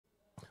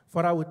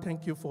Father, we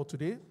thank you for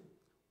today.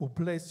 We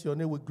bless your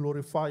name. We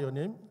glorify your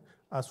name.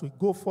 As we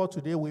go forth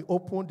today, we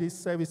open this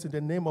service in the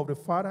name of the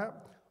Father,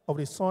 of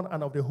the Son,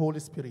 and of the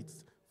Holy Spirit.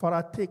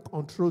 Father, take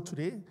control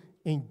today.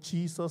 In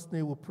Jesus'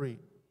 name we pray.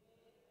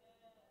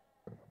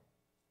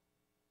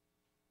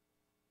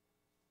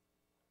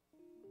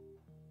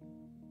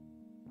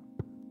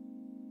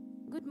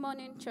 Good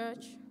morning,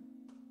 church.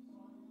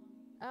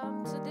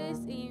 Today's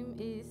theme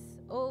is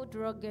Old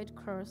Rugged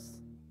Cross.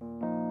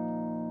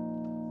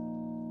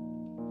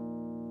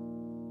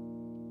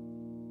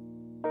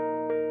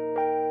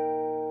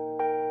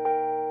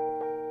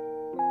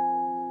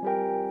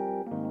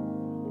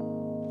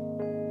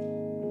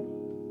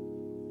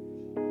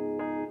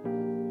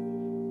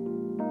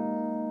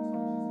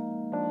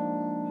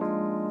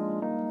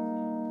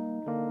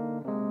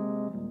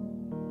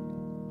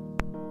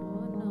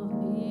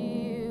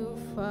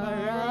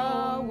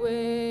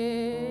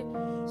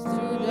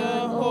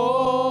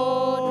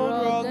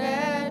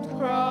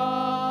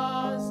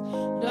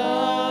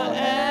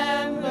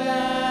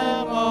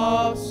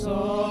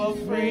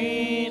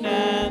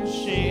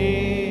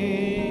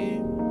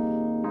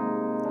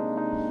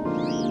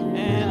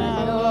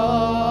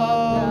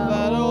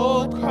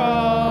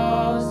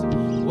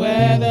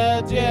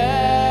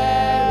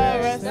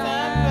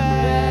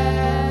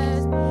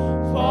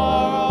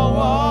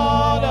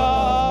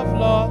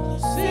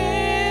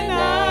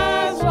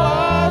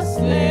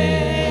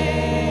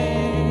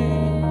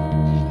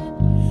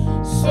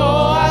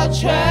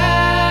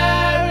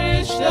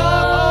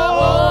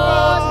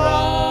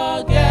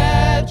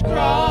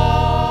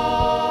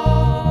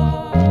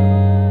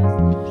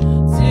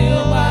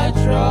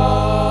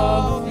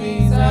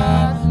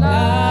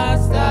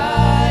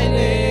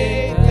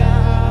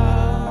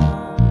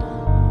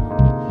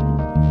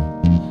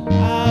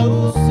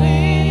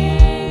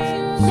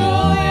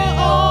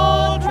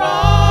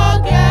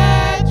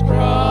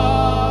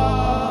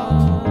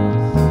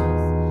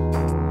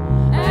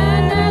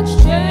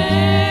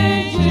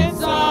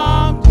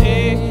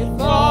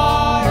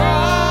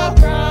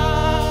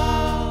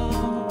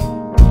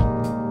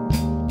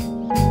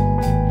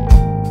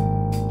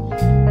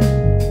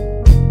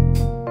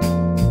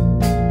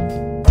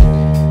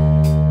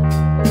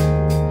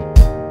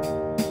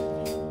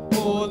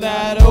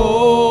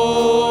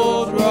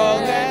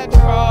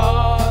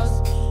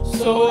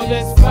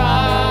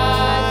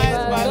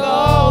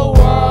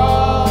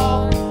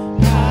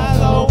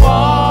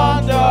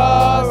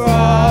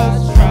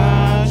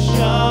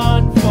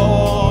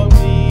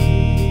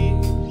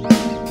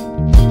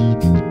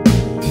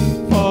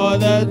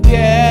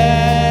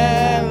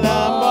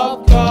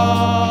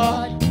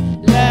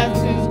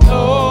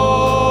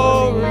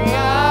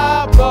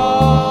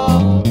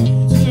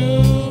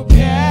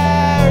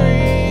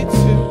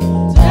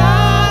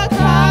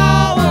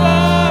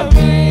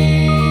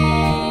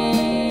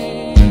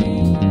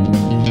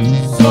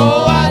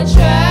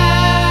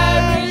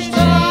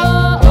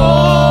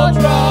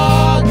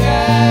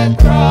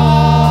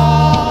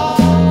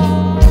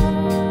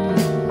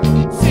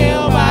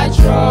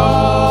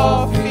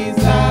 Trophies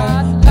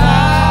at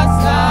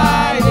last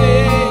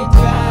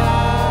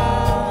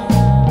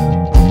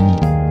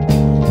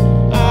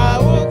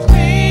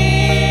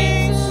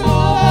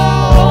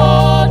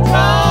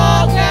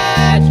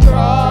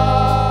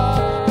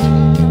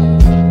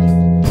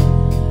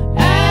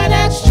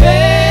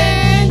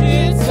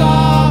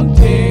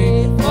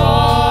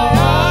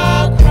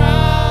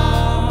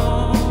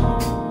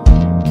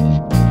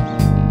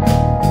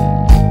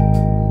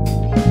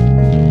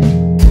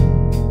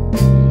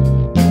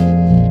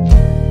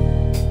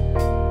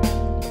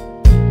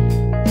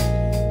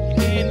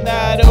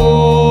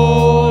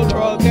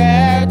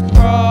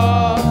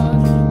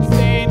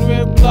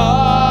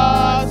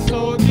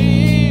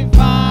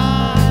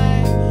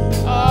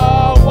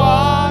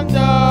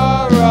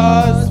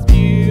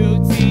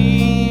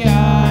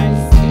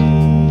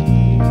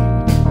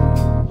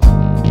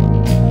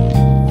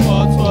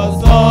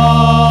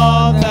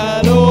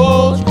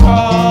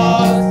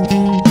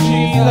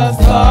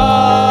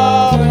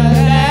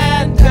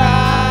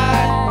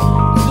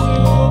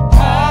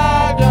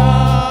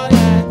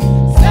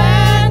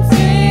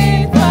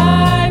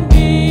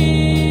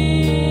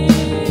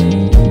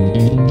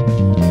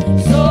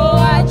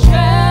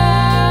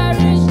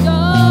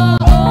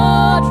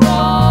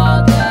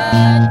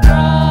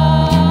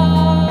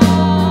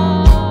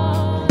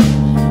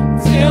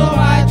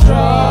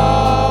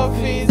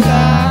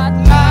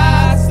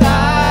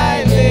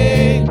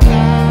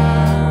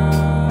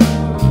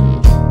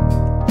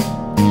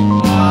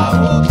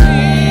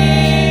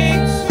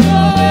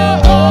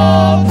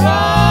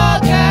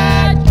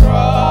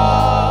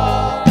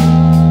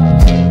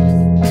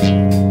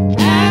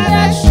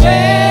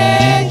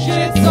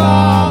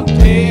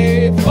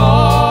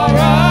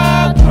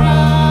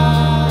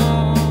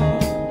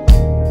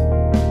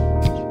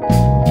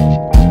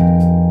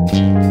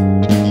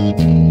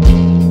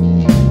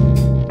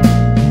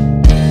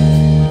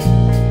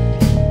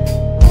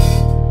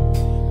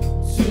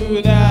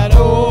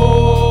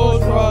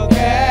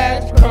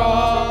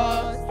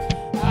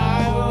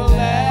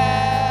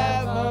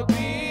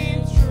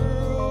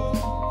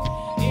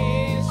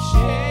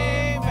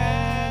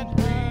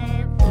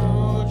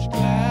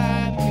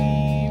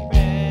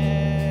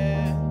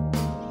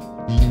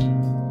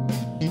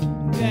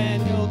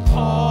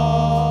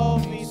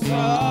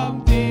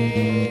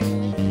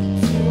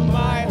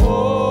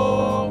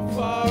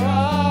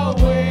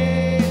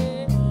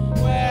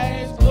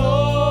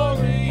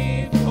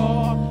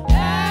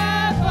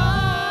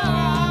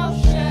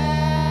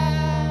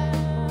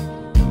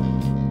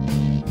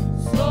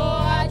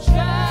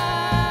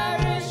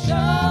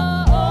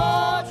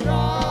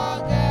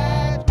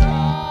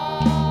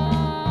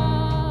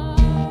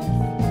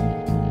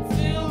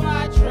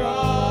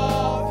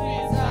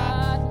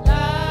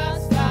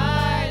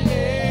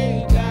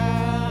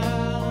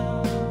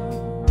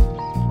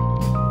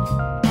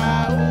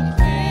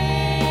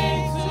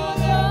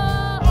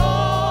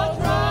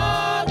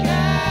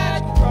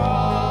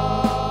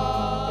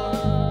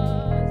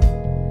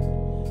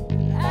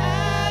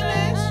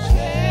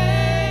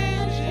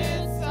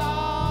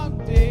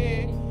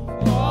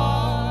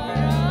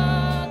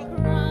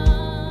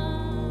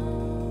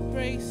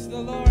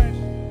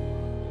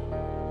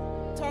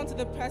to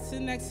the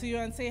person next to you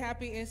and say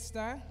Happy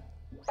Easter.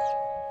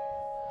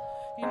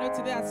 You know,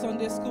 today at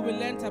Sunday school we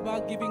learned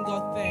about giving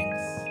God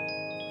thanks.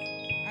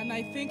 And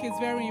I think it's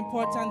very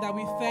important that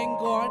we thank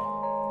God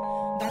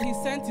that He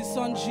sent His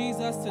Son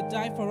Jesus to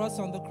die for us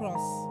on the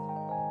cross.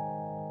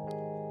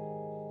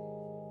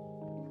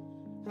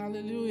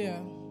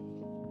 Hallelujah.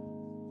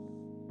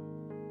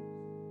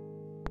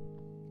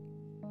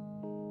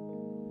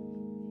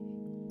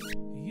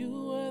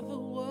 You were the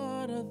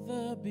Word at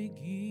the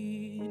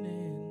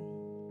beginning,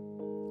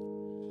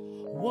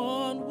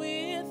 one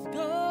with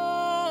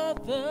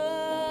God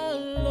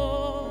the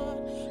Lord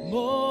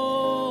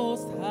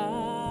Most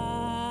High.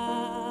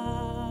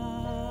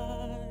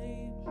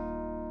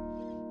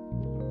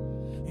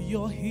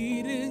 Your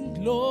hidden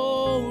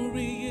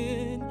glory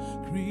in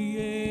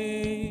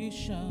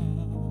creation,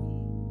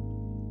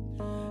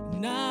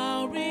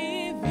 now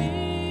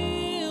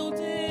revealed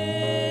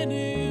in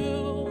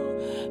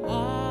you,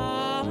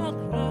 our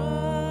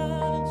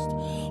Christ.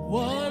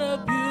 What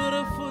a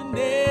beautiful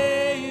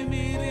name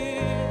it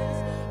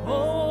is.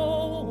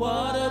 Oh,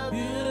 what a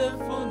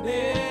beautiful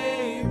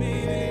name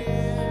it is.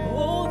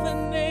 Oh, the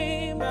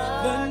name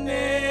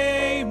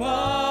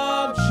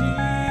of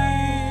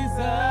Jesus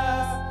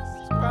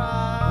Christ.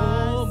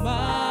 Oh,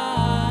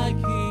 my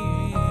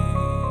King.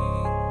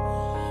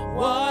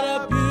 What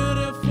a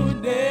beautiful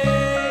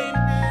name.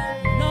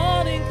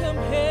 Nothing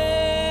compares.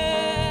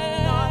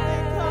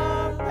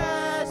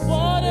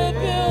 What a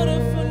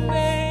beautiful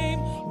name.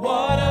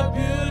 What a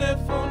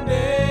beautiful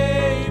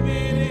name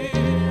it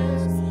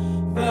is.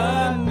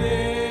 The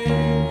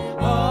name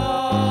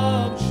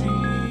of Jesus.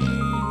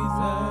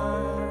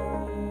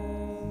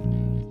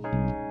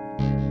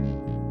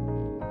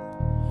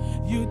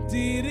 You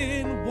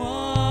didn't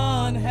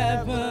want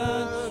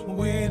heaven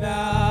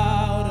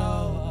without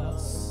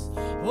us.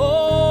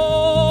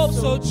 Oh,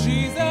 so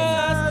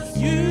Jesus,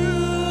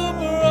 you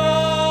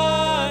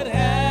brought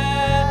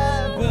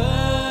heaven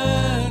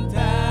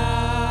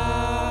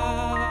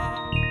down.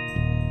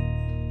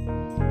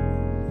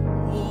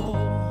 Oh,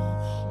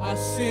 our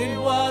sin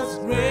was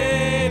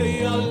great,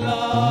 your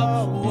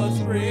love was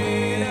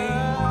greater.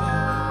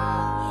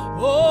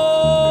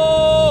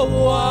 Oh,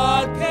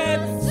 what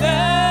can separate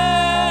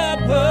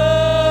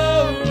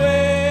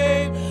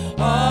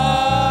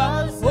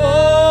us?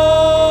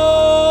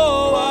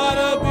 Oh, what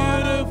a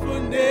beautiful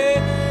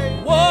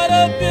name. What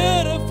a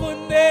beautiful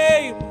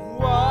name.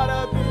 What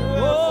a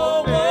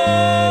beautiful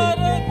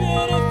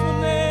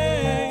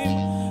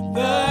name.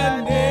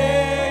 The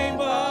name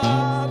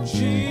of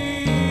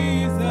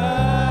Jesus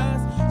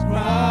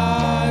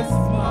Christ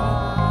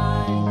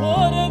mine.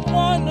 What a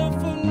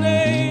wonderful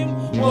name.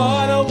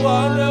 What a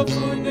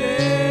wonderful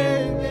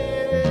name.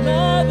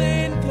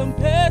 Nothing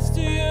compares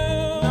to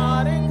you.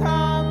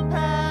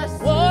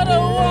 What a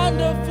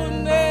wonderful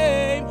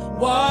name.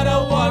 What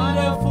a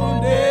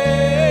wonderful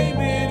name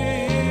it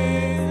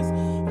is.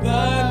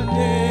 The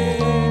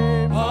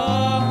name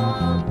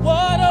of.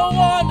 What a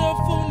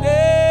wonderful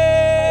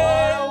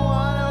name.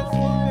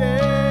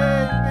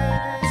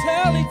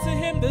 Tell it to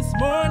Him this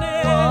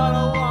morning.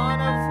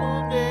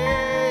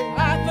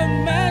 At the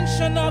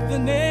mention of the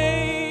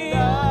name.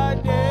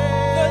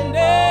 The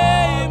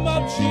name of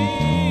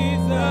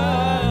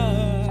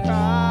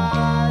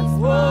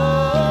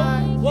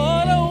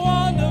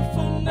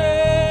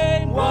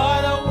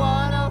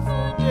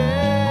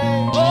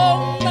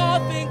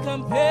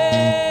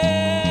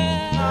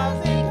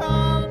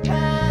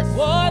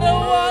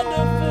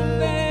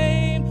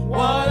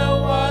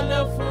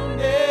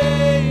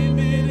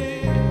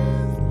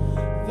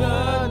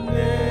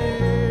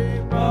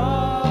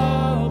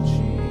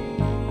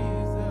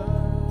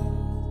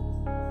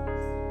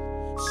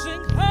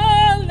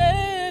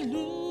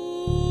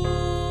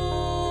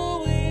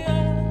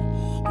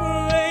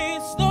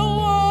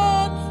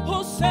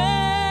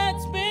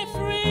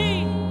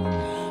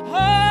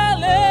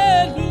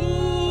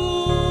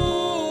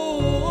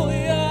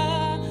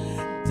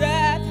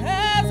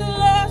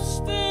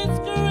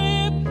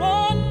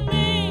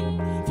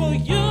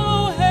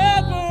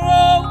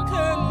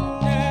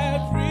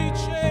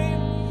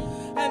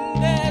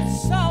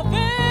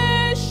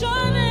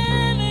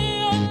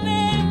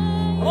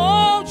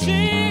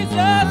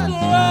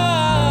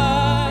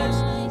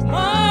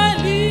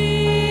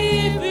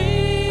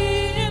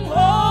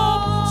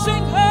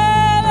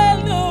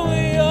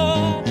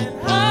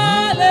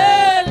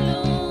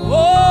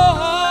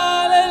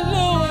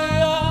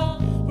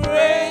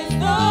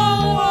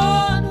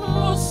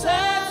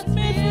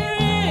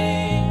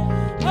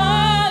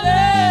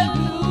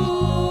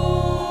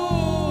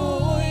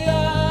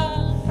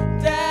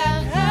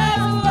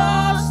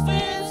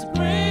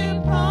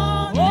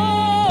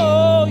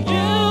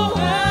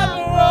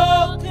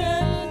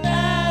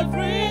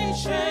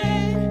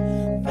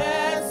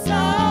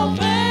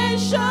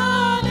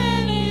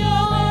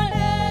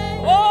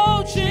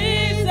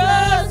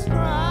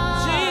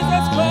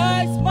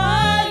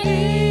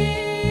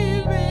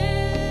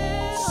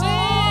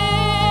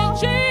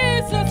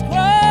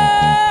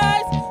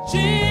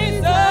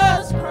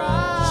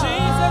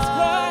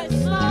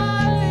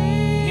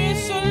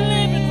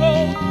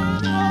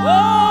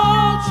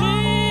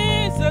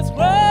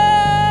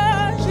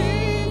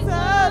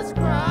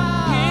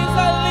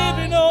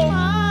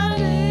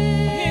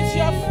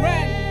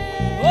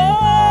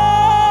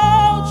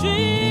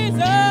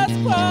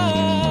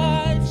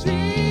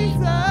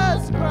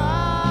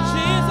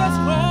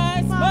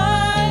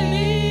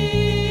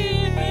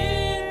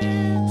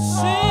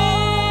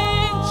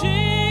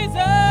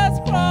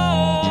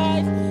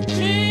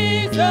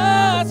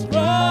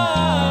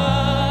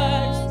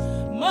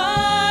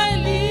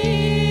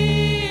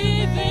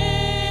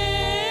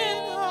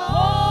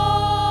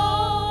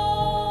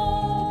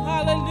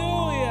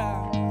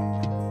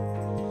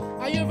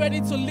ready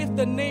to lift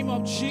the name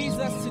of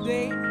Jesus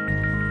today?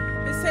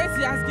 It says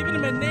he has given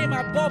him a name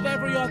above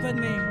every other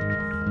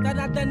name. That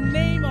at the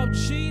name of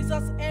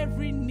Jesus,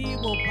 every knee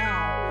will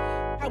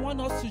bow. I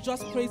want us to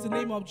just praise the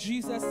name of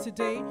Jesus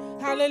today.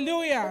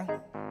 Hallelujah.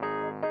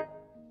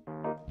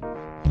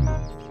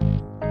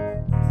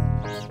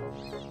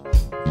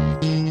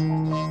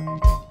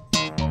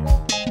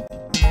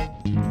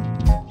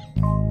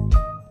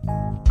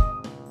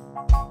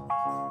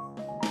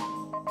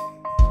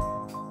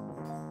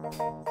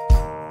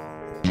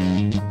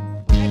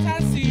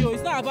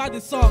 About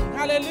the song.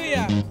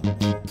 Hallelujah.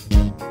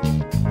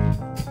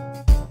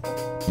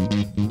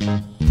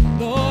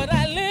 Lord,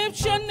 I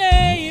lift your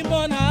name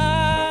on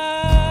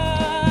high.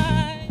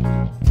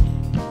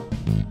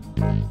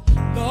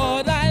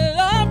 Lord, I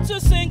love to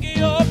sing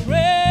your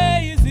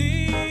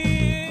praises.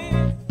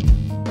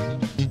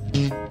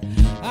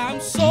 I'm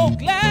so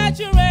glad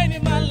you reign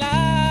in my life.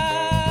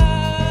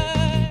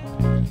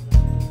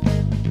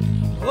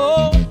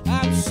 Oh,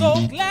 I'm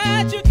so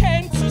glad you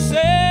came to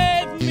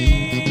save me.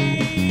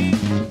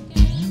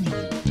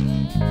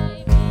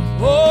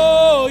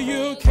 Oh,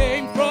 you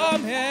came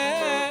from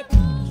heaven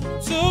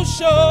to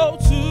show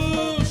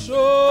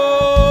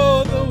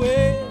the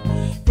way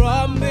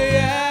from the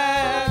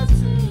earth,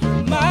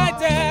 my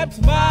depth,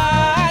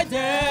 my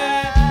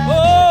depth.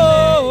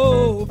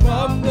 Oh,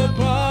 from the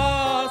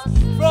cross,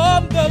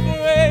 from the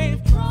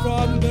grave,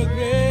 from the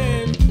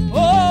grave.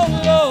 Oh,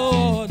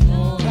 Lord,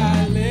 Lord,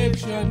 I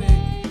lift your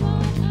name.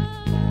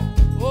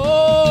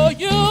 Oh,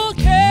 you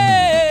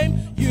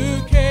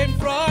came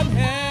from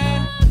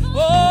heaven.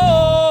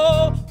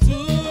 Oh,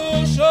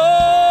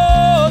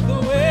 show the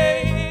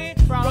way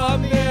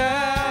from the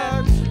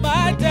earth,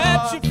 my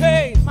debt you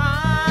paid,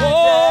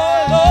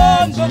 all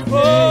on the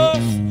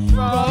cross,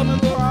 from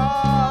the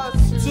cross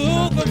to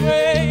the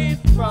grave,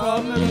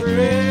 from the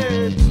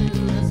grave to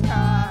the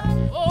sky.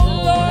 Oh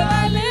Lord,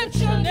 I lift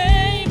your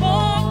name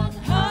on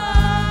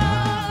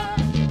high.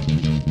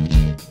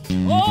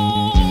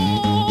 Oh,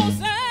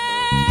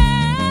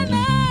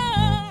 Hosanna,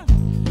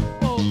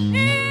 oh,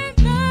 in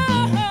the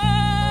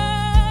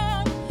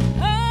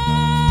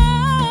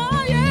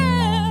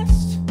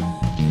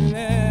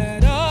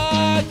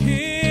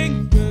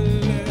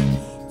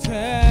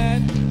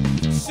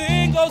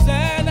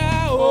Hosanna,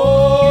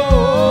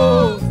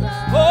 oh,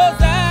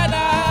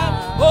 Hosanna,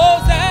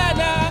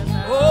 Hosanna,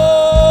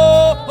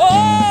 oh,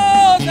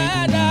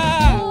 Hosanna,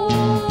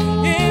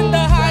 in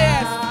the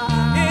highest,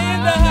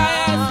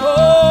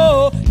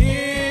 oh,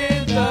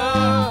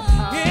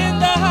 in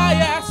the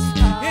highest,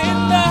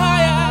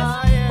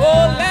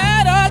 oh,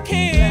 let our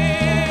King,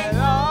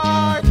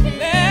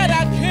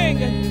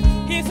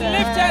 he's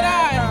lifted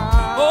high,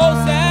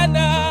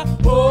 Hosanna,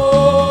 oh,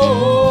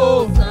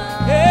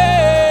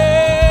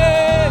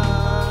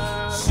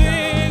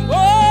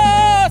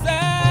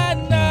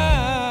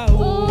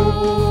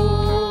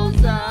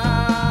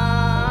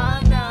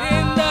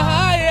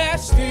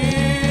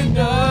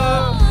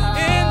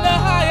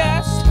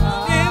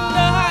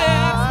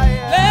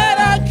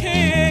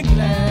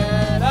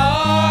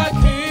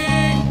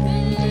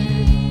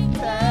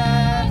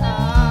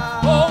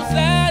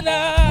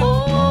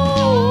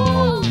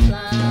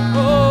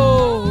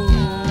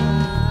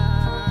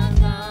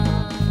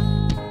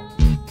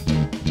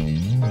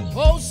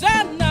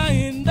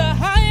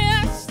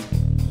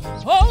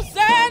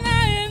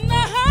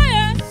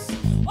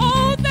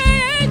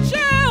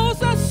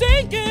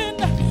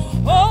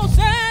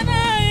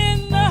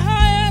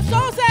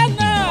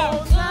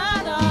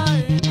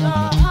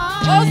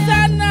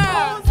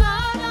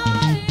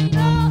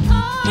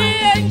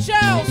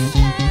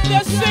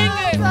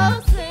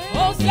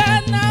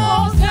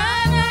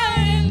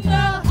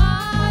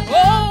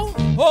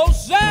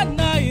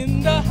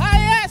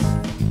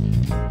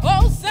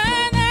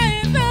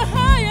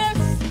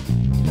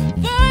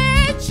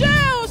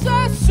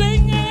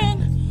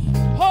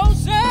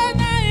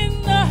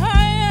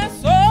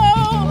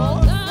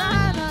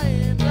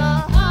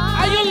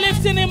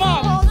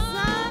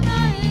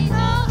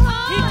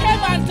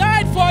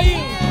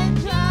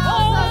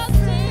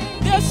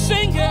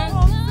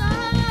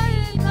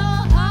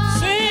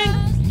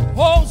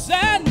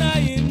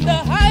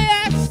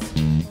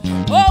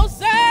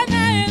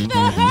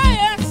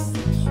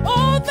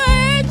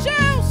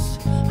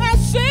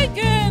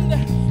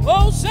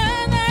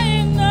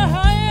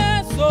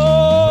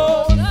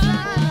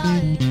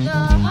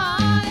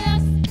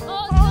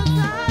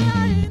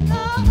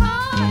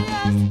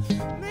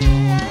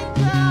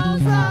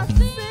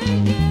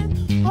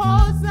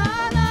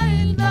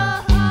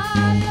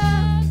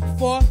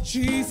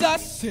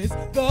 Jesus is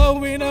the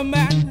winner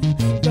man,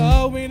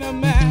 the winner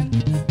man,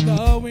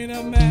 the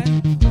winner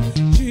man.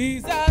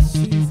 Jesus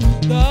is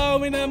the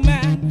winner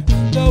man,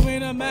 the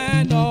winner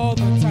man all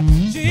the time.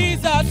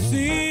 Jesus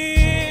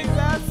is,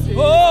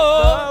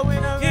 oh,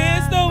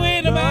 he's the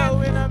winner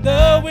man,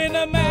 the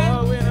winner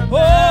man.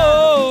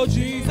 Oh,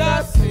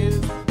 Jesus is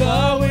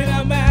the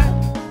winner man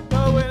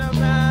all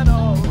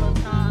the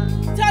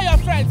time. Tell your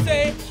friend,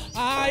 say,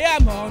 I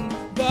am on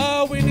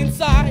the winning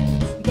side,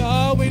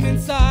 the winning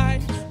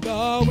side,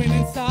 the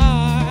winning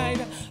side.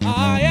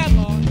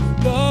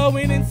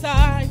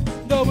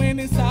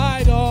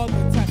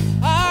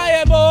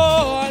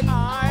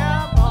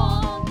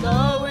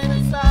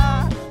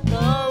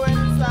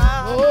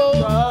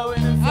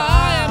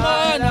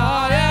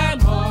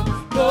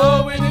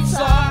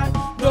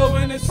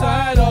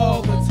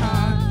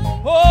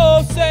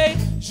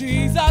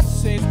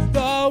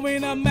 the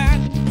winner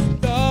man,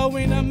 the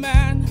winner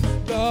man,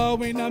 the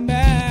winner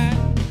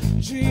man.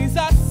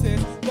 Jesus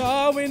is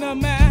the winner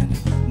man,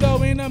 the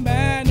winner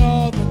man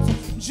all the time.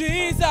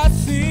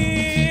 Jesus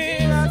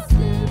is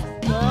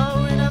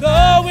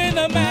the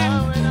winner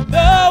man,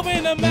 the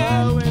winner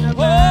man.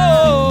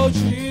 Oh,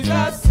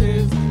 Jesus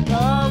is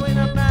the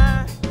winner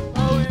man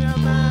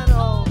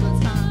all the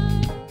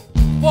time.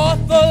 For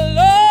the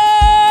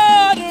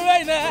Lord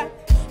reigneth.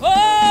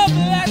 Oh,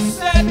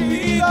 blessed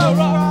be the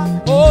rock.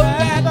 Oh,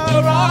 let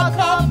the rock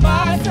of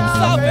my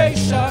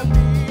salvation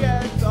be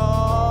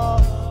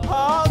exalted.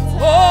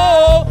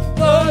 Oh,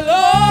 the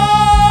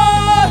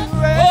Lord,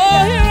 oh,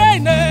 he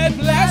reigneth.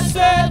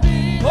 Blessed be.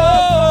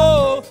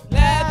 Oh,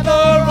 let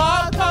the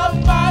rock of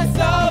my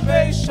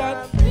salvation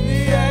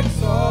be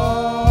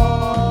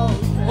exalted.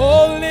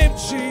 Oh, lift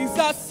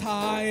Jesus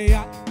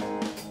higher.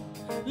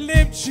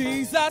 Lift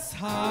Jesus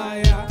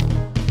higher.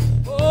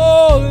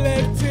 Oh,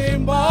 lift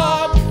him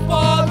up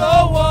for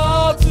the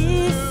world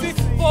to see,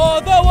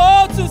 for the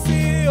world to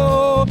see.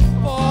 Oh,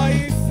 for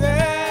he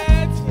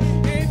said,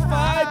 if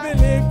I be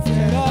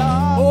lifted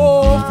up,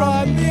 oh,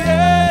 from the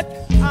earth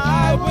I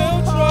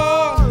will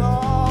draw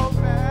all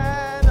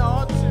men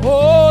unto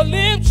Oh,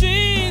 lift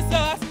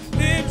Jesus,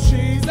 lift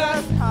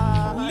Jesus,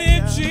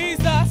 lift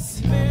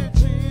Jesus. lift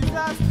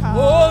Jesus high.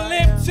 Oh,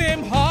 lift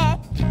him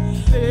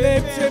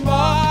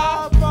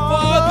up for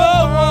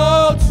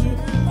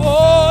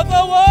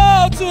the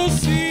world to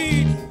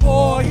see.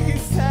 For he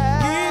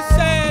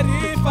said,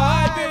 if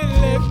I be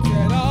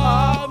lifted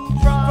up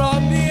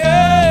from the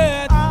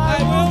earth, I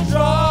will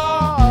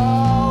draw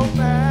all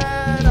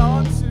men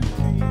unto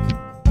thee.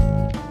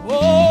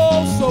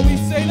 Oh, so we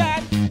say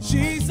that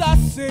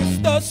Jesus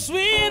is the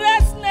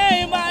sweetest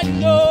name I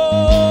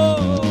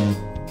know.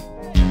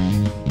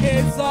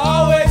 It's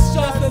always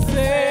just the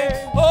same.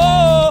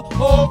 Oh,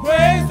 oh,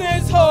 praise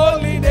his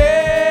holy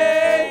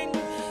name.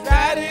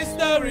 That is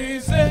the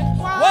reason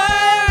why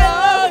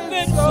I love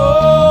him so.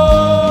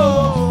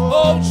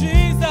 Oh,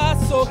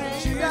 Jesus,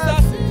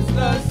 Jesus is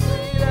the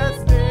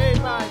Sweetest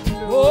name I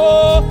know.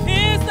 Oh,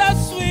 he's the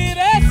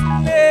sweetest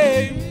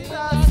name.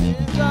 Jesus is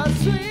the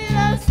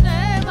sweetest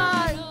name I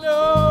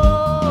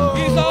know.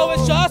 He's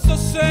always just the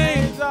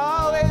same. He's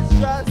always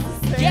just the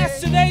same.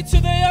 Yesterday,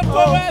 today, and Oh,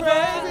 forever.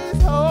 praise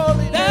his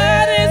holy name.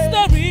 That is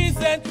the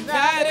reason.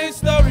 That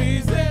is the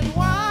reason.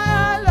 why I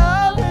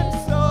love him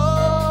so.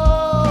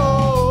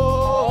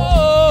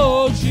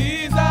 Oh,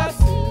 Jesus. Is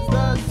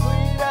the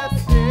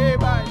sweetest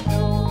name I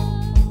know.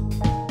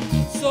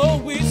 So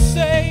we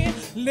say,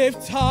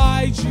 lift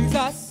high,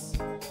 Jesus.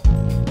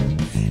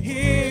 He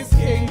is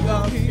King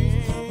of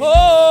Kings.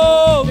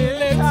 Oh,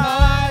 lift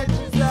high.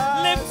 Jesus.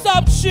 Lift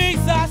up,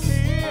 Jesus.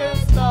 He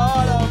is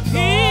Lord of Lords.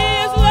 He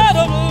is Lord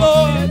of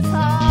Lords. Lift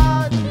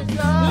high,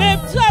 Jesus.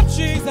 Lift up,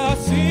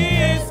 Jesus. He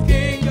is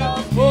King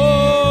of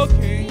Oh,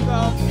 King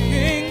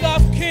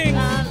of Kings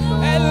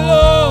and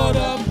Lord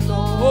of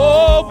Lords.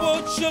 Oh,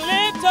 would you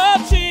lift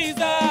up,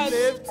 Jesus?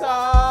 Lift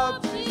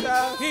up,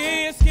 Jesus. He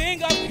is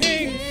King of He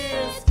Kings.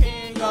 is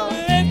King of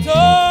Kings. Lift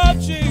up,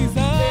 Jesus.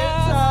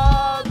 Lift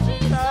up,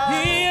 Jesus.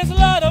 He is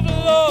Lord of He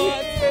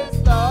Lords. is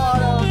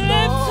Lord of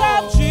Lift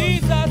up, Lords.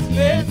 Jesus.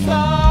 Lift Lift up.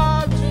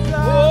 up, Jesus.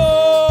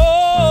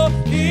 Oh,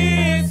 he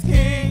is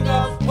King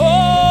of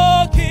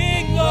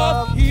King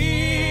of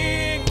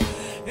Kings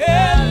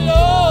and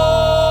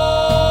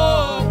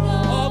Lord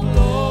of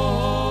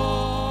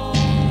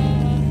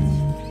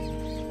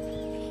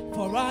Lords.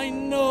 For I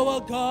know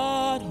a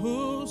God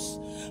who's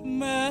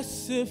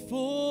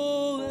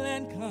merciful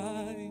and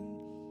kind,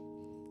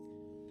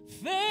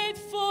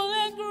 faithful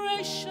and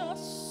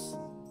gracious.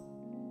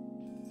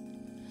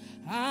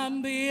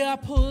 I'm the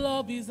apple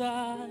of his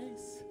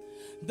eyes,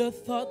 the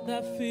thought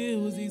that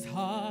fills his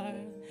heart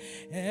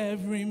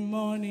every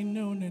morning,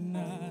 noon, and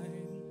night.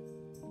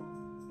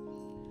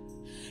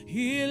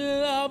 He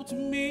loved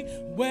me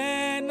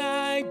when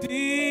I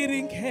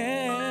didn't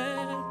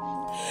care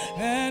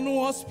and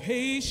was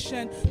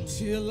patient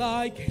till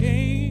I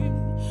came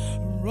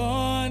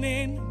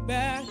running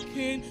back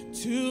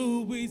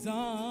into his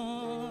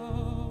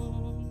arms.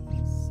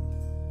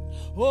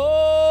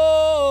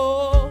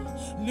 Oh,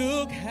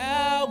 look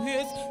how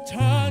he's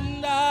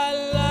turned our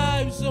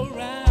lives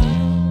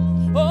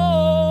around.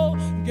 Oh,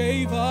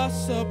 gave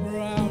us a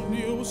brand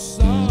new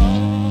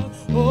song.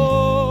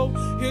 Oh,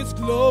 his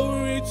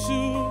glory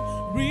to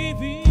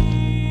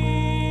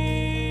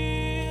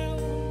reveal.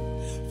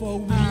 For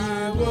we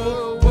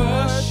will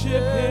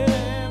worship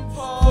him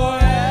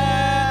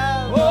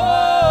forever. Oh,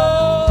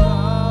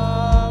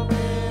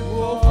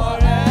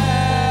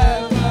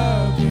 forever,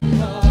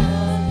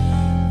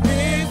 because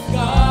this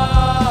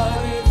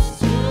God is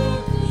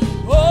true.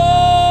 Oh,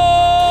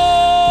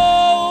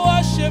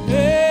 worship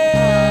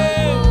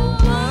him.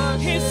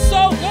 He's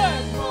so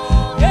good.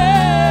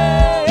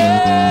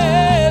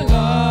 Yeah,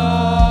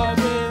 love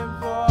him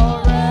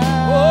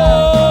forever.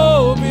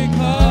 Oh,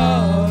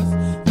 because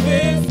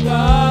this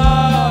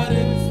God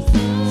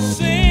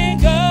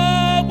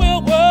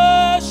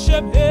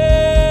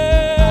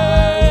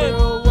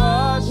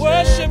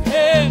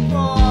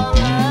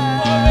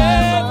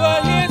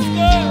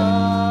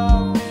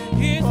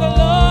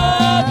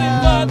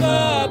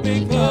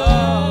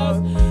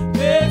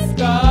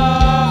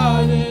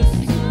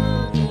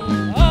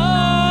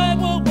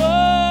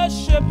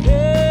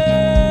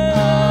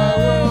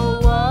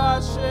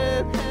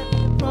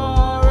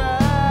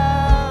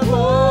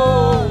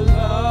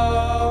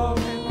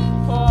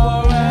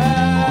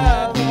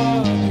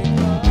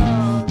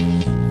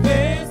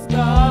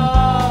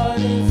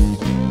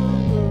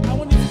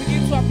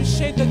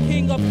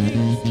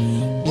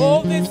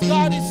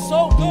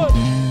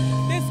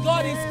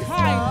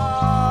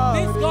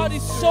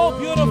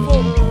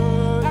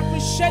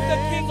appreciate the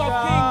King of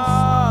Kings.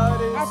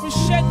 I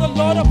appreciate the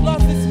Lord of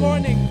Lords this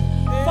morning.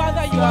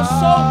 Father, you are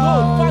so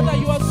good. Father,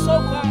 you are so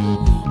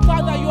kind.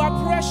 Father, you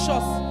are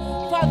precious.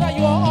 Father,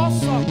 you are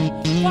awesome.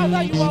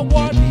 Father, you are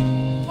worthy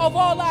of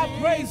all our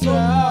praise, oh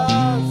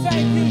God.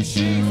 Thank you,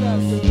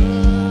 Jesus.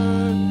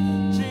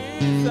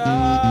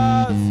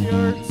 Jesus,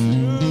 you're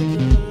too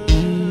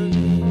good.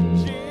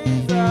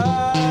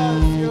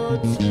 Jesus, you're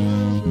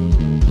too good.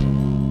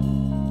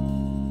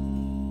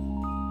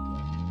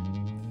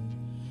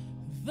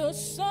 The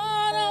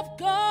Son of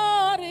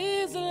God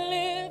is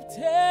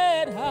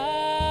lifted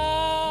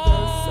high.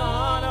 The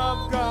Son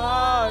of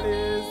God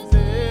is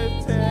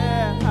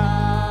lifted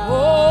high.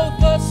 Oh,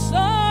 the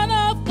Son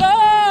of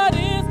God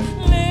is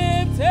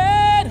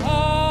lifted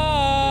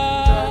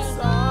high.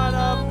 The Son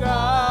of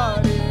God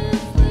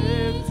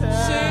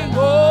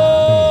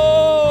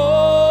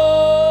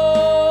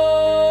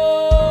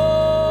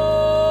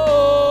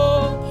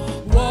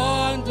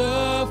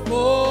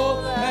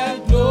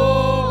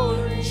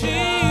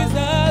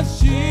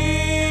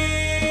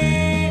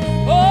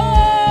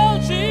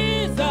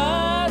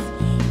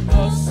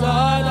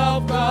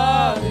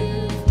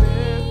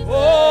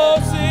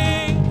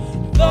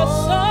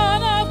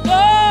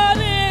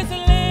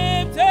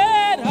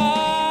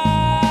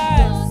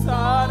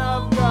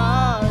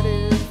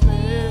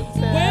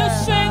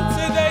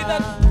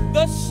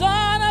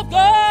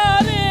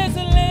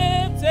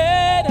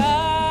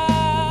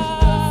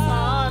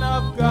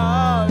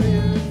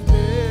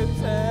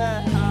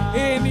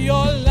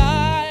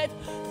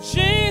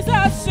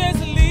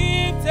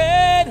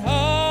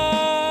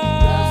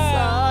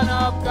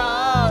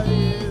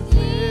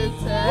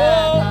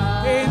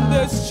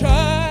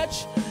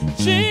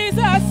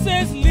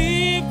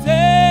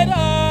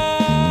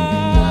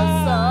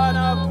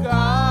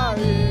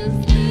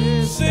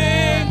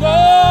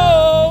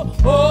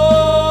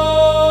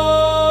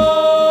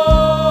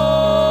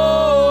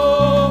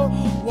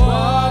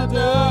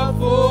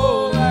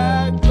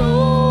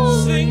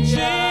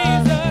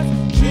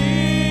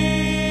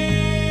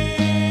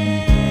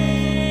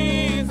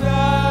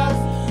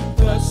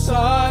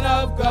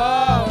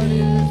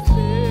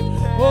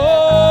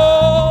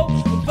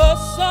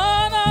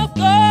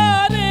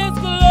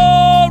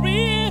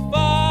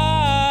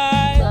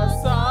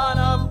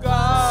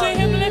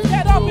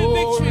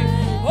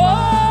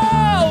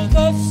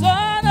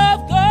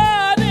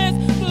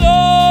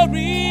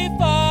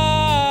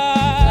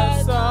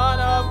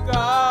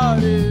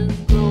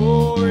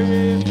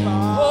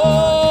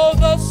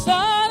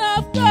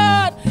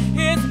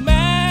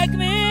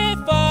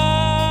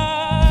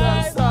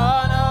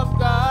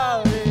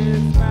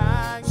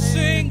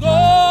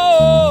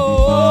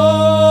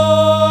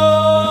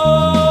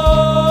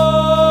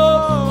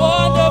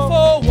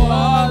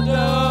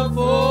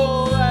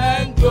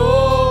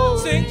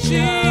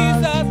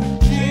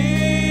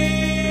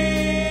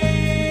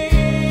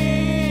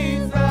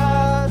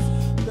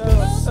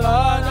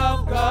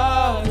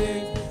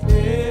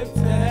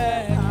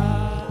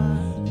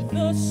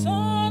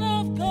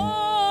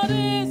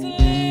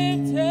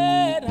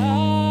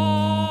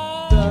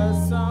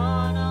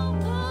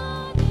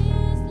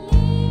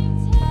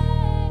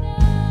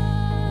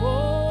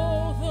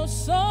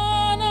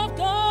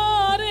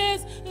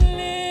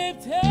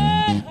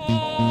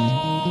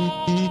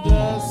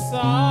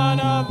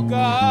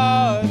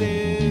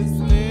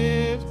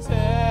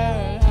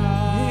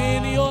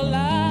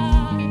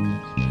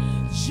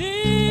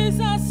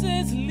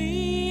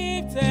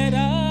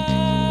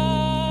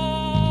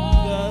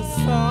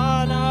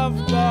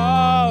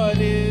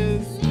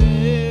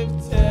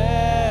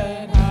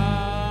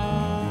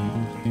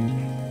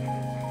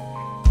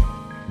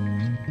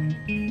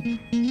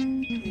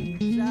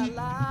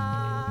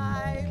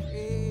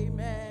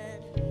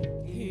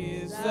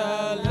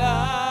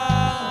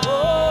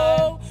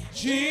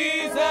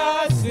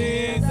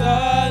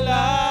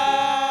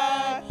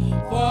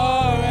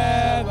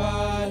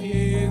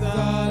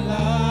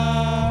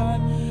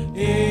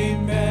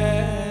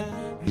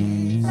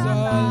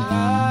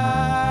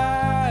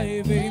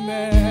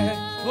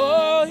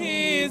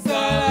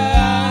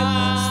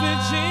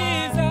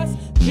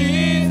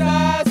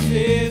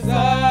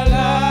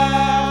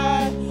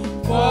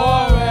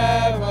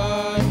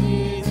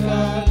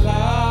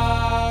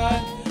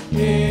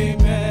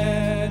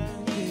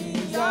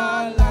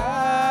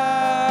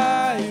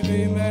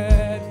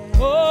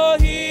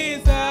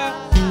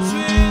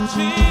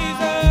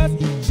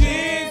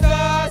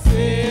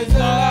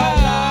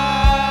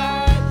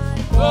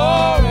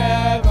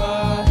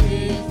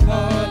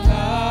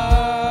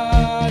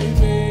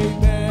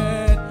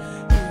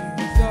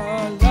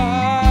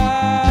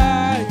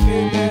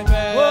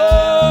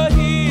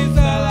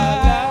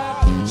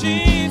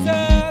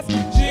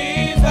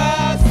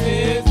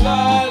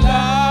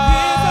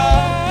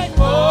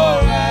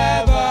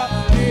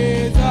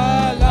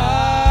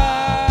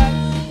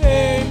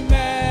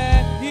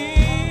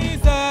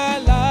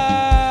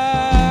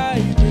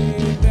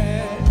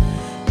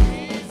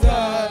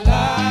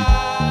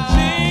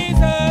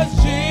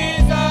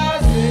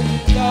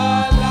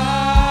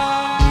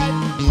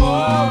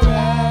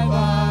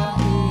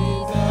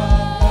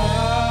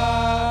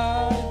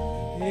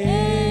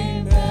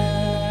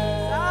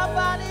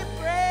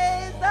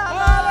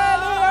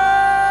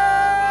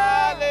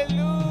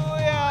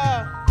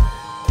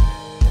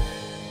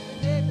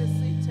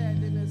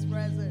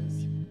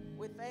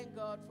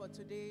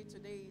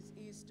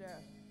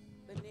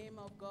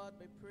God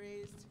be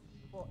praised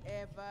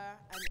forever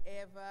and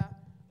ever.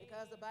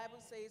 Because the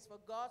Bible says,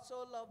 for God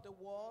so loved the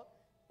world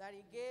that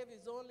he gave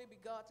his only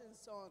begotten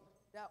Son,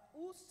 that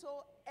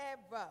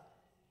whosoever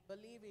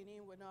believe in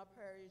him will not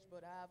perish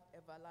but have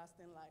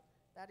everlasting life.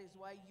 That is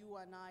why you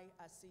and I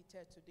are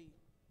seated today.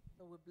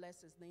 So we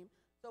bless his name.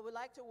 So we'd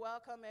like to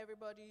welcome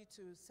everybody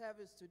to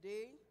service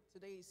today.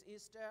 Today is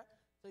Easter,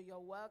 so you're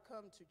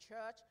welcome to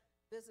church.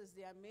 This is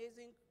the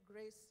Amazing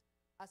Grace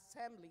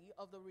Assembly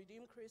of the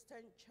Redeemed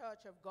Christian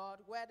Church of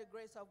God, where the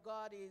grace of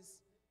God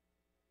is.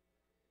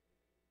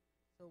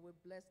 So we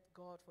bless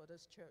God for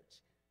this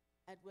church.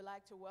 And we'd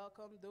like to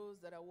welcome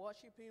those that are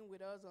worshiping with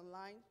us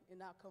online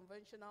in our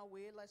conventional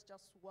way. Let's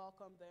just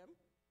welcome them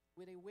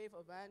with a wave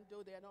of hand,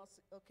 though they're not,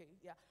 okay,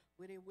 yeah,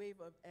 with a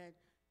wave of hand.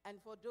 And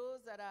for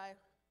those that are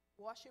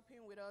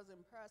worshiping with us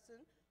in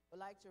person,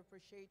 we'd like to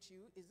appreciate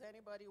you. Is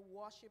anybody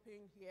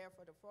worshiping here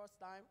for the first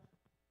time?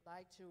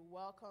 I'd like to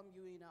welcome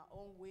you in our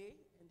own way,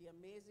 in the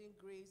Amazing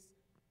Grace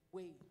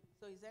way.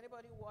 So is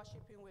anybody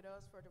worshiping with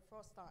us for the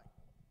first time?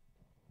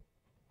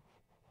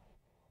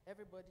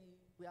 Everybody,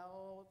 we are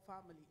all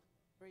family.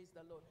 Praise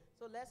the Lord.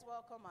 So let's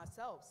welcome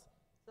ourselves.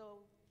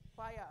 So,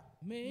 choir.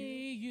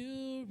 May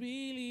you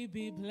really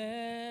be blessed.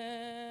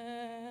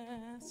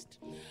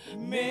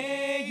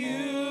 May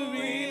you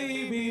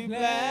really be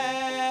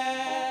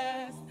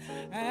blessed.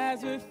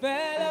 As we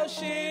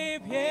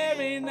fellowship here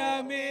in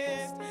our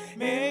midst,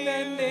 in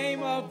the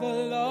name of the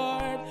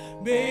Lord,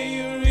 may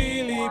you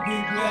really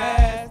be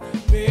blessed.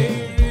 May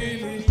you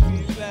really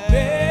be blessed.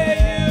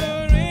 May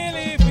you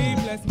really be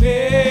blessed.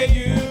 May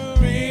you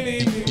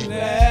really be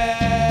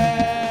blessed.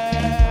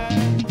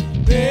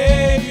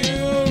 May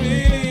you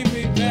really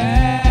be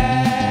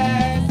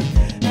blessed.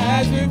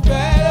 As we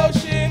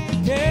fellowship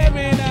here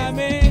in our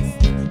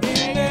midst,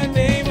 in the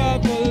name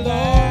of the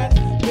Lord,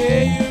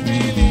 may you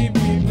really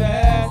be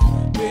blessed.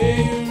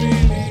 May you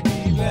really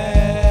be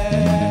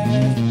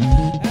blessed.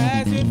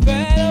 As we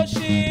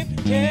fellowship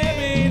here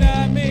in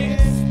our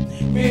midst,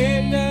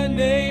 in the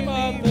name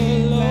of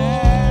the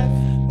Lord,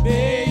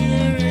 may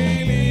you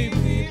really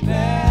be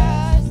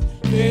blessed.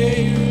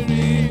 May you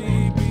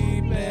really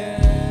be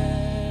blessed.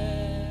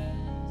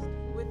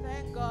 We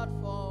thank God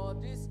for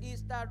this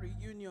Easter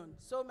reunion.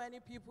 So many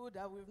people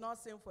that we've not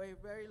seen for a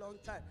very long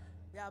time.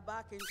 They are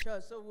back in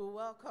church, so we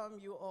welcome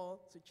you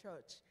all to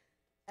church.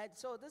 And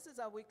so this is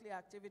our weekly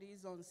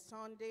activities on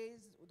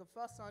Sundays. The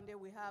first Sunday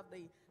we have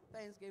the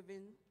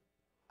Thanksgiving.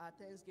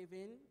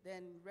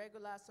 Then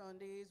regular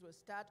Sundays will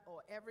start,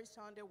 or every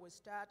Sunday will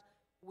start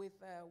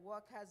with a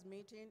workers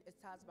meeting. It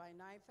starts by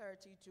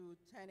 9:30 to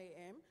 10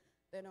 a.m.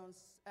 Then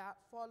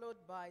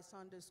followed by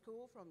Sunday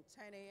school from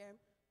 10 a.m.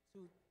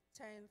 to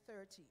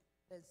 10:30.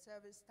 Then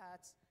service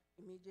starts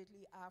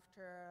immediately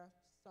after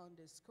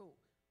Sunday school.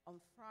 On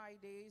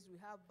Fridays, we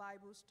have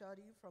Bible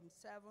study from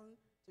 7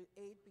 to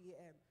 8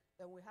 p.m.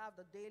 Then we have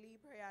the daily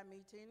prayer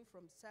meeting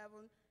from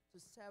 7 to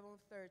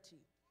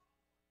 7:30.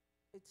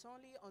 It's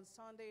only on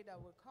Sunday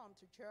that we come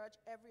to church.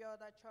 Every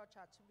other church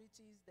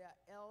activities, they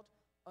are held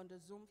on the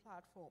Zoom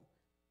platform.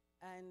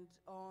 And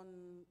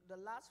on the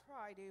last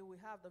Friday, we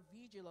have the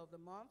vigil of the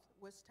month.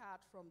 We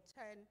start from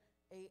 10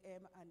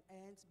 a.m. and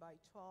ends by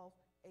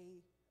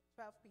 10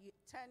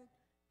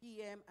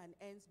 p.m. and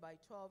ends by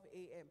 12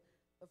 a.m.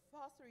 The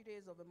first 3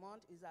 days of the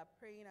month is our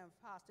praying and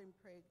fasting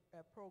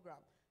program.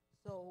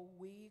 So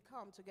we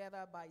come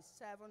together by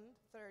 7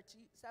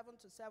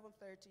 to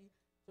 7:30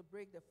 to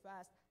break the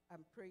fast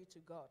and pray to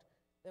God.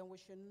 Then we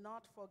should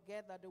not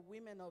forget that the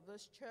women of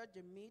this church,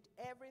 they meet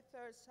every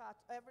third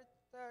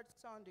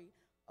Sunday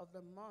of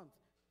the month.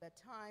 The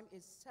time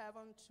is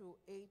 7 to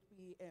 8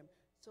 p.m.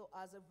 So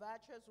as a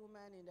virtuous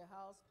woman in the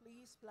house,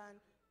 please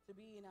plan to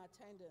be in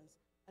attendance.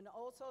 And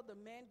also the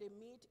men, they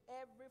meet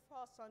every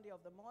first Sunday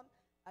of the month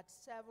at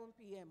 7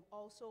 p.m.,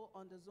 also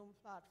on the Zoom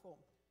platform.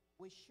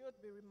 We should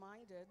be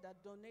reminded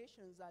that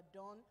donations are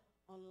done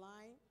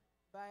online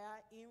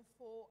via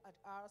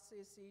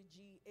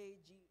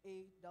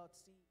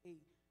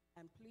info@rccgaga.ca.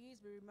 And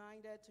please be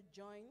reminded to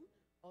join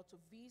or to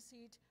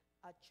visit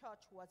our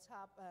church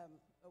WhatsApp,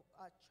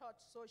 our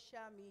church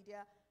social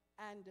media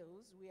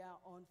handles. We are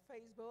on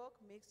Facebook,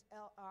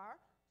 MixLR,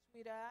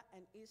 Twitter,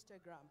 and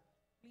Instagram.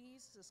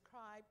 Please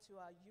subscribe to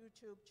our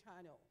YouTube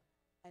channel.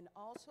 And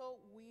also,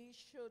 we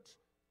should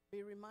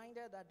be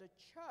reminded that the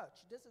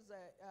church, this is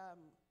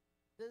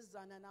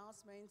an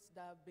announcement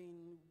that have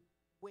been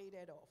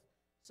waited off.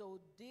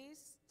 So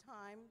this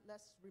time,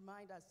 let's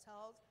remind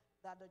ourselves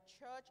that the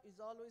church is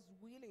always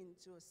willing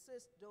to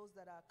assist those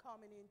that are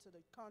coming into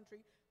the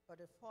country for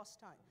the first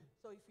time.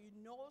 So if you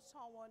know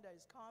someone that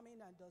is coming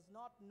and does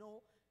not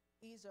know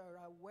his or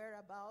her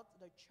whereabouts,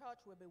 the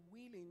church will be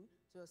willing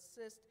to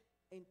assist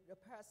in the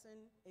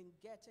person in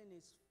getting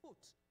his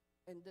foot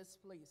in this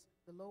place.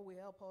 The Lord will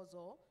help us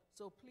all.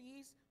 So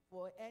please,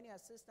 for any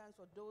assistance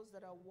for those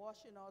that are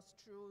watching us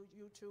through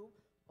YouTube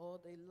or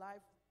the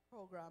live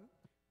program,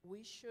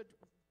 we should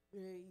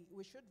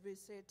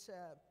visit,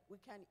 we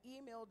can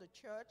email the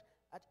church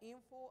at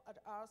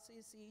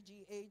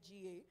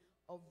info@rccgaga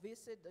or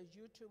visit the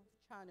YouTube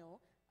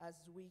channel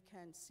as we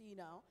can see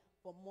now.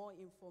 for more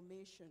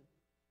information.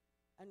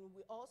 And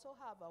we also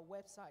have a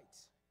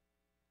website.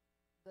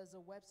 There's a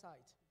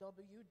website, so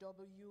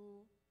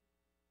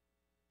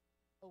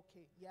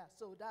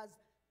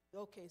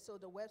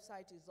the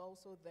website is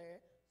also there,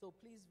 so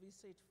please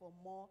visit for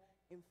more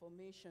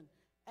information.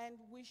 And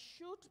we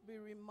should be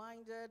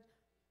reminded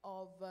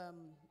of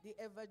the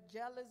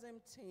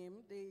evangelism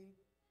team. They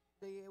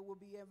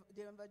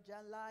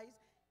evangelize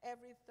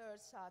every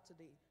third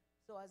Saturday.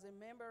 So as a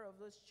member of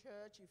this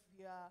church, if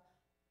you are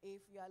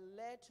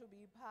led to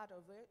be part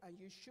of it, and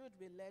you should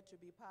be led to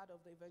be part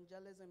of the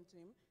evangelism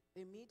team,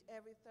 they meet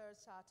every third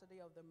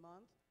Saturday of the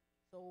month.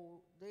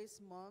 So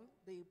this month,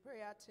 the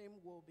prayer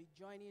team will be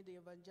joining the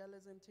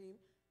evangelism team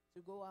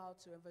to go out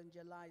to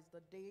evangelize.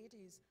 The date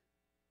is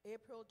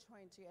April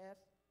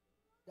 20th,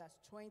 that's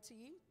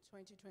 2024.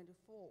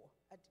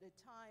 At the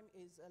time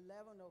is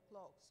 11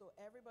 o'clock. So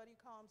everybody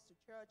comes to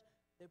church,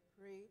 they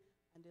pray,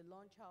 and they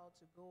launch out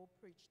to go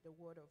preach the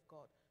word of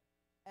God.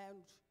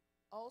 And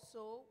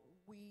also,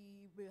 we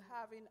will be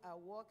having a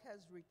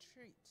workers'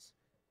 retreat.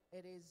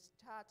 It is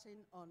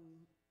starting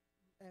on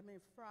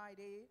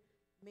Friday,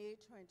 May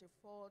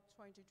 24,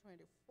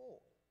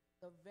 2024.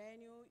 The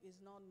venue is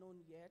not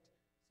known yet.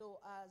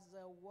 So as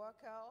a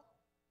worker,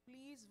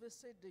 please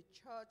visit the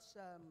church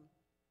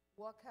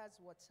workers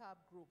WhatsApp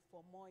group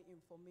for more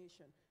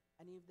information.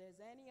 And if there's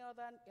any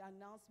other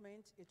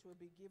announcement, it will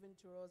be given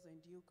to us in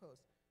due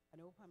course. And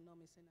I hope I'm not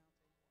missing out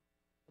anyone.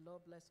 The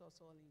Lord bless us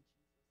all in Jesus.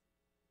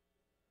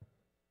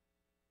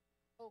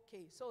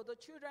 Okay, so the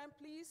children,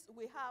 please,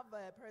 we have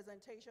a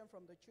presentation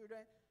from the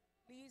children.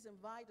 Please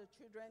invite the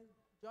children.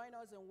 Join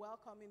us in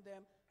welcoming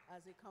them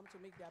as they come to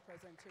make their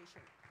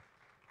presentation.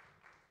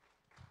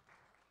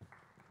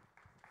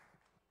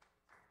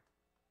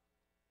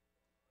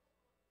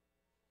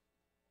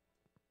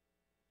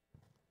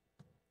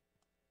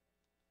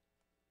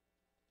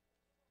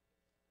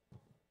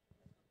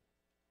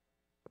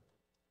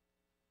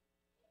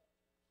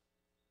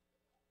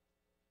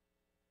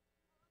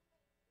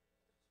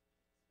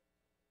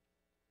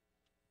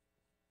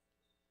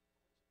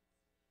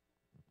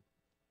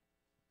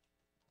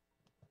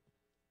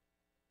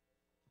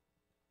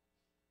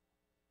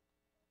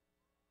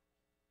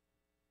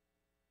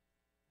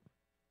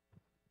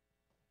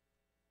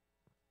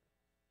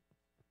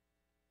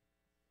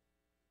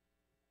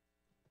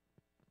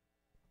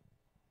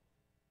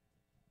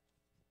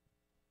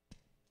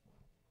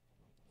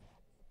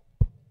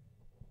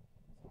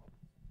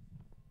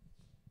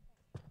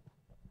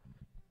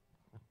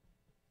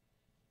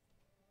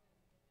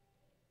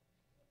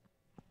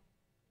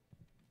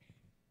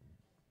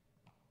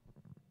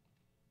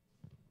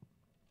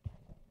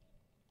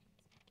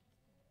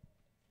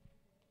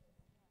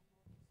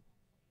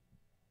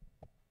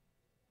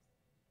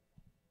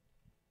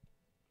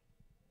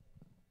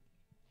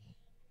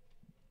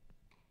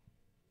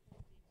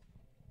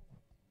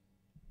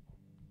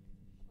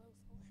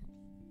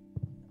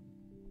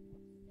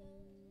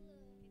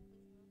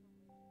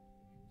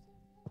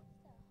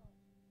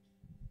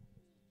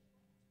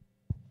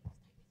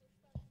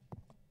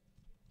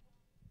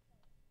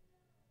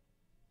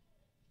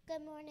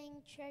 Good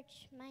morning,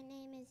 church. My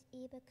name is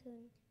Eva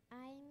Kuhn.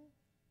 I'm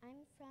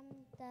from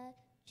the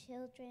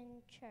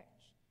Children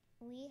Church.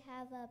 We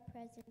have a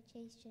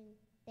presentation.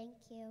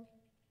 Thank you.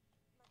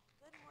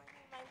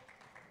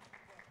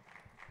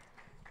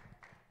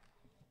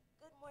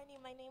 Good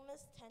morning. My name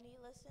is Tenny.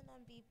 Listen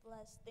and be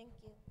blessed.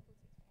 Thank you.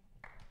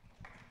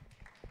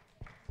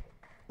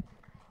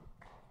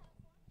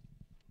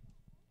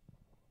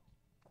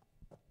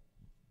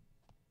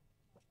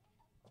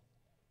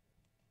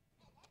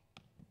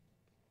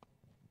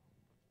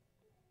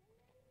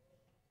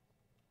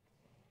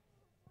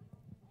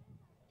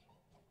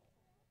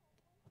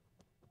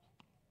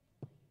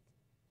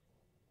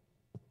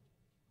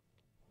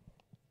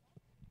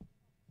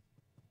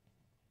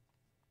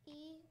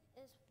 E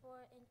is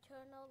for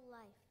eternal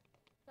life.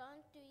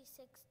 John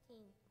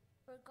 3:16.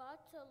 For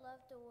God so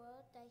loved the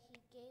world that he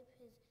gave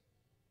his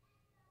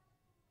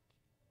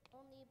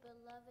only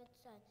beloved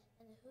Son,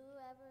 and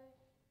whoever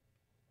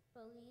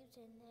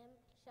believes in him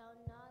shall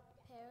not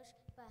perish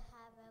but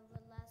have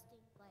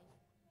everlasting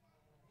life.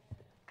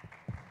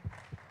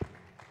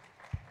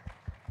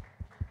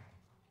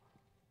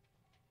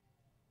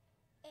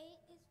 A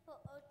is for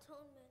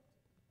atonement.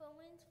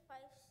 Romans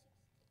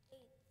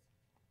 5:6-8.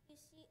 You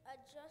see,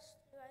 at just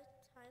the right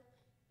time,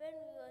 when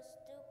we were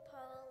still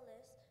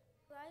powerless,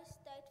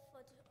 Christ died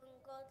for the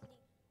ungodly.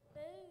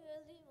 Very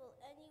rarely will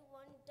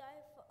anyone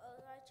die for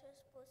a righteous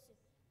person,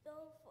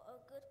 though for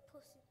a good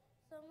person,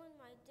 someone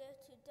might dare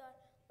to die.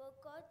 But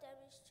God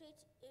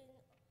demonstrates in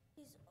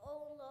his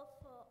own love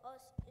for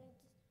us in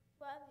this,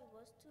 while we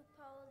was too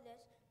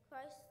powerless,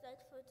 Christ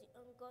died for the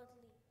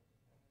ungodly.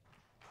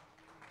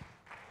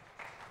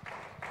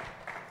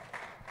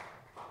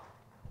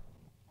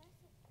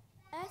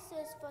 S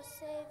is for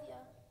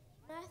Savior.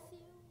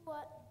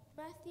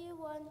 Matthew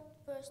 1,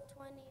 verse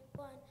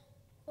 21.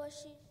 For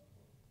she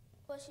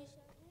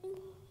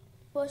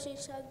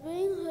shall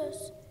bring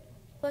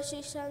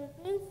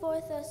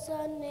forth a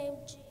son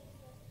named Jesus.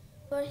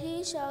 For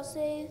he shall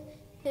save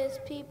his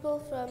people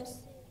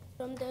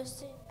from their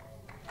sin.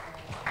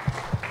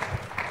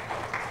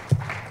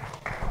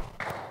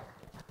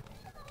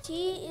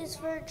 T is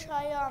for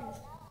triumph.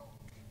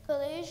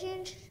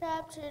 Galatians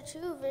chapter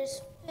 2,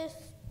 verse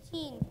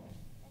 15. And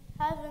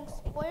having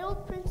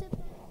spoiled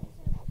principalities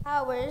and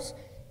powers,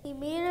 he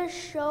made a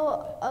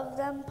show of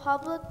them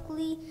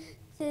publicly,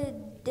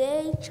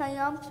 today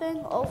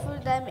triumphing over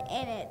them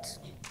in it.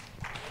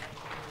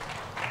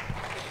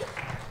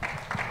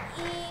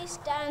 E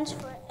stands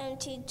for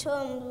empty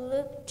tomb,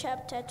 Luke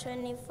chapter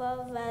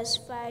 24, verse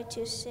 5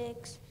 to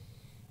 6.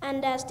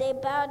 And as they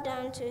bowed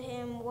down to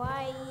him,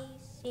 why ye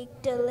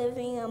seek the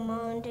living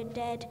among the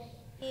dead?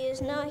 He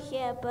is not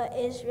here, but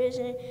is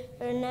risen.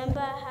 Remember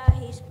how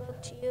he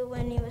spoke to you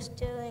when he was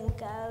still in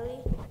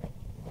Galilee?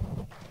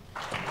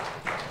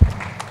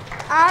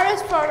 R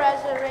is for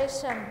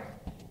resurrection.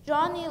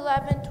 John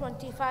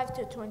 11:25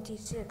 to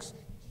 26.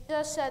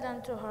 Jesus said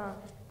unto her,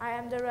 I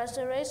am the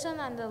resurrection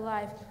and the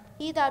life.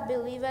 He that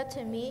believeth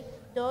in me,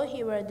 though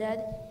he were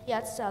dead,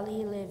 yet shall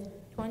he live.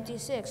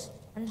 26.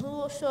 And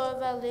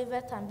whosoever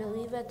liveth and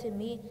believeth in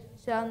me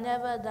shall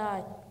never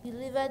die.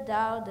 Believest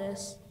thou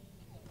this?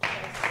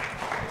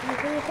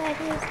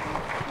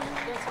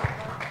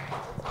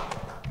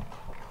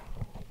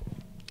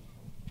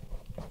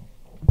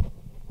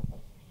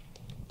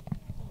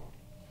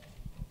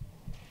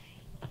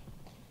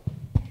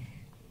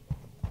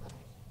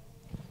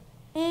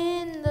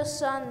 In the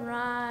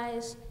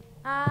sunrise,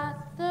 at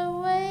the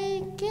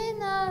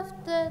waking of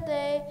the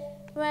day,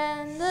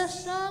 when the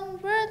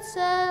songbirds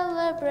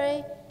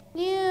celebrate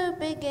new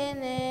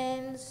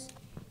beginnings.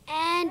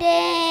 And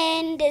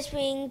in the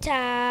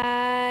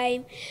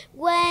springtime,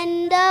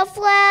 when the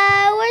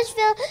flowers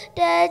fill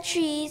the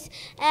trees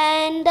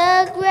and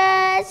the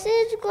grass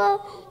is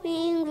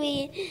growing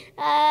green,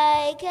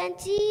 I can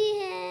see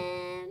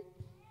him.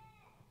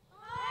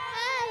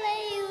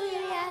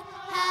 Hallelujah,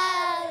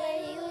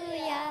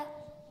 hallelujah.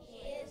 He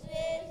is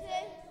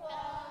risen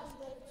from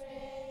the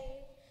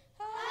grave.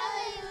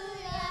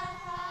 Hallelujah,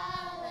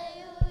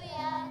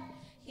 hallelujah.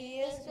 He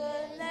is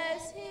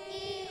goodness, he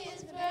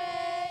is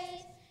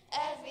grace.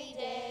 Every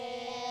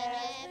day and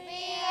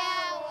every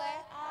hour,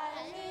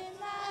 I'm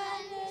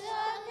reminded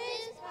of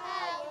his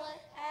power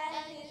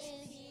and his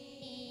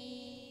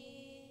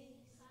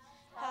peace.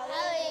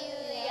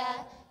 Hallelujah,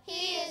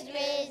 he is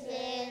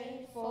risen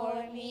for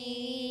me.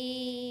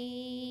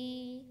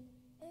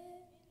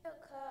 In the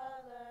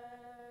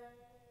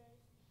colors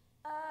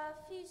of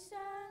his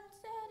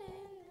sunset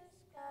in the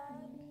sky,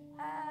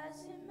 as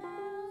it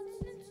melts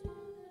into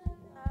the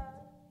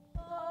night,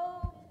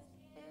 hope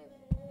is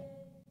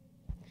given.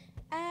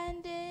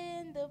 And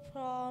in the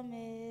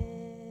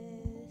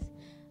promise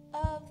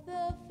of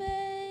the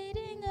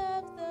fading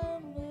of the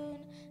moon,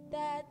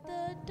 that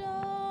the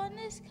dawn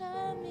is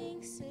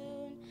coming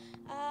soon,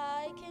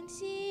 I can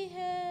see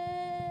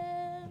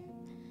him.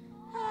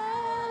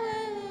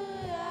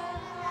 Hallelujah,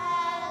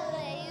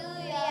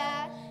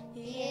 hallelujah,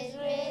 he is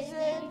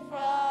risen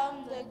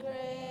from the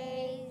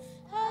grave.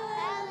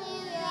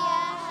 Hallelujah,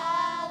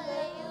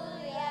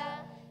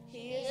 hallelujah,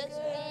 he is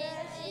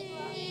goodness, he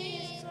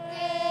is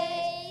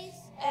grace.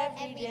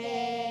 Every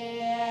day,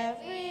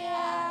 every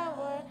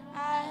hour,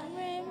 I'm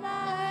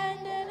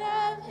reminded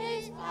of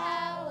his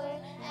power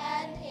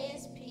and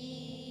his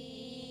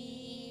peace.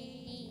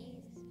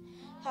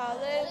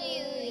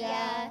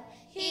 Hallelujah,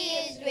 he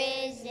is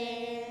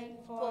risen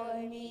for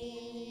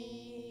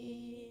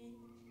me.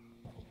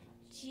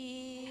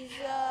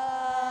 Jesus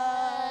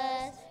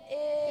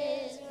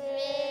is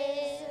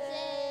risen.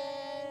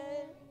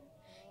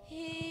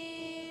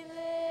 He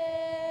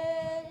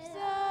lives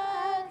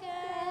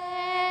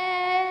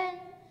again.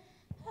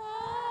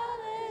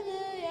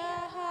 Hallelujah,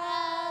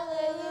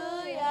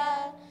 hallelujah.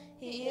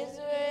 He is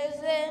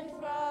risen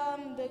from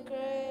the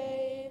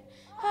grave.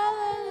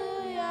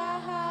 Hallelujah,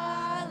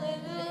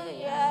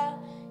 hallelujah.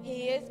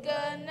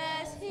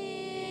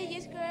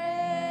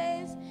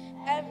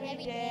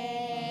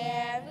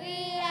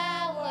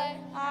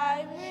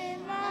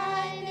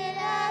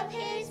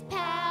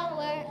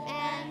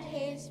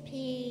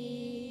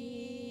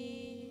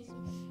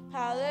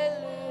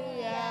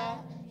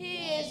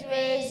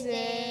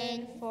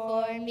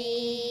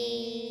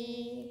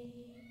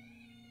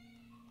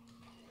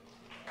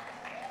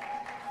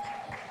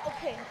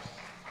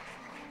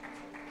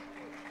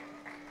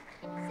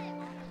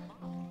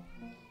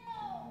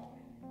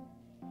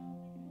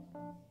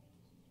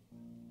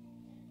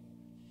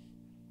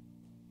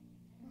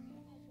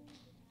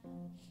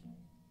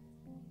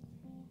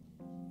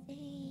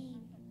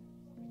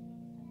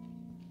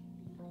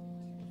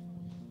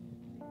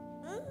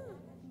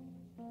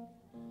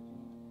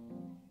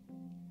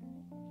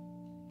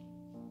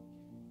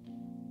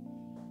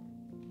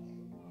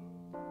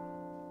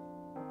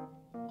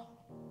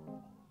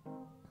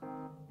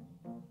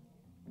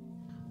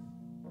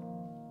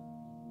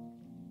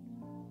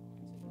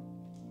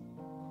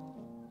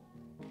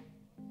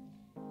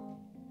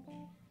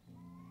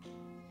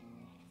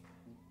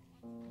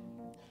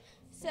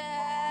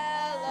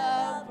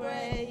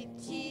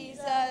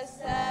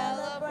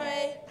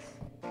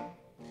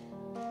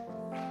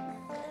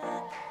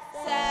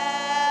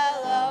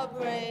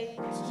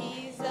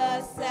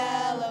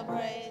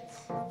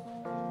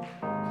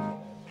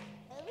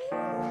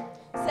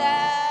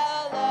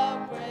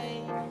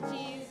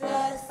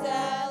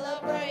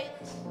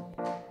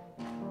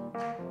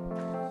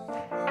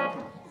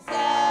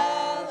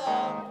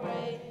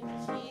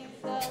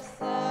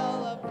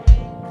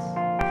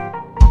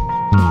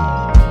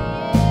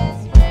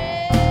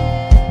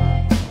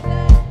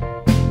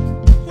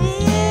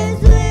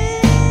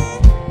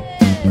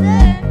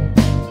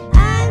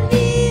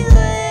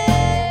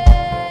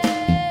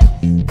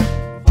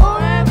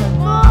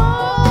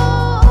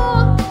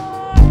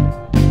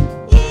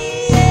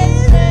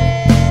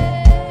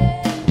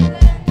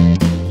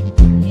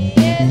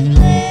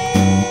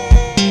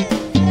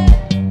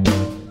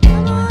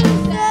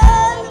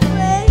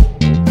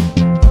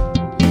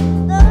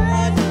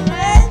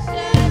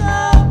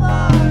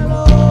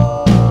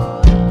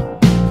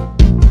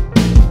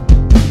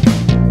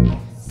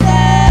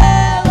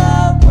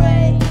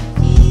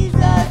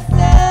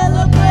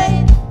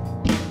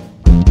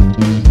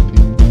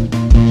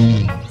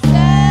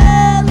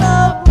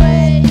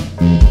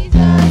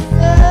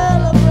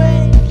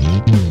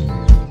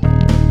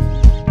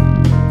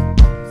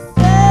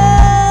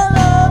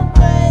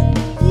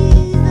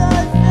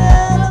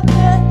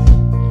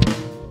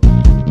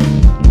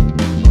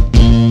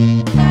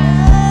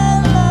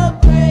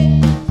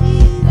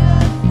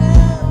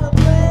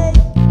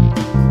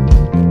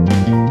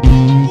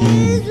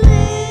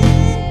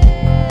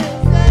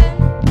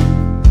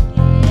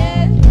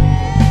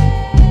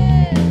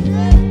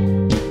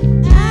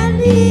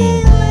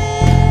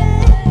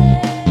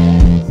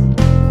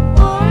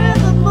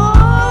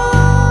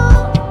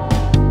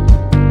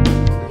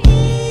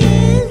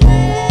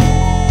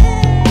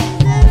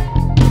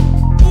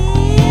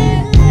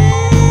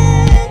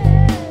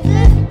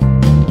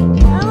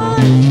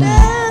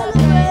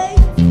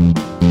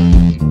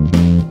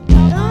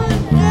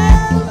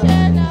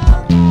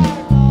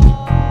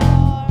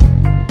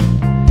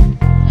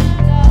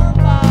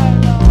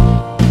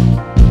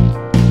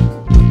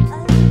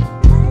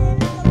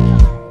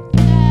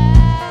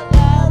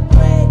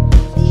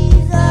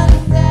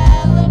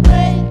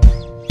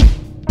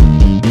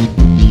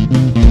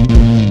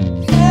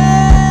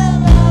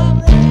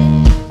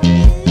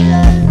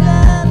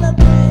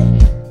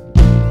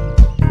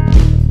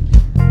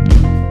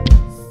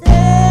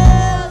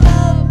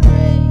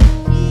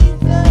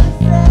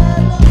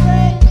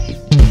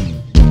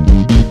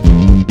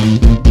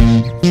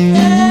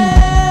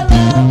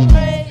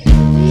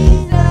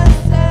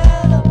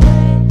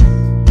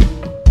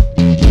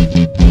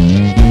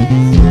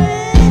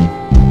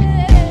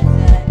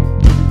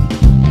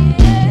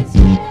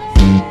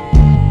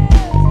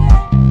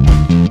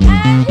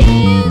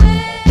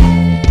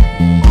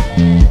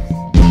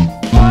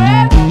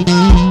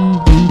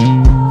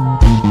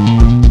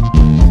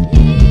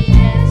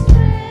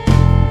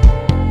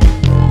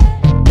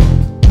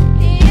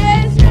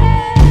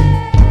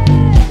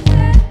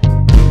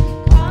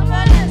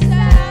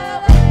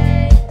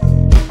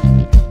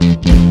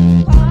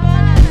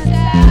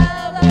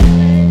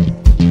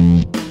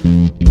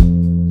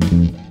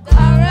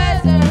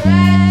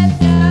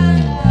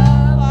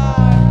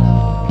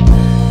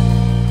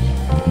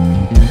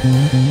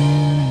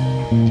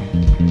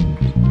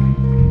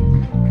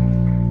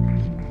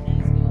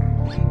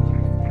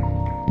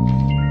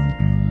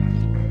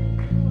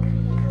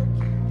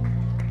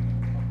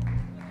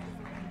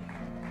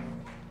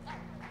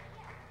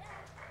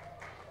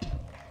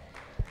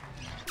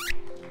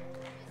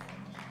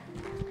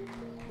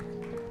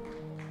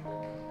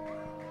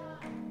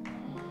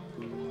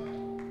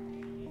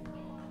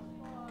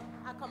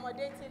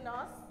 Accommodating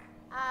us.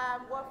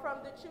 We're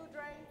from the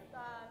children's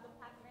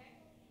department.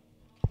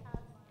 Have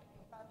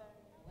my brother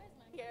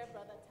here,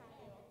 Brother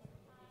Tayo.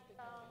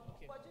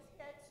 We're just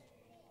here to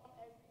inform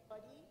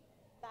everybody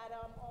that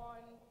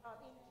on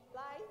in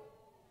July,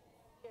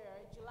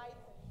 July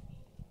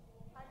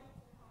 13th,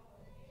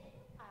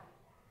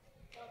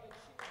 for the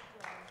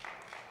children.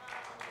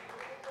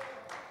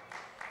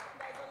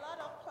 There's a lot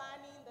of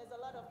planning, there's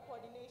a lot of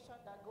coordination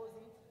that goes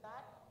into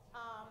that.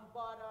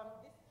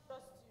 But this is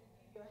just to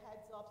give you a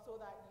heads up so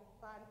that you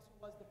plan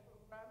towards the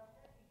program.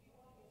 If you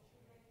want your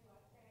children to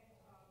attend,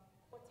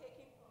 we're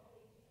taking from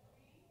age 3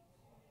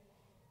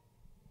 to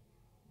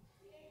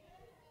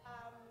teenagers.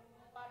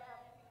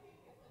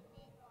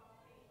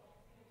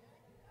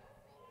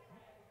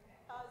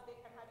 Because they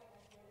can have it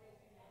as their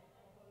residence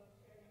or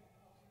volunteering.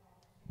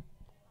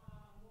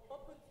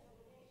 Open to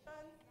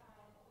donations,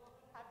 we'll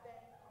have them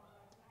from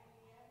 9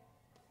 a.m.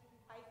 to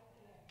 5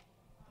 p.m.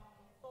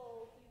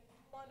 So if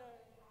you want to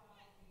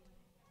volunteer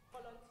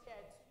for the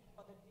day,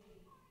 have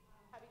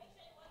it.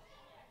 If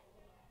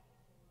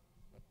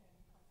you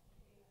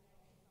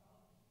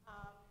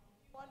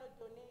want to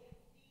donate,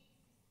 she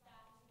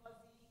was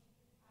the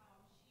one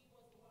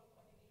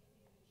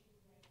coordinating the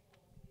children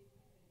for today's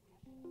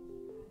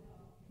presentation.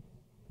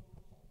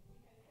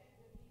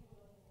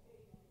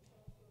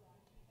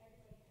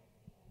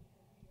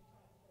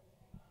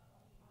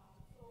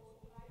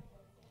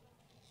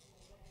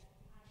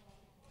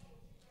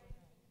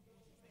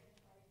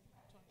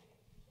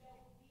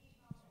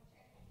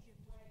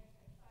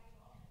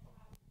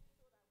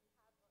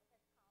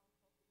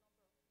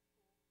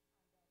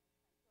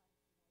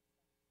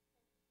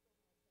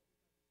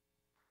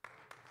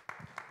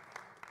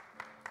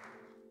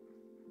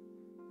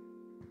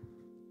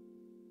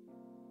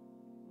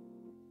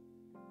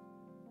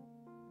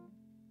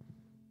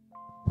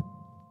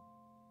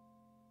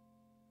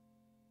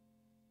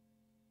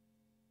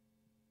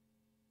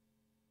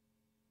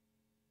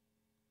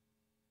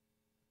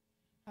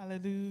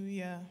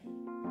 Hallelujah.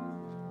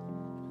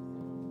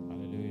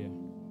 Hallelujah.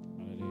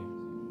 Hallelujah.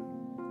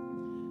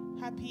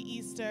 Happy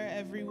Easter,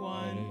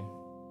 everyone. Hallelujah.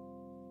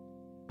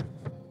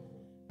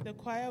 The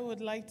choir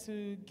would like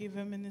to give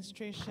a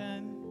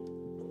ministration,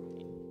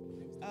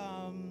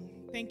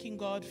 thanking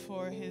God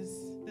for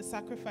the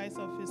sacrifice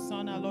of his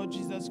Son, our Lord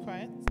Jesus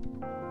Christ,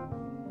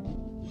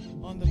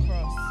 on the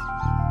cross.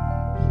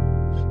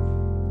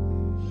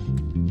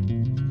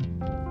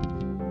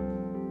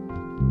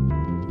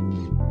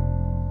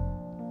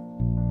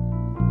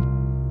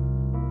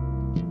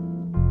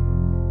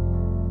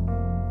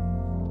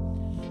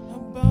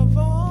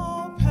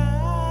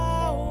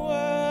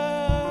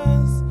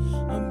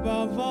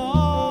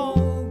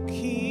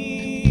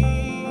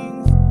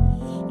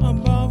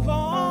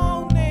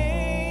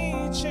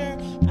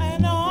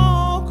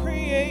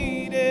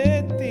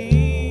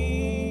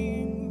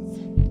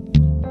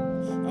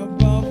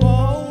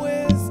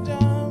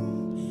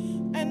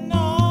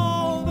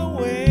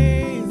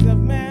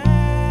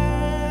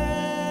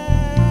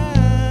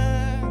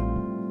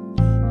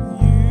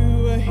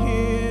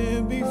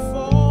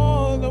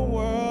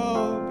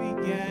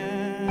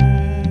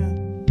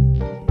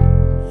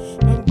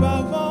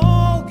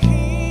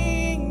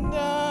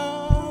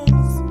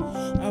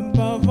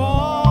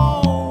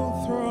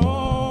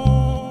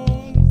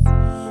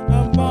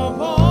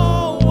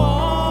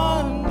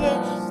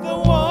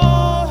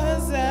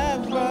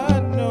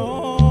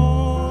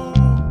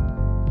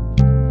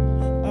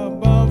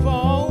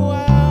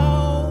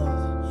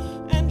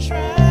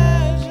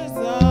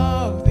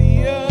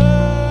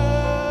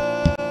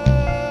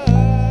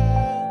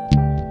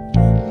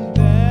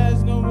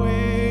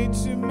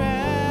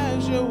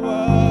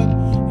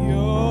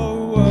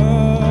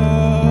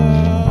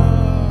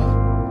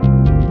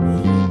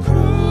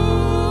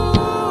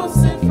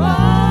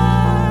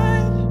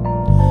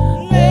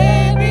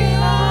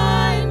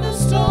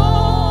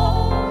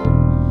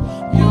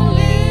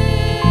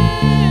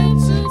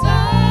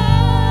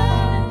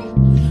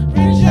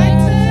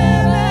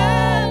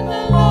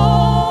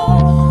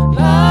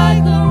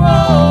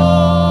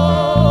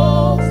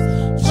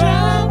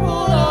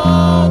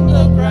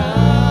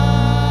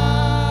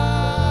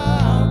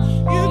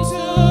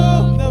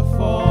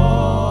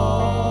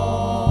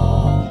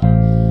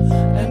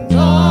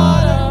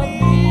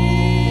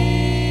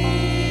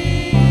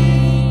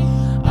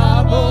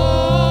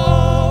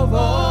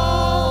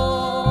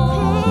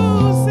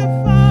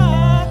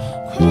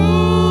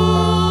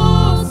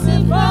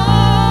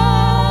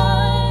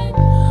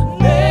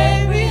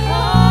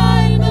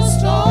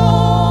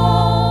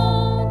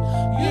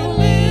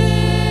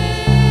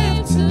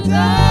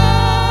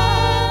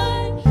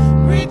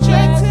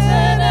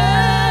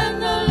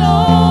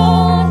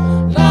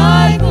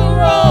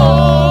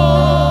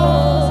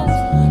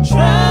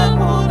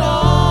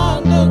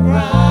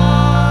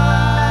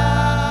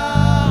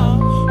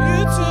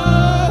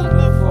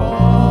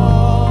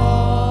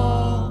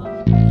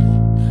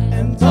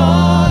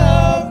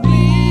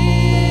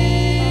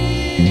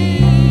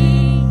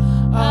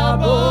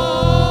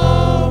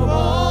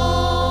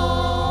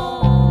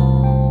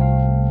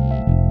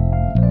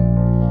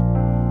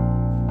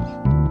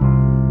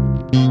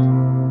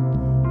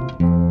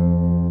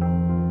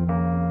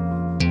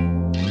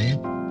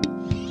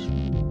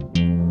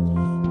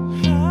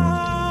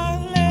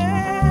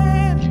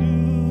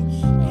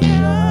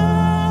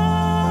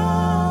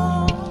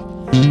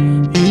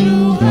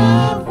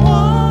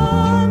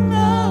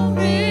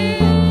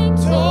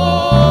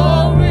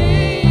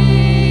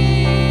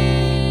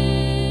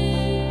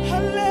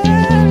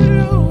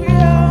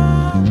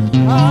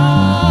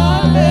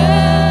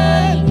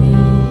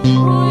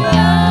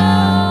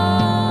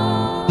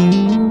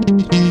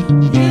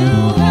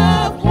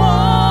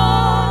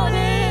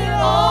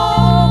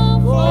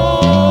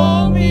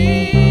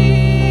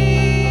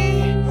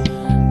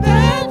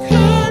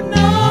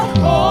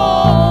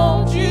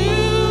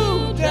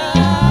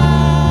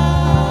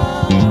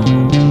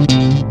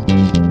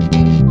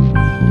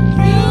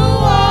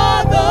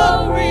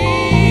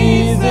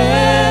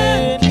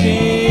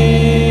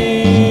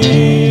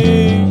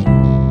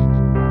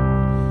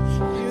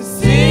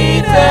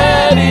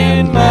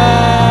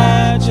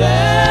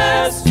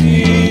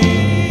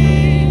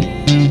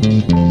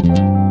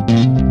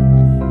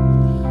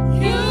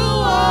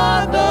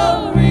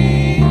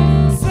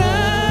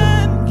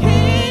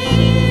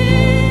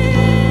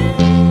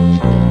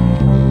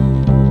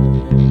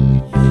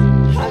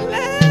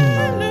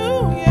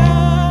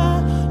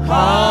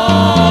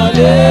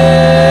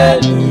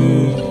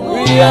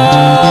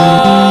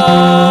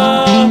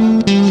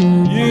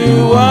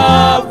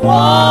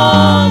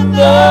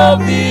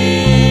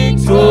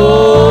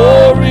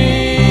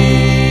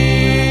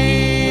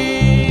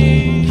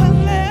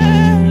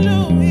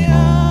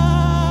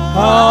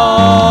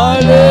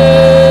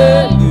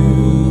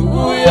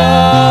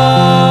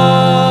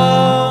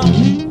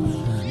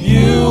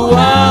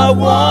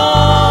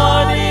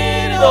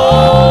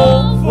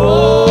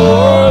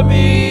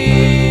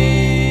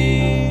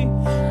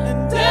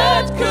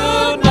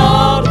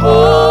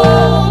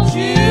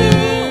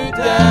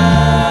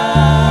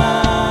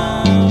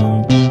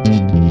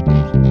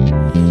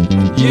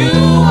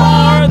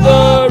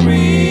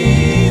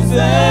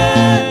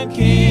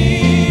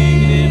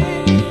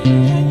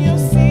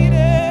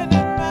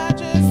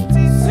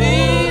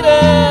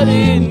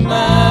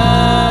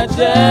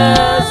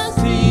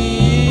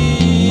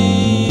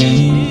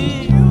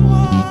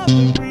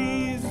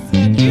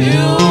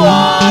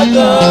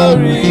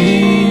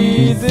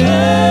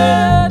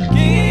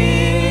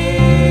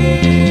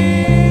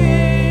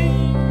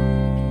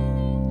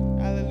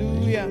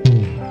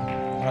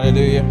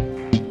 Hallelujah.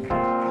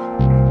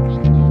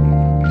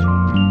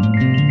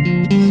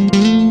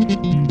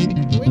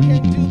 We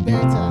can do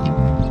better.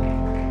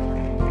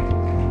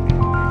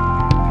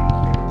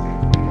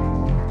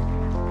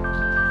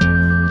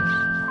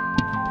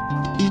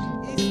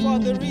 It's for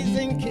the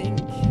risen King.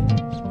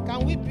 Can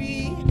we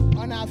be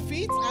on our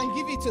feet and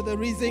give it to the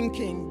risen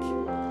King?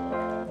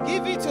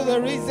 Give it to the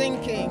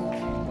risen King.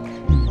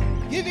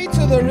 Give it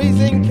to the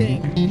risen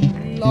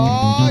King.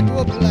 Lord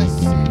will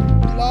bless you.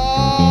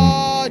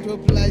 Lord will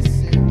bless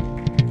you.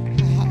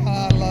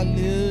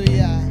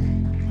 Hallelujah.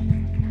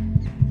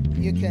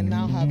 You can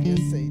now have your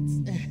seats.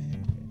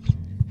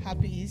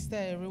 Happy Easter,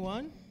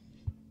 everyone.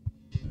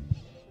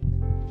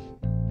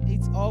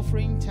 It's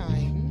offering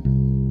time.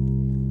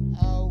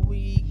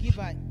 We give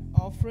an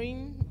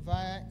offering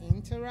via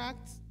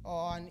Interact,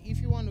 and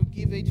if you want to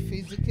give it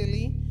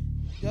physically,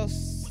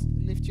 just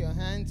lift your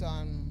hands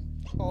and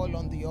call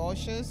on the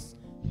ushers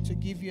to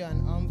give you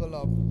an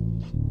envelope.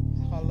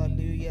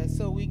 Hallelujah.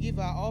 So we give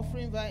our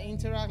offering via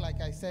Interact,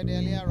 like I said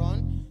earlier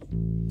on,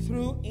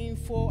 through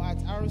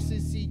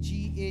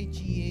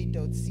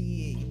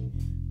info@rccgaga.ca.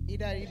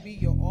 Either it be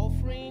your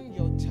offering,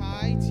 your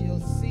tithe, your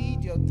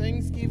seed, your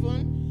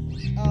thanksgiving.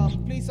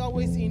 Please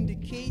always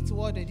indicate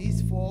what it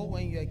is for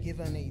when you are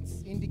giving it.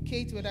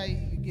 Indicate whether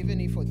you're giving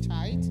it for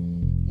tithe.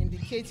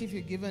 Indicate if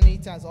you're giving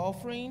it as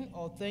offering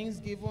or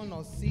thanksgiving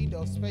or seed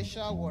or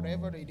special,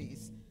 whatever it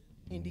is.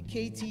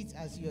 Indicate it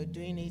as you're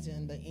doing it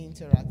in the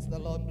Interact. The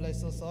Lord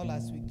bless us all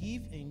as we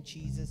give in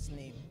Jesus'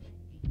 name.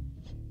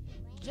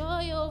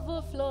 Joy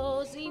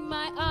overflows in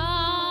my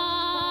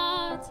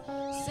heart.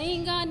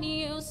 Sing a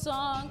new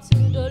song to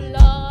the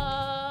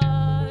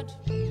Lord.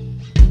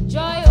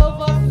 Joy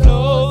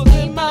overflows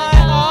in my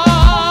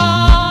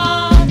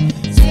heart.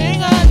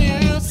 Sing a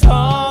new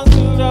song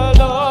to the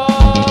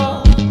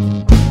Lord.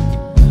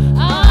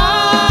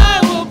 I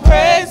will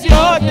praise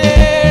your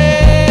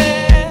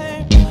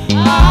name.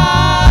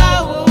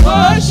 I will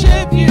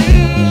worship you.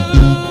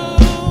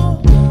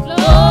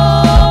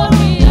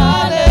 Glory,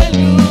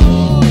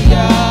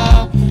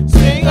 hallelujah.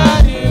 Sing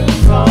a new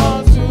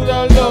song to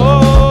the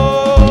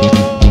Lord.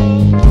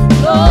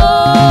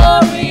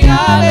 Glory,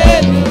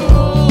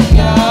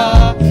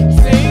 hallelujah.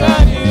 Sing a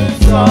new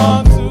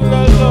song to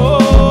the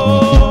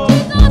Lord.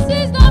 Jesus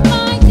is the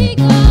mighty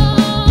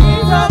God.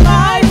 He's a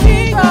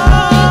mighty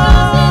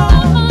God.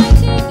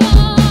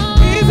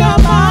 He's a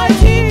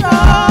mighty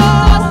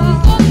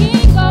God. Jesus is the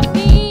King of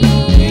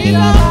Kings. He's a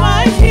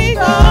mighty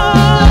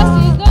God.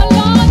 Jesus is the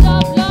Lord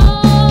of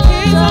Lords.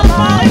 He's a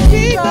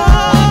mighty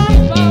God.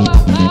 Power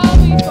bow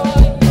before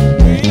him.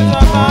 He's a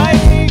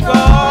mighty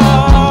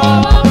God.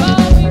 Power bow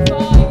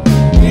before him.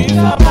 He's a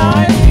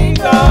mighty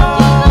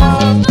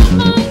God.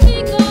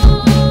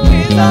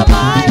 He's a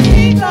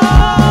mighty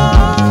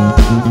God.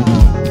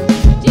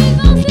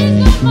 Jesus is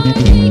the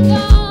mighty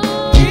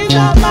God. He's a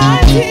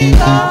mighty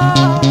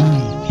God.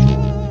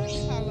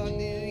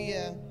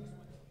 Hallelujah.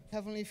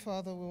 Heavenly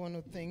Father, we want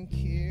to thank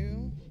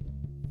you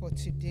for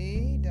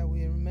today that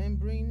we're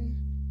remembering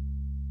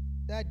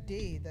that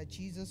day that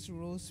Jesus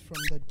rose from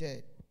the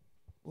dead.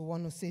 We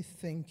want to say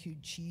thank you,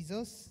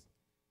 Jesus.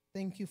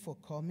 Thank you for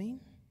coming.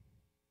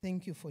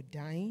 Thank you for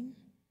dying.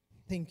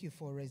 Thank you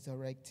for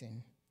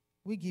resurrecting.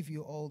 We give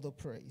you all the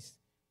praise.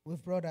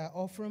 We've brought our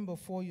offering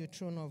before your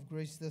throne of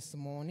grace this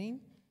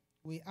morning.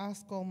 We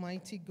ask,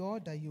 Almighty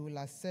God, that you will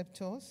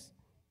accept us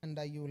and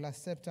that you will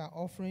accept our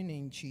offering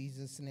in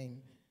Jesus'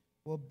 name.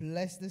 We'll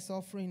bless this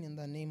offering in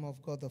the name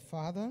of God the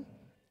Father,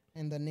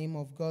 in the name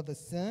of God the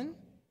Son,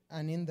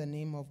 and in the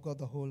name of God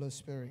the Holy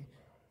Spirit.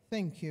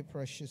 Thank you,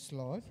 precious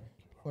Lord,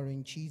 for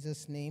in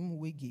Jesus' name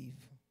we give.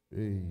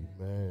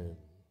 Amen.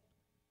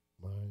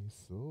 My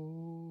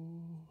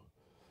soul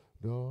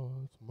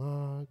doth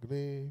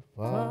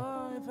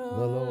magnify the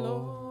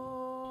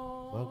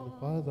Lord.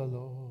 Magnify the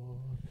Lord.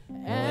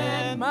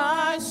 And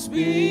my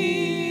spirit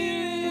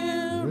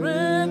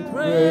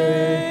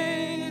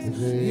praise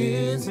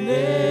his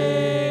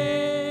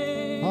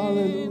name.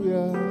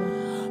 Hallelujah.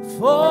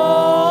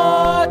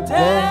 For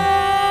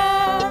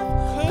death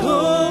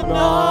could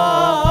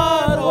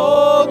not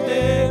hold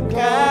him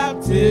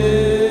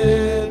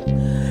captive,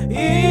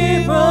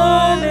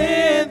 even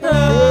in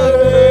the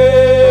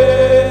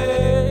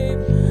grave.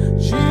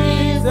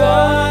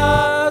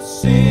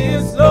 Jesus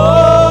is Lord.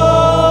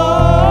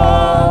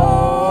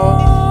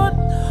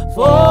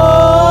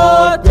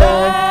 For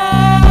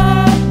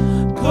death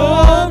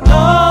could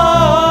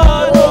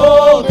not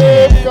hold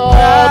him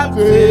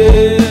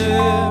captive.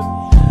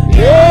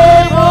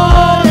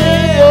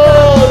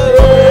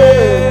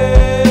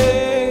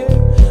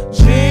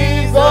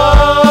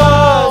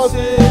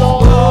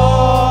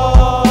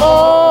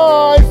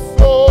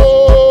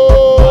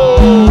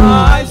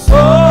 My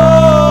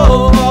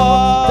soul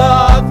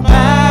doth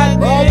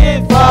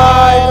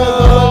magnify the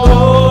Lord.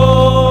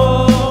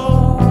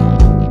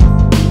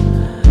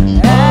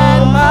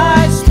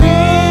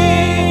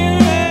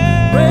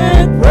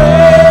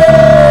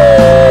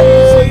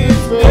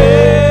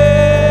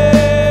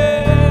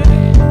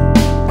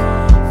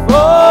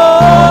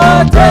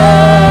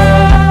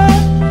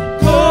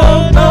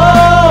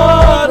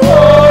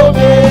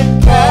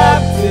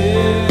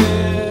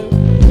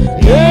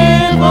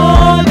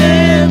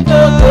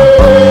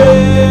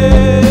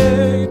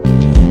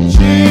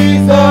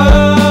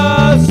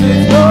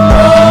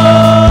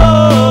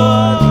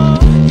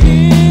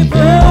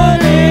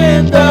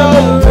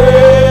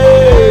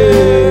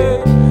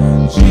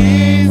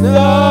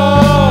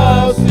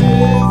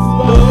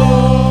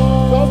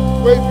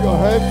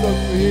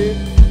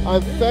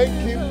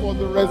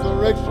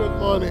 resurrection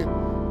money.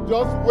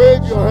 Just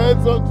wave your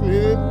hands unto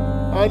him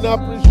and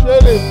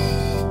appreciate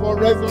him for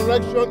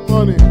resurrection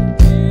money.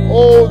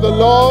 Oh, the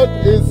Lord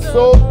is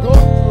so good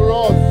to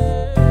us.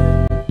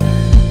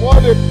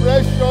 What a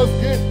precious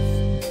gift.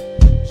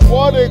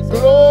 What a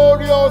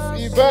glorious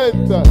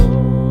event.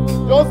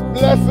 Just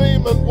bless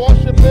him and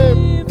worship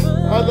him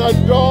and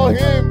adore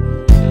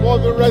him for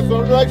the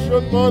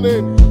resurrection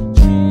money.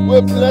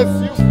 We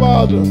bless you,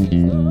 Father.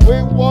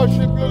 We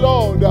worship you,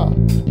 Lord,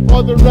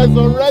 for the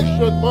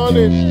resurrection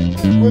money.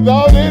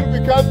 Without it,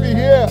 we can't be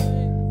here.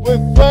 We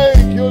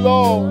thank you,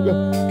 Lord.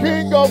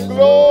 King of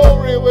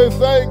glory, we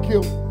thank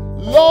you.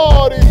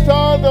 Lord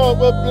eternal,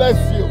 we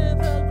bless you.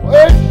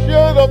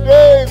 Ancient of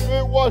days,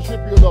 we worship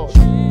you, Lord.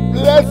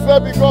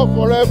 Blessed be God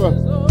forever.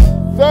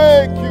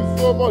 Thank you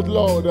so much,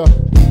 Lord.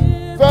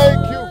 Thank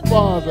you,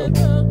 Father.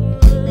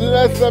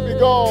 Blessed be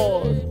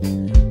God.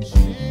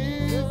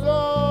 Jesus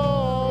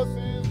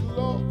is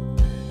Lord.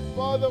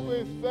 Father,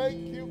 we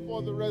thank you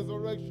for the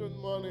resurrection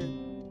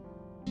money.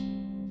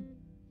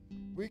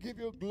 We give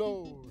you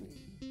glory.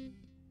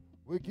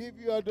 We give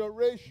you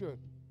adoration.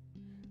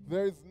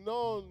 There is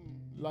none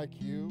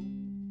like you.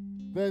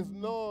 There is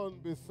none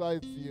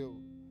besides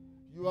you.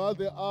 You are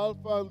the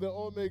Alpha and the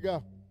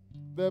Omega,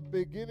 the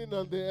beginning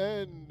and the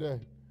end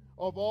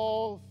of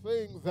all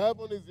things.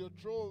 Heaven is your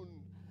throne.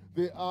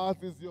 The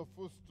earth is your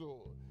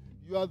footstool.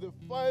 You are the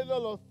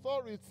final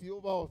authority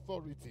over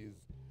authorities.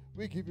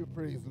 We give you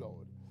praise,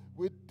 Lord.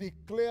 We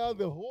declare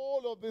the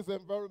whole of this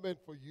environment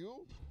for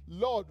you.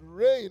 Lord,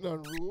 reign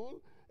and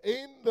rule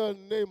in the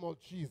name of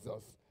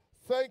Jesus.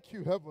 Thank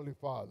you, Heavenly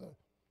Father.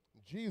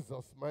 In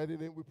Jesus' mighty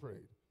name we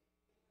pray.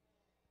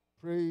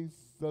 Praise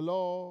the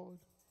Lord.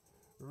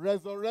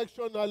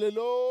 Resurrection,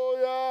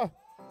 hallelujah.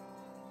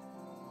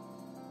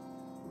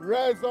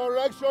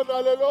 Resurrection,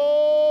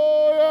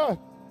 hallelujah.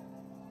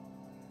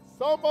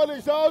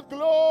 Somebody shout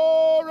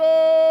glory.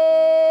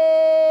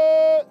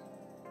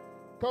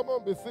 Come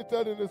on, be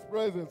seated in his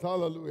presence.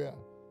 Hallelujah.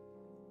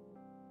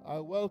 I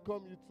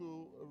welcome you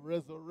to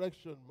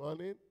Resurrection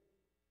Morning,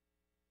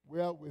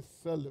 where we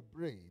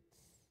celebrate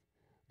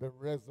the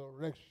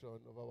resurrection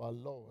of our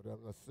Lord and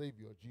our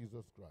Savior,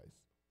 Jesus Christ.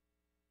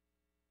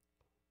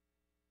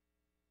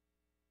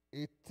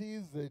 It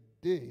is a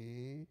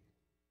day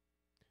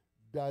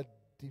that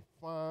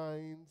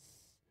defines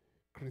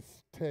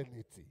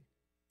Christianity.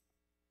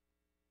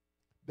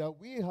 That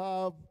we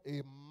have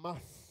a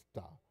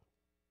master,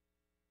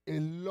 a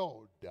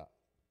Lord,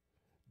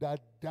 that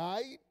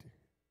died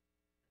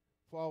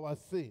for our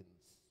sins,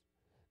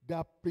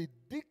 that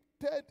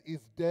predicted his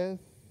death,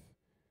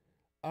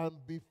 and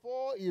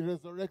before he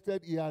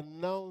resurrected, he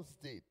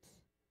announced it.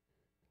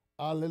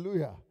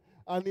 Hallelujah.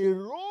 And he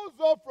rose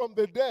up from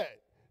the dead,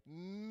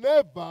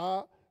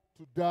 never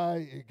to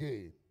die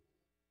again.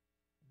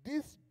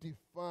 This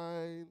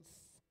defines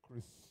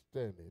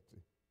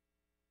Christianity.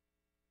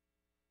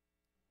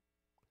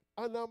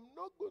 And I'm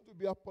not going to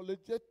be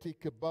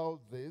apologetic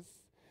about this,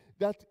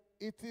 that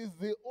it is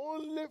the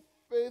only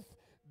faith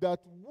that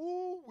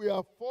who we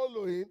are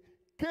following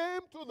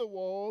came to the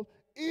world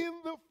in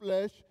the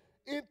flesh,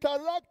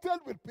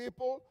 interacted with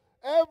people,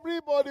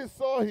 everybody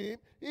saw him,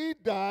 he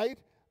died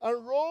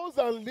and rose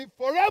and lived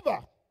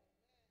forever.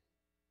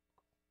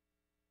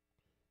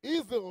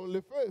 He's the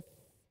only faith.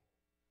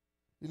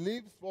 He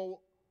lives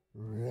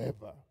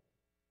forever.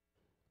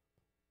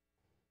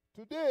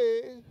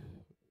 Today,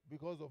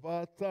 because of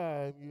our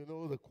time, you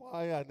know, the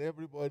choir and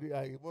everybody,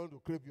 I want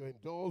to crave your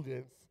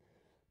indulgence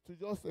to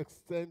just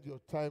extend your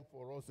time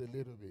for us a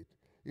little bit.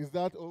 Is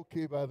that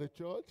okay by the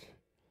church?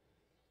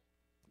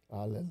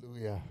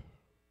 Hallelujah.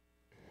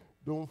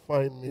 Don't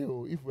find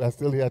me. If we are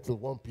still here till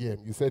 1 p.m.,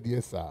 you said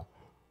yes, sir.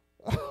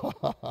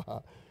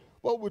 But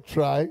we'll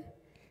try,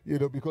 you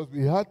know, because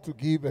we had to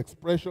give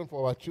expression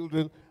for our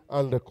children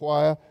and the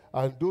choir,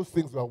 and those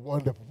things were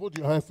wonderful. Put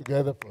your hands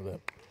together for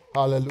them.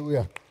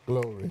 Hallelujah.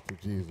 Glory to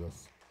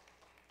Jesus.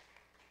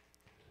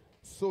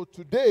 So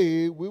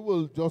today, we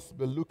will just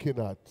be looking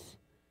at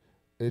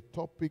a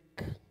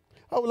topic.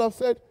 I will have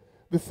said,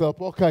 the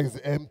sepulchre is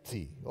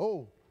empty.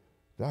 Oh,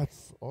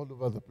 that's all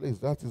over the place.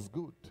 That is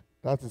good.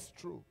 That is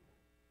true.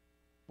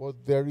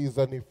 But there is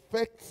an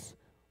effect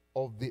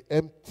of the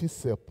empty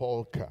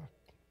sepulchre.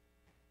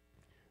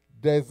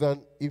 There's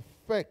an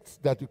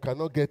effect that you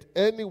cannot get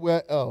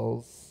anywhere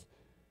else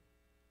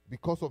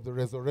because of the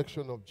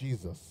resurrection of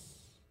Jesus.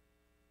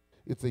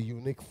 It's a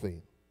unique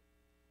thing.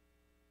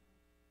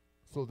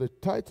 So the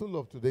title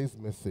of today's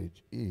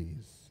message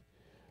is,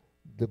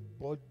 The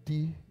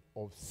Body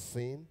of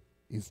Sin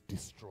is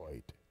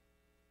Destroyed.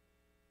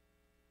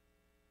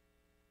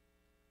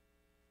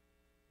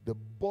 The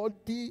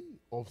body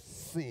of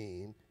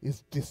sin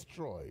is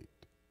destroyed.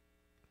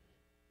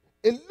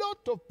 A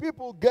lot of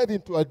people get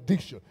into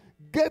addiction,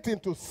 get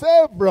into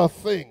several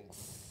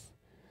things,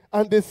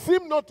 and they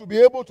seem not to be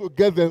able to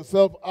get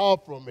themselves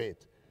out from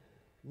it.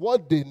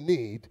 What they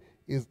need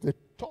is the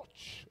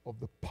touch of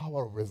the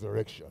power of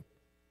resurrection.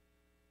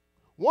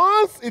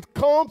 Once it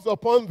comes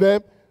upon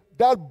them,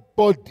 that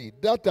body,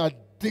 that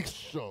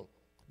addiction,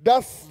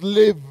 that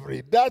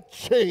slavery, that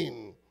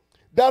chain,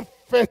 that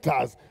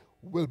fetters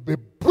will be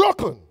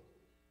broken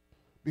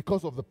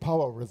because of the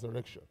power of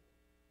resurrection.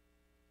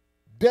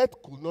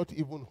 Death could not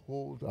even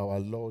hold our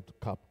Lord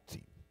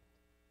captive.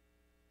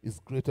 It's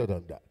greater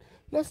than that.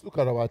 Let's look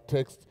at our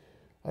text.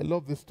 I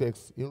love this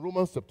text in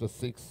Romans chapter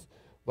 6,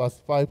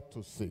 verse 5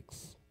 to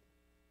 6.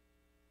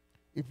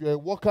 If you're a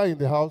worker in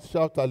the house,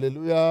 shout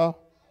hallelujah.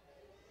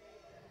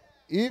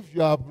 If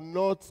you have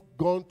not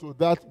gone to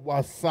that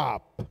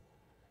WhatsApp,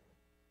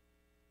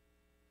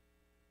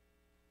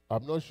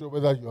 I'm not sure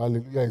whether your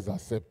hallelujah is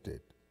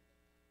accepted.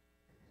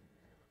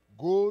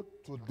 Go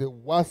to the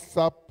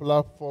WhatsApp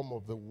platform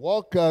of the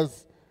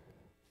Workers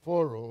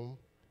Forum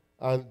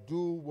and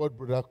do what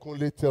Brother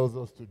Kunle tells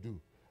us to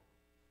do.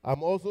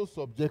 I'm also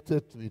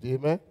subjected to it.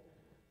 Amen?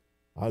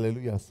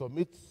 Hallelujah.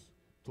 Submit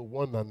to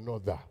one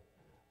another.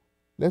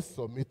 Let's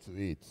submit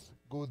to it.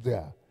 Go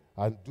there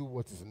and do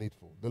what is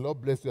needful. The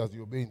Lord bless you as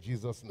you obey in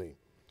Jesus' name.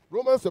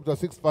 Romans chapter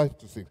 6, 5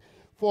 to 6.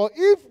 For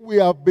if we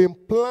have been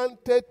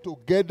planted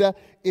together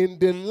in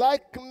the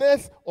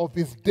likeness of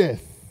his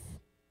death,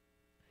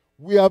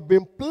 we have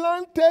been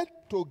planted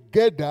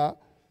together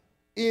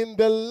in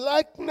the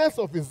likeness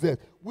of his death,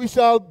 we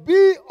shall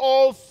be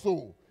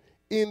also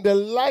in the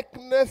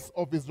likeness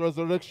of his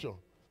resurrection.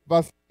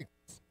 Verse 6.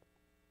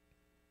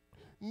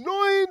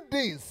 Knowing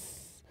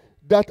this,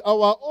 that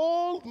our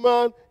old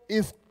man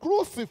is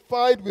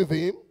crucified with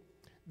him,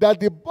 that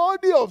the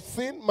body of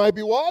sin might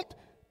be what?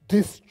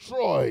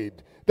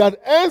 Destroyed. That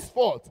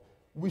henceforth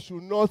we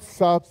should not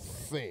serve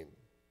sin.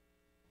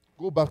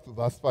 Go back to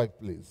verse 5,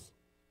 please.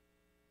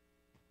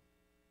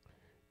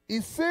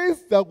 It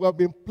says that we have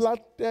been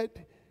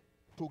planted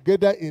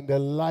together in the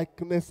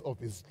likeness of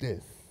his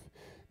death.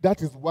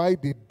 That is why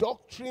the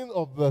doctrine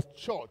of the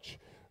church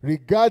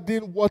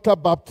regarding water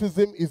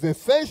baptism is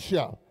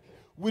essential.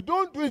 We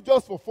don't do it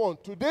just for fun.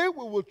 Today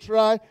we will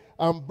try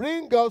and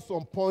bring out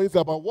some points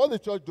about what the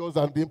church does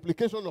and the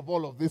implication of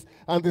all of this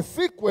and the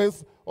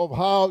sequence of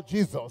how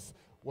Jesus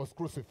was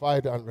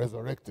crucified and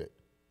resurrected.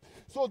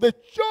 So the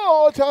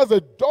church has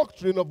a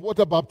doctrine of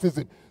water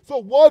baptism. So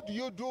what do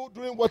you do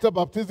during water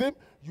baptism?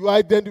 You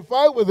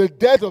identify with the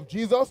death of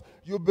Jesus.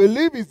 You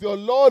believe he's your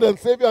Lord and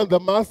Savior and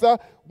the Master.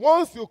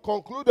 Once you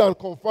conclude and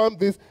confirm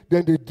this,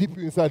 then they dip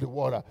you inside the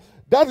water.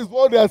 That is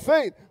what they are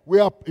saying.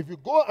 If you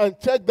go and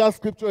check that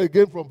scripture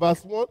again from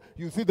verse 1,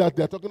 you see that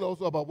they are talking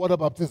also about water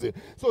baptism.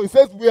 So it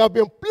says, we have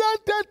been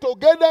planted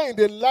together in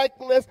the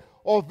likeness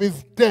of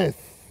his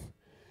death.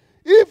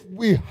 If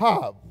we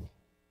have,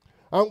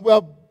 and we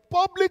have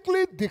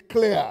publicly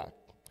declared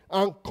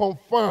and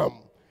confirmed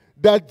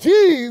that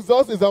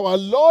Jesus is our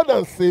Lord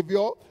and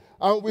Savior,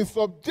 and we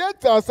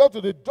subject ourselves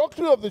to the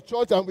doctrine of the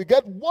church, and we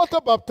get water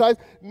baptized,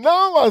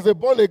 now as a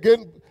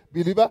born-again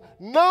believer,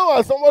 now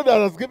as someone that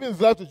has given his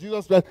life to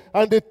Jesus Christ,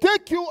 and they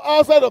take you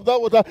outside of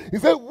that water, he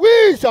said,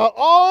 we shall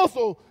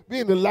also be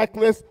in the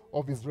likeness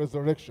of his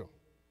resurrection.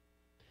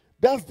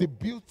 That's the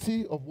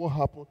beauty of what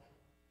happened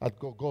at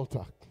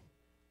Golgotha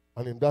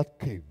and in that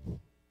cave.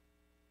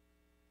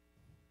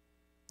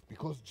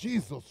 Because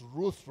Jesus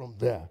rose from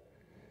there,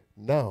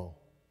 now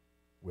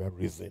we are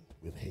risen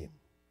with him.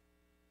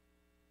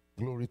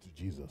 Glory to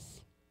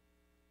Jesus.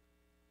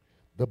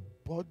 The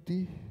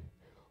body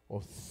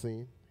of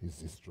sin is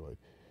destroyed.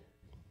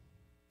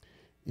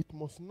 It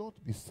must not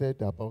be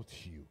said about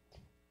you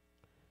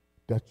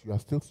that you are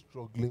still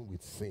struggling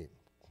with sin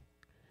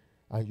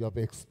and you have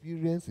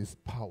experienced his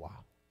power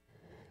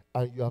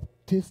and you have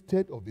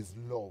tasted of his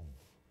love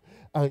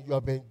and you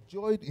have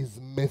enjoyed his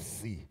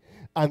mercy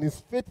and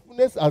his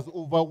faithfulness has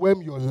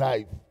overwhelmed your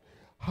life.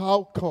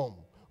 How come?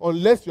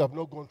 Unless you have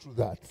not gone through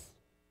that.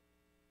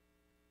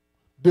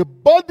 The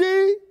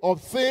body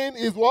of sin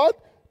is what?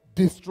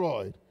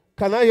 Destroyed.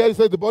 Can I hear you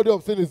say the body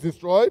of sin is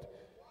destroyed?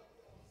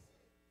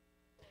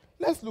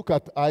 Let's look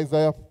at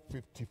Isaiah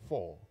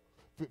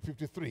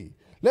 53.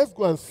 Let's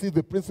go and see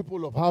the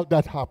principle of how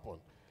that happened.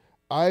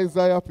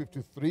 Isaiah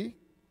 53.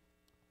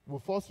 We'll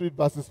first read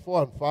verses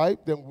 4 and 5,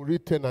 then we'll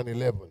read 10 and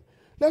 11.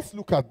 Let's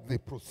look at the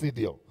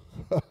procedure.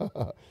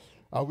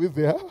 Are we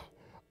there?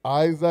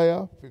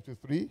 Isaiah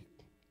 53,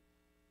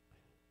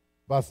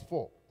 verse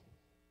 4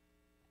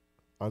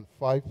 and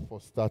 5 for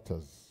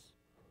starters.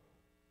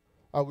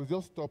 I will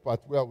just stop at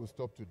where we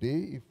stop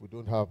today if we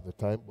don't have the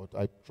time, but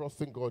I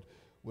trust in God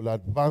will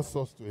advance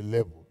us to a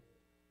level.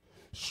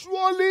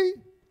 Surely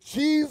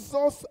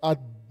Jesus had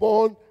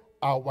borne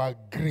our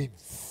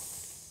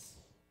griefs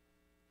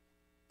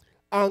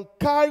and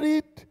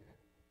carried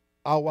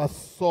our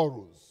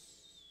sorrows.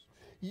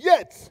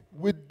 Yet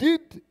we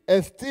did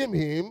esteem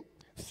him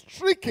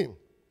stricken,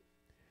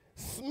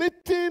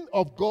 smitten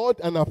of God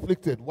and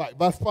afflicted. Why?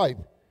 Verse 5.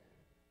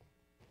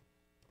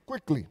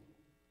 Quickly.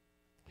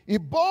 He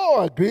bore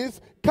our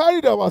griefs,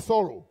 carried our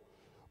sorrow.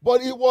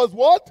 But he was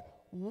what?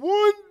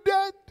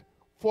 Wounded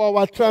for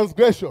our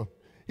transgression.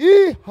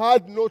 He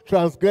had no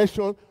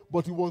transgression,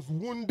 but he was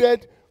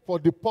wounded for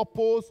the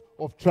purpose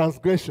of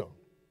transgression.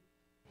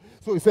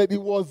 So he said he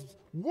was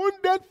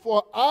wounded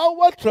for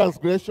our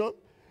transgression.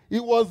 He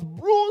was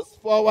bruised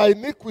for our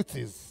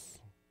iniquities.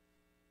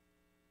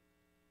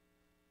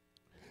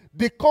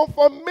 the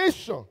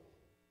confirmation,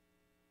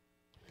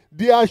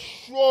 the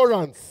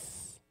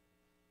assurance,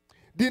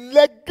 the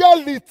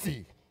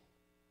legality,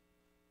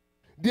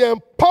 the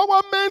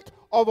empowerment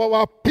of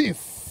our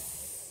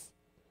peace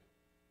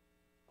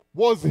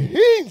was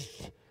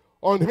hinged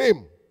on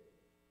him.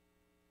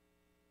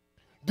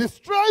 The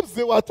stripes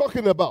they were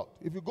talking about,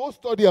 if you go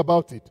study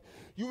about it,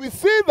 you will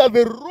see that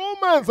the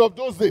Romans of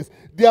those days,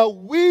 their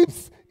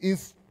whips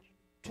is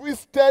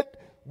twisted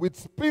with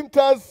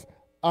splinters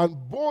and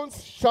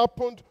bones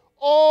sharpened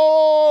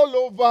all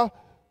over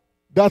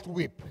that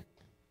whip.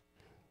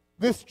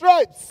 The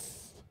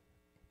stripes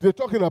they're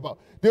talking about,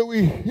 they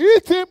will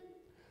hit him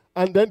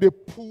and then they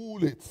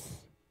pull it.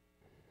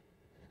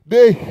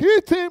 They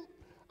hit him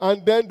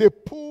and then they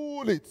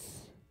pull it.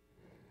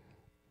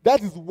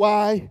 That is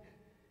why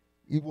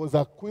he was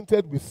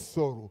acquainted with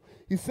sorrow.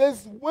 He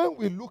says, when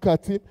we look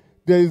at him,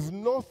 there is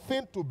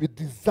nothing to be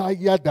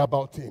desired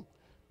about him.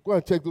 Go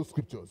and check those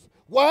scriptures.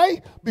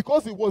 Why?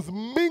 Because he was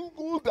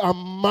mingled and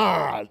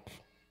marred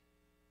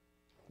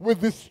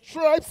with the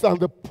stripes and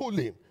the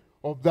pulling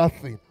of that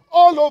thing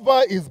all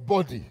over his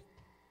body.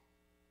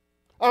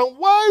 And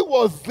why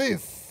was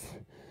this?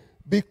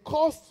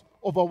 Because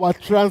of our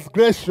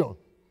transgression.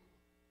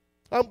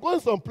 I'm going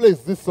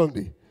someplace this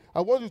Sunday. I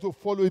want you to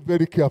follow it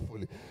very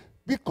carefully.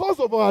 Because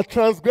of our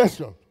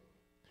transgression.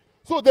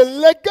 So the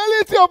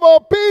legality of our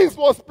peace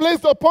was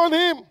placed upon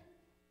him.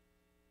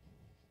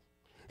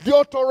 The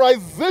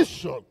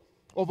authorization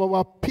of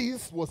our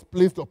peace was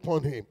placed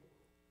upon him.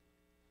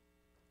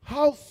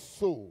 How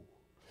so?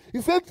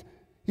 He said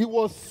he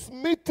was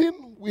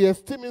smitten, we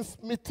esteem him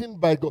smitten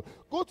by God.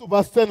 Go to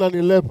verse 10 and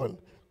 11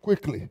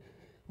 quickly.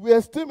 We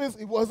esteem him,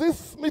 was he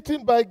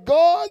smitten by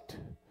God?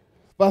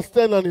 Verse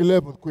 10 and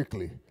 11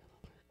 quickly.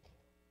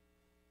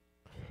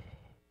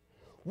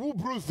 Who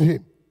bruised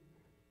him?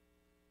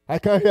 I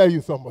can't hear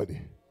you, somebody.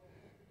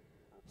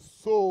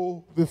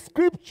 So the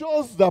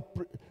scriptures that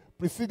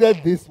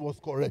preceded this was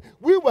correct.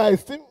 We were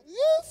esteemed,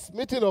 yes,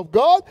 smitten of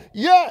God,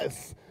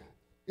 yes.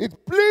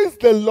 It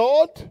pleased the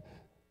Lord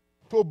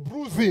to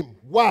bruise him.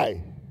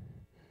 Why?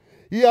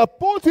 He had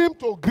put him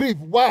to grief.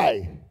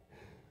 Why?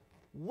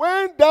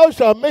 When thou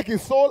shalt make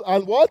his soul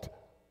and what?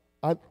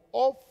 An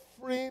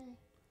offering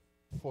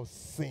for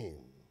sin.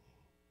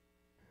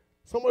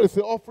 Somebody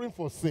say offering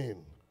for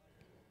sin.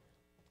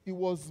 He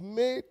was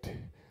made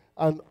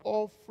an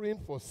offering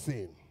for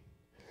sin.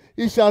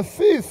 He shall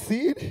see his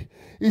seed,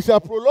 he shall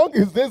prolong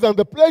his days, and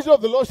the pleasure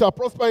of the Lord shall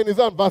prosper in his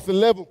hand. Verse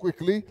 11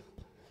 quickly,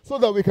 so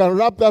that we can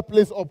wrap that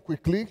place up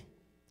quickly.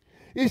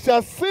 He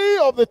shall see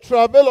of the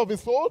travail of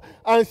his soul,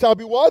 and shall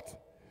be what?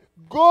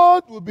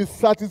 God will be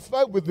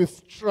satisfied with the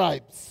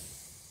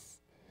stripes.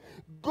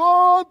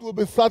 God will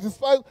be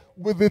satisfied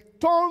with the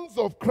thorns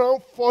of crown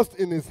first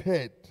in his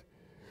head.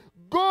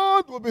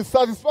 God will be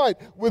satisfied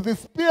with the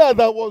spear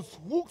that was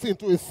hooked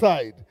into his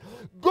side.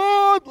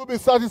 God will be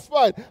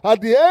satisfied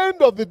at the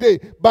end of the day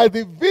by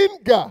the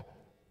vinegar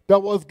that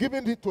was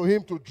given to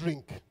him to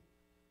drink.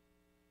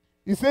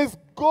 He says,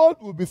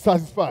 God will be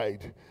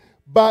satisfied.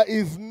 By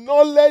his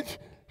knowledge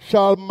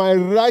shall my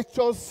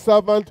righteous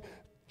servant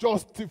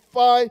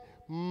justify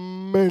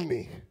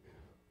many,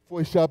 for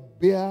he shall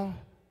bear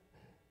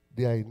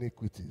their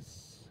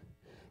iniquities.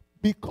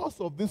 Because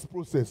of this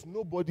process,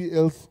 nobody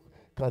else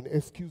can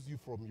excuse you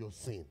from your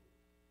sin.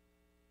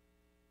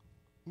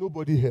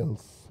 Nobody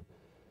else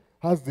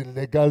has the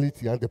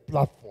legality and the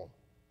platform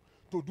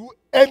to do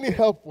any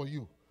help for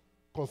you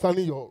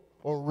concerning your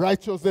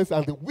unrighteousness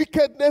and the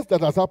wickedness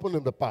that has happened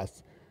in the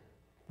past.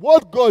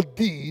 What God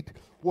did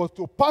was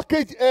to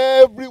package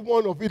every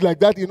one of it like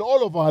that in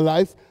all of our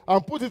lives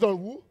and put it on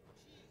who?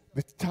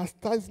 The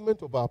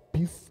chastisement of our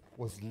peace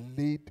was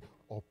laid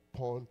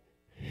upon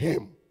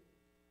him.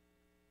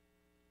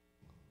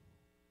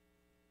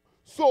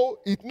 So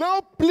it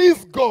now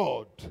pleased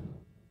God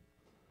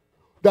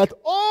that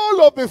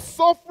all of the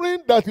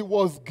suffering that he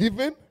was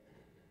given,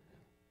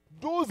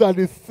 those are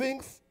the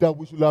things that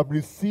we should have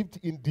received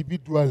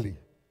individually.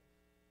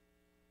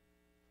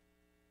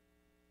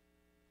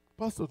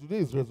 Pastor, today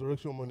is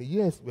Resurrection Monday.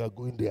 Yes, we are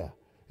going there.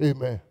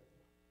 Amen.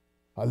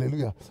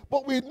 Hallelujah.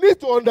 But we need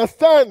to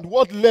understand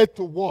what led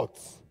to what.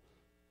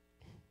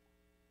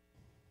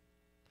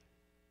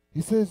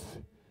 He says,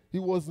 he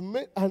was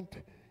made, and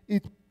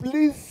it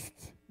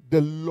pleased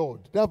the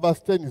Lord. That verse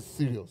 10 is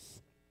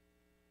serious.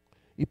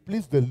 It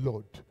pleased the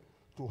Lord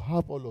to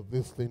have all of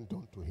this thing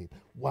done to him.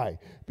 Why?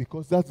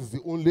 Because that is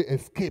the only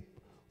escape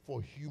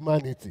for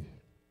humanity.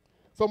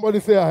 Somebody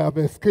say, I have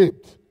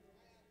escaped.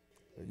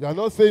 You are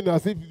not saying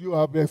as if you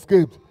have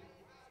escaped.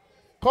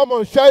 Come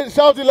on, shout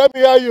it, let me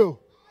hear you.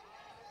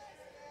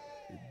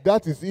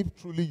 That is if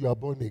truly you are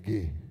born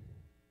again.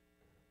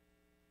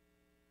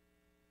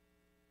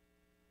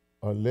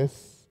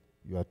 Unless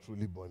you are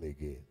truly born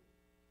again.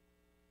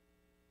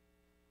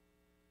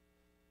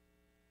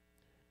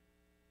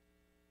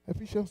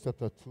 Ephesians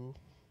chapter 2,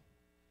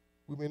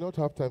 we may not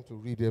have time to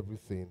read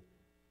everything.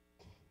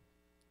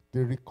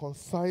 The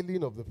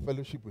reconciling of the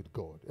fellowship with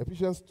God.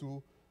 Ephesians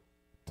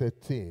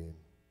 2:13.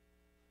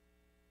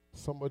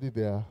 Somebody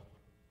there.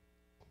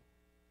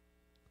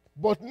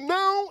 But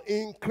now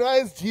in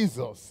Christ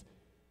Jesus,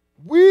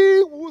 we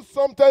who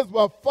sometimes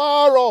were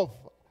far off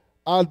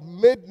are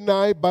made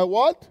nigh by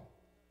what?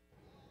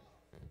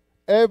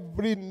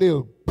 Every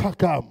nail,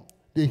 pakam,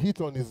 they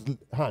hit on his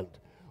hand,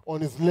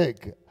 on his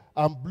leg,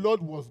 and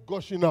blood was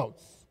gushing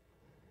out.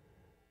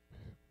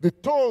 The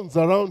thorns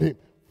around him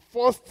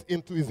forced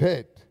into his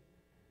head.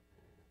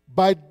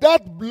 By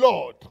that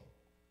blood,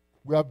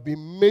 we have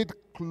been made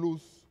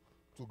close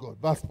to God.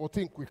 Verse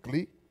 14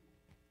 quickly,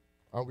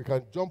 and we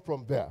can jump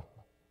from there.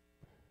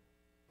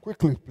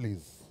 Quickly,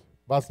 please.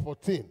 Verse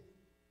 14.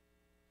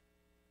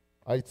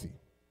 IT.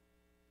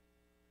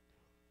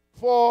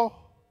 For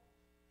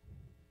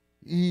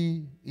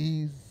he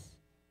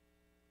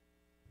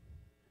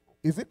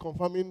is it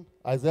confirming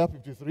Isaiah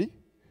 53?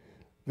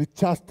 The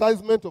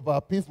chastisement of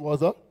our peace was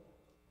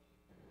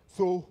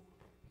so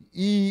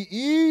he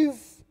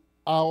is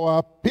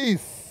our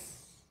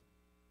peace,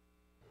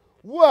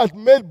 who had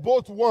made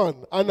both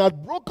one and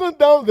had broken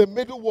down the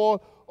middle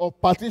wall of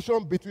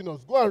partition between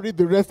us. Go and read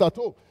the rest at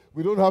home.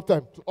 We don't have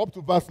time up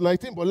to verse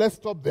 19, but let's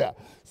stop there.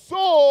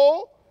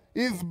 So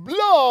his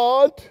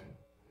blood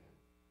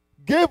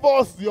gave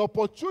us the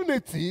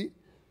opportunity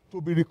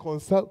to be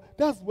reconciled.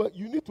 That's what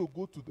you need to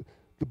go to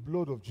the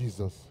blood of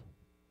Jesus.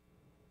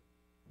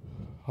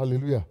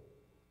 Hallelujah.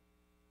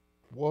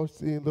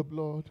 What's in the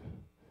blood?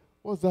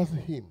 What's that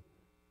hymn?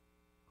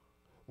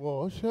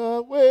 Wash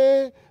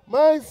away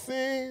my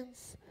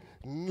sins,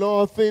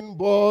 nothing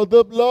but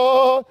the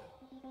blood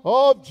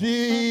of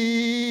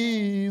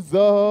Jesus.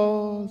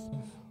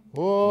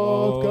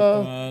 What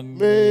can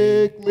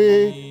make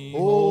me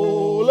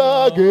whole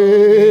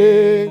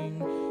again?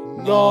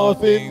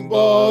 Nothing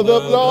but the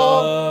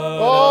blood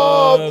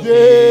of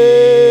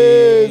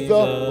Jesus.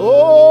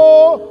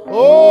 Oh,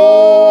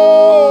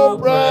 oh,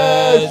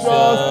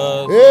 precious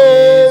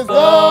is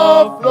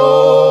the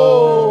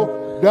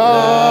flow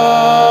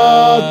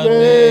that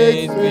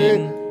makes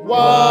me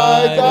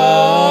white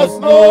as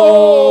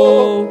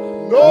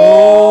snow.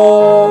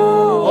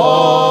 No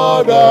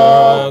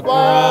other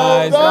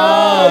Christ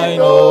I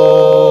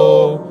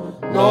know,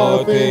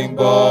 nothing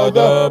but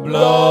the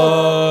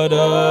blood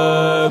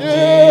of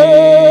Jesus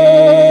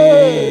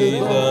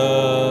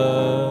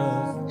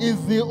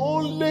is the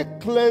only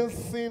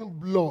cleansing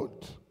blood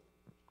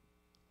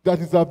that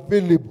is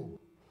available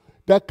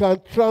that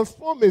can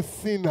transform a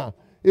sinner,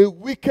 a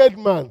wicked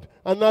man,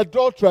 an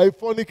adulterer, a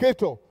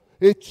fornicator,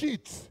 a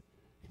cheat,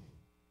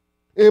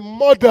 a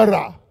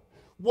murderer,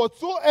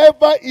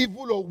 whatsoever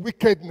evil or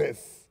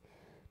wickedness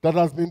that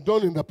has been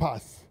done in the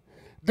past.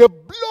 The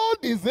blood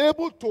is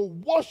able to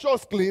wash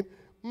us clean,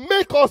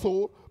 make us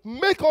whole,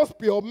 make us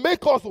pure,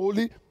 make us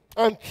holy,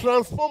 and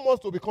transform us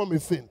to become a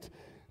saint.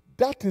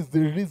 That is the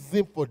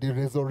reason for the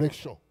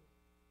resurrection.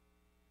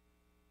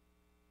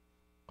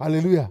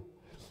 Hallelujah.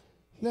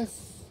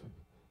 Let's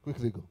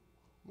quickly go.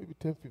 Maybe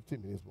 10,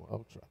 15 minutes more.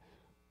 I'll try.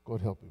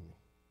 God helping me.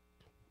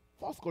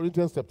 1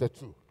 Corinthians chapter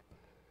 2.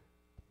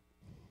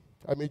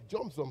 I may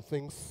jump some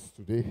things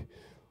today.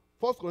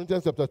 1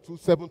 Corinthians chapter 2,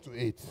 7 to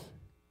 8.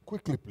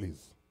 Quickly,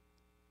 please.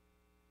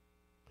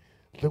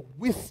 The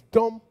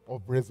wisdom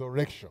of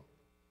resurrection.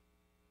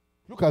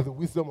 Look at the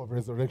wisdom of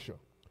resurrection.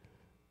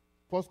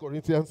 1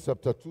 Corinthians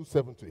chapter 2,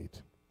 7 to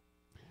 8.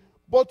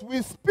 But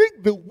we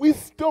speak the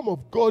wisdom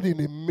of God in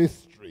a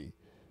mystery.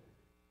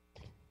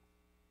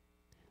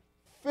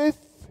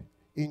 Faith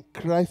in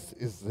Christ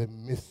is a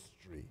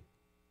mystery.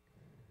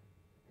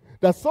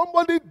 That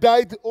somebody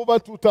died over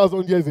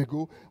 2,000 years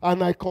ago,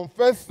 and I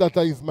confess that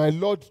he is my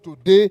Lord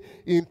today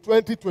in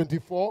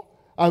 2024,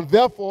 and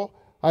therefore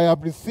I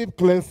have received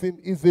cleansing,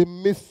 is a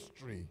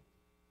mystery.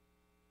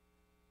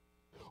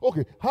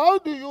 Okay, how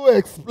do you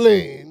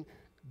explain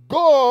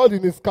God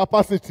in his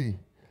capacity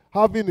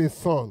having a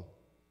son?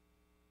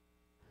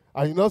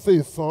 And you now say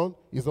his son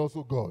is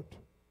also God.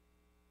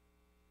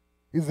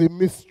 It's a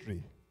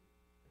mystery.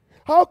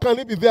 How can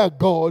he be there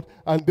God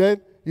and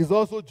then he's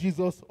also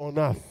Jesus on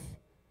earth?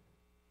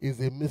 Is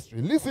a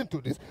mystery. Listen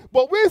to this.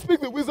 But we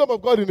speak the wisdom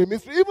of God in a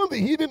mystery, even the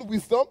hidden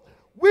wisdom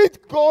which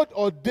God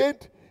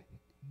ordained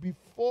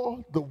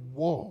before the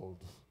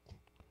world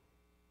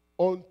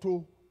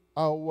unto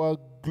our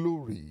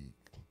glory.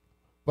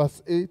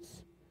 Verse 8.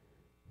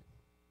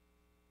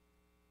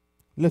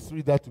 Let's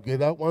read that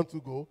together. 1,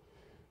 2, go.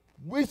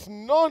 Which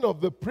none of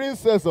the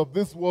princes of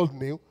this world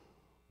knew,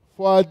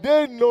 for had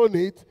they known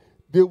it,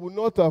 they would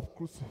not have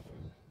crucified.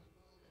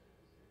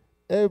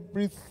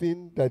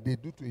 Everything that they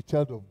do to a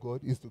child of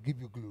God is to give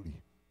you glory.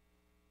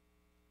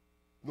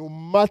 No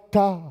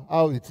matter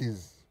how it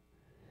is.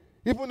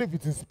 Even if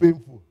it is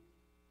painful.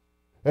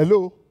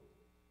 Hello?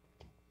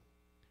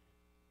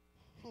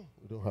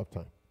 We don't have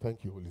time.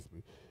 Thank you, Holy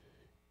Spirit.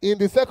 In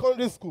the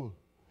secondary school,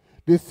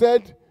 they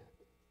said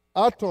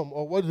atom,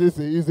 or what did they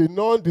say, is a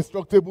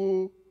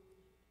non-destructible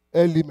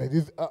element.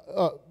 It's,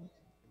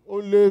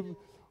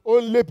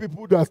 only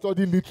people that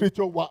study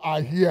literature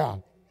are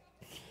here.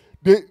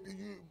 They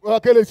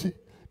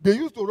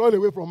used to run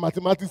away from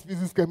mathematics,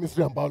 physics,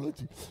 chemistry, and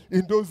biology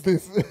in those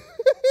days.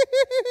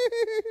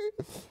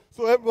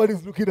 So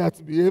everybody's looking at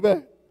me.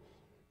 Amen?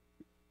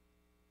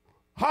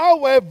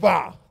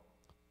 However,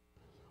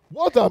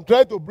 what I'm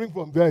trying to bring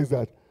from there is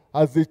that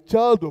as a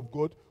child of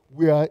God,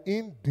 we are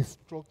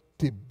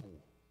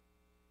indestructible.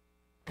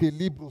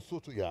 Kelibro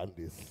soto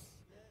yandes.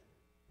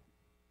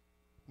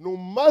 No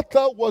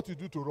matter what you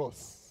do to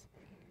us,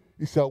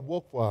 it shall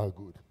work for our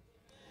good.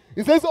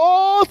 It says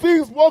all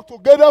things work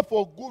together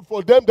for good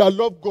for them that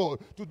love God,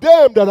 to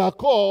them that are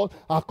called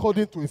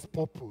according to his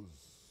purpose.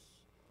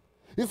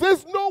 It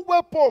says no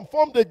weapon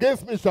formed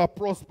against me shall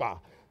prosper.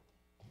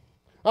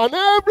 And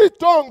every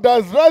tongue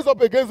that rise up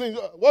against me,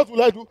 what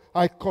will I do?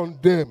 I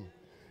condemn.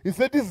 He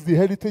said this is the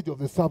heritage of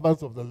the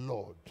servants of the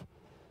Lord.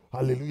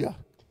 Hallelujah.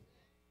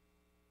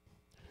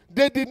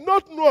 They did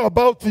not know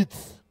about it.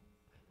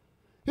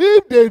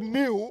 If they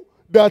knew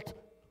that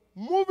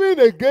moving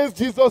against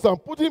Jesus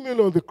and putting him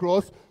on the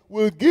cross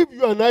will give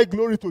you and I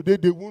glory today,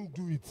 they won't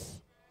do it.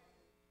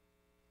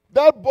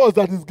 That boss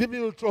that is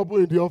giving you trouble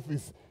in the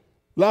office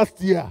last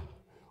year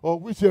or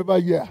whichever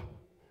year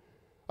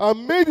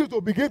and made you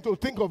to begin to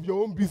think of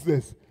your own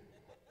business,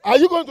 are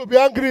you going to be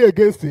angry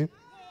against him?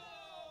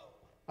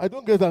 I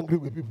don't get angry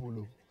with people.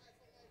 No.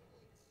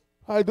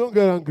 I don't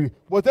get angry.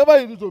 Whatever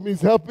you do to me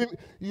is helping.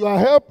 You are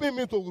helping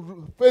me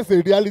to face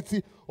a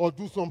reality or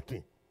do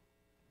something.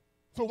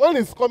 So when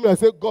it's coming, I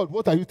say, God,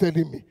 what are you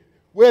telling me?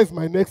 Where is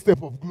my next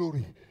step of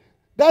glory?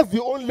 That's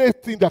the only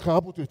thing that can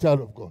happen to a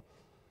child of God.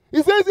 He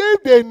says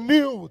if they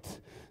knew it,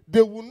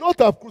 they would not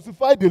have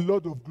crucified the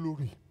Lord of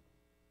glory.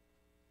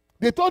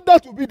 They thought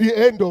that would be the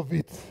end of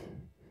it.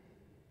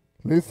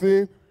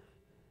 Listen,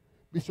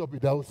 Bishop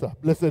Idausa,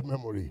 blessed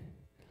memory.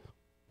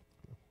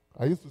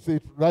 I used to say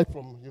it right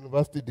from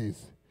university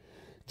days.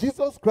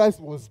 Jesus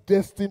Christ was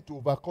destined to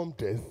overcome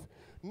death,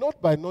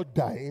 not by not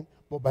dying,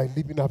 but by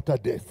living after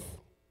death.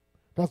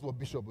 That's what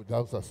Bishop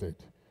Idausa said.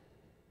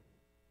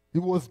 He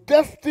was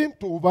destined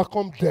to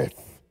overcome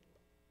death.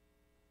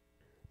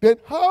 Then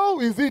how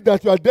is it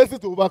that you are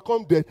destined to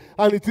overcome death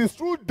and it is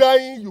through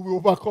dying you will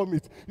overcome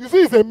it? You see,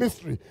 it's a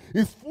mystery.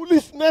 It's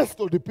foolishness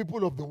to the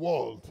people of the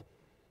world.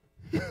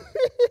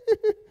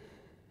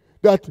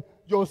 That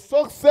your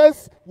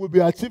success will be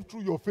achieved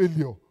through your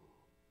failure.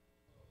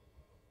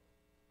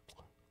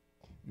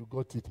 You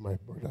got it, my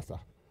brother, sir.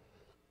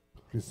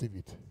 Receive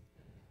it.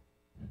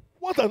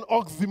 What an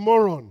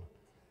oxymoron.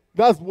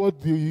 That's what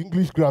the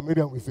English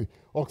grammarian will say.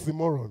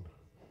 Oxymoron.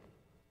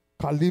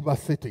 Kaliba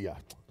seteya.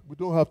 We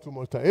don't have too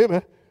much time.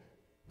 Amen.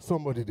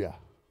 Somebody there.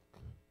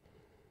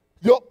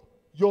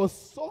 Your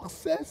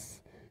success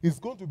is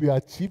going to be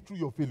achieved through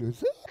your failure. You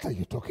say, what are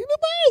you talking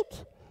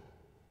about?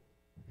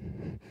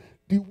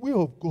 The way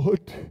of God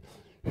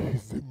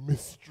is a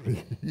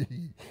mystery.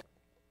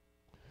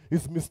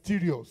 It's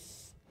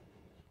mysterious.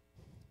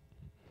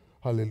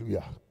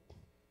 Hallelujah.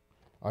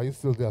 Are you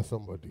still there,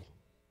 somebody?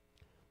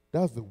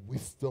 That's the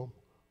wisdom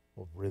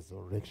of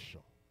resurrection.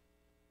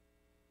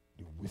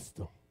 The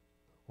wisdom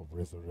of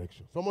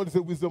resurrection. Somebody say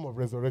wisdom of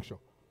resurrection.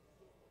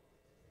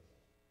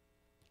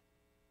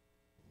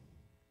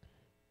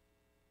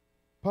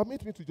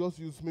 Permit me to just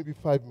use maybe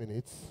 5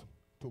 minutes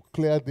to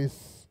clear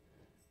this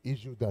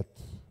issue that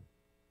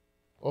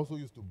also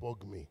used to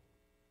bug me.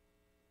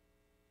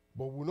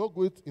 But we'll not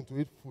go into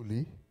it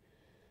fully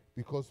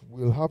because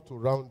we'll have to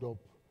round up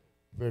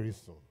very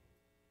soon.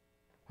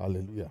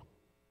 Hallelujah.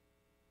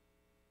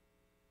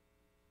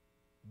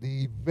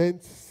 The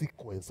event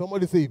sequence.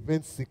 Somebody say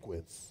event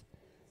sequence.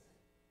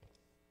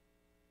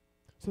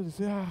 So they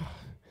say,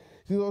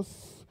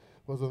 Jesus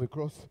was on the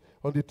cross.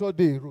 On the third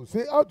day he rose.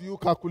 Say, how do you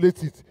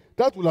calculate it?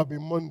 That will have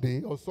been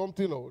Monday or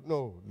something. Or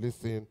no,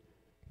 listen.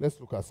 Let's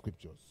look at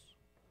scriptures.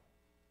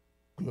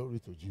 Glory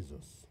to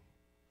Jesus.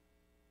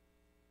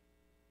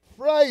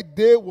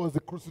 Friday was the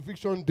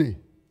crucifixion day.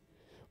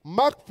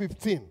 Mark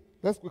 15.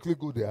 Let's quickly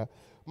go there.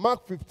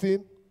 Mark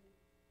 15.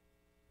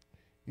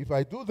 If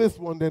I do this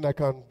one, then I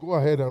can go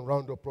ahead and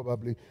round up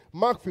probably.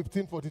 Mark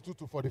 15, 42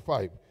 to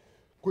 45.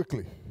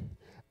 Quickly.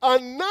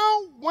 And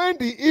now when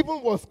the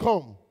even was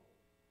come,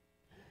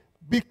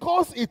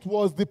 because it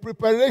was the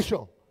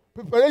preparation.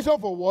 Preparation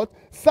for what?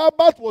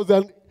 Sabbath was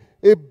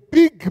a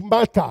big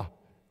matter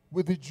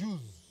with the Jews.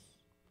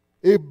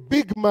 A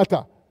big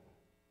matter.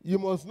 You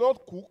must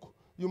not cook.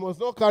 You must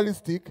not carry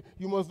stick.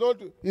 You must not.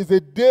 It's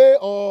a day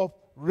of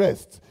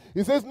rest.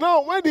 He says,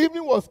 now when the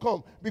evening was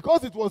come,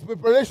 because it was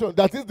preparation,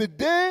 that is the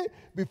day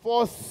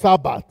before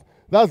Sabbath.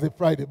 That's the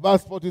Friday.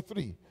 Verse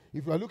 43.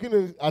 If you are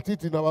looking at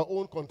it in our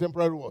own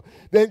contemporary world.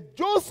 Then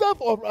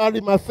Joseph of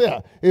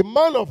Arimathea, a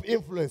man of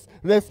influence,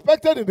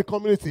 respected in the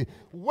community,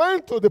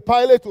 went to the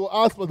Pilate to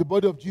ask for the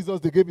body of Jesus.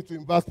 They gave it to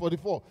him, verse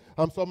 44.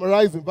 I'm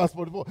summarizing verse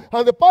 44.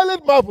 And the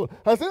Pilate marveled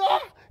and said,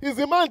 is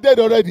the man dead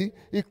already?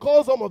 He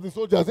called some of the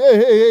soldiers.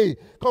 Hey,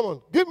 come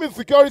on, give me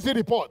security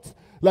reports.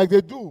 Like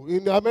they do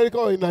in America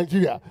or in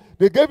Nigeria.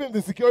 They gave him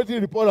the security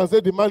report and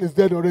said the man is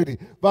dead already.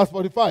 Verse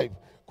 45,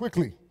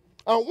 quickly.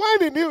 And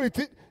when he knew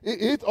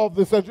it of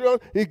the centurion,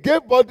 he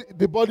gave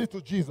the body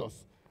to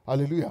Jesus.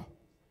 Hallelujah.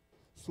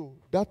 So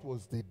that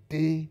was the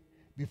day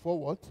before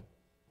what?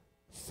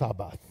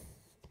 Sabbath.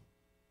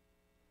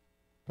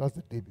 That's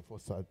the day before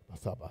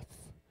Sabbath.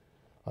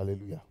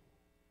 Hallelujah.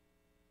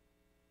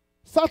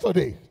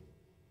 Saturday.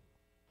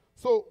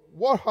 So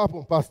what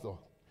happened, Pastor?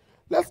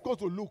 Let's go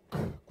to Luke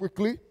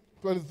quickly.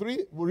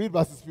 23, we'll read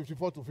verses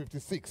 54 to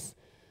 56.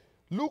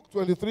 Luke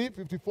 23,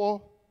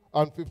 54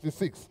 and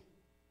 56.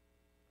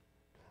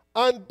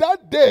 And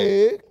that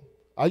day,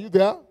 are you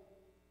there?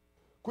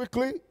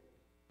 Quickly.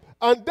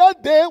 And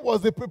that day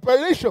was the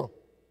preparation.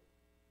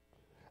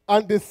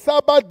 And the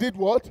Sabbath did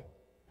what?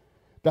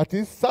 That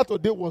is,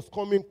 Saturday was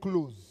coming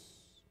close.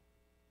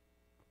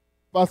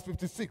 Verse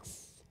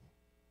 56.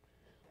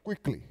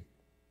 Quickly.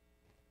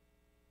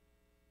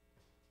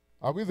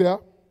 Are we there?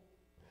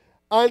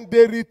 And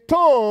they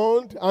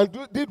returned and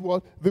did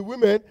what? The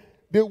women,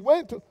 they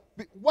went to,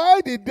 why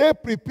did they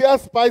prepare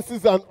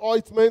spices and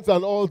ointments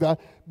and all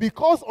that?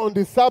 Because on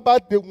the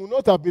Sabbath they would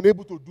not have been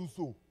able to do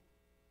so.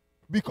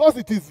 Because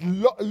it is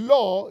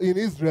law in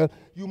Israel,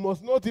 you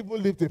must not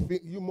even lift a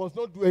finger, you must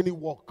not do any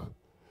work.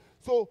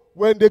 So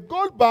when they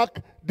got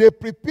back, they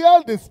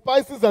prepared the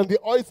spices and the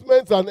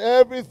ointments and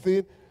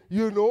everything,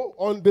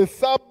 on the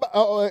Sabbath,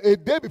 a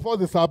day before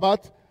the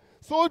Sabbath,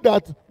 so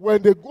that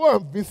when they go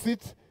and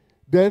visit,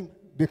 then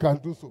they can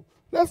do so.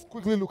 Let's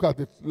quickly look at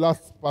the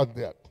last part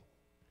there.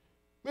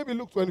 Maybe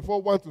Luke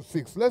 24, 1 to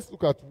 6. Let's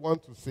look at 1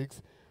 to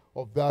 6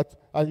 of that.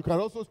 And you can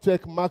also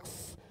check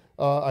Mark's,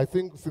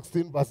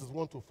 16 verses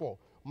 1 to 4.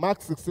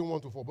 Mark 16,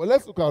 1 to 4. But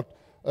let's look at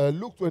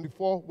Luke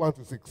 24, 1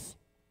 to 6.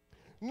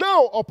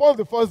 Now, upon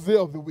the first day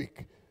of the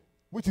week,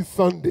 which is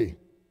Sunday,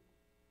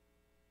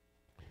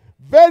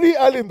 very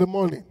early in the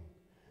morning,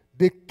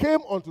 they came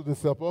unto the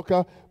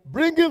sepulchre,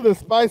 bringing the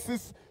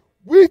spices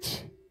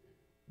which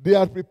they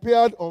had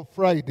prepared on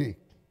Friday,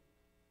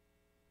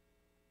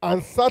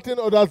 and certain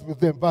others with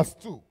them. Verse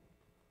 2.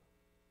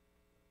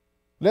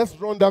 Let's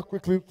run that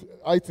quickly,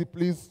 IT,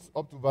 please,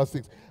 up to verse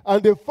 6.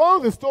 And they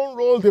found the stone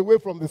rolled away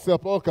from the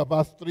sepulchre.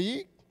 Verse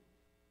 3.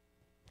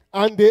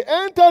 And they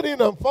entered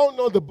in and found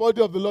not the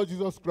body of the Lord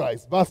Jesus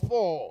Christ. Verse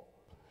 4.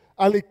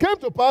 And it came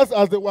to pass,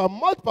 as they were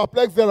much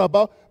perplexed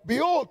thereabout,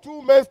 behold,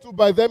 two men stood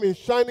by them in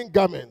shining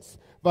garments.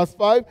 Verse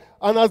 5.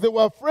 And as they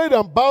were afraid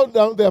and bowed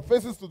down their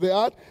faces to the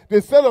earth, they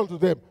said unto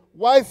them,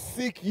 why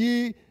seek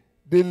ye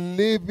the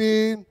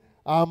living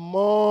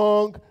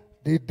among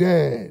the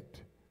dead?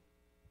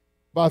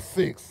 Verse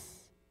 6.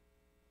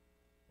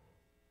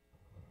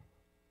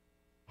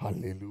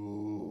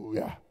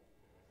 Hallelujah.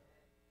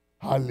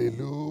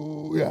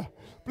 Hallelujah.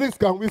 Please,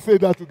 can we say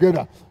that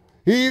together?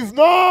 He is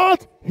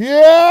not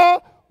here,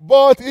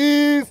 but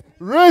is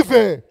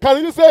risen.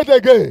 Can you say it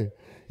again?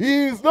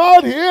 He is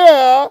not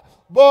here,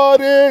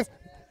 but is...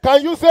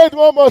 Can you say it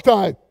one more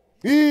time?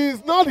 He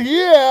is not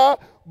here,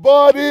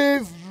 but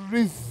is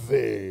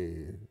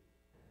risen.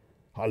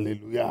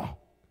 Hallelujah.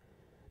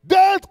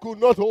 Death could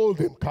not hold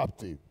him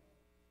captive.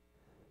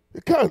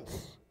 It can't.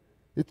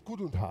 It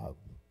couldn't have.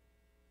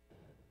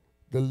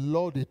 The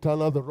Lord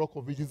eternal, the rock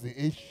of ages, the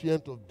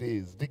ancient of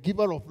days, the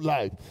giver of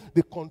life,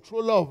 the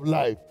controller of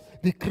life,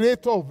 the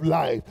creator of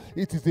life.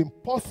 It is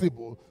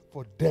impossible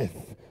for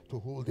death to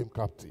hold him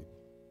captive.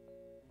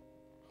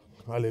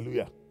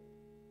 Hallelujah.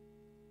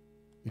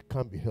 It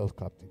can't be held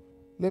captive.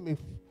 Let me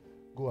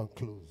go and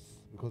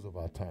close because of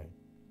our time.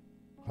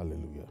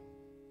 Hallelujah.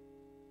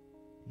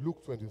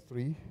 Luke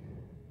 23,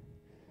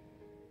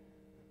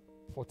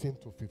 14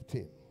 to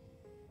 15.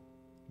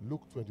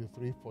 Luke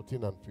 23,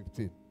 14 and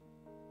 15.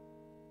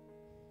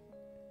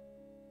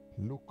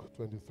 Luke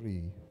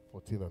 23,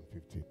 14 and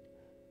 15.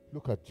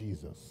 Look at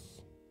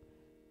Jesus.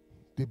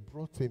 They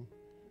brought him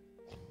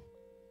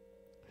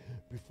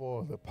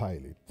before the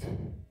Pilate.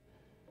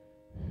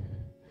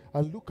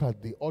 And look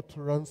at the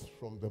utterance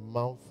from the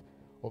mouth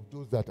of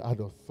those that had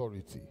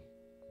authority.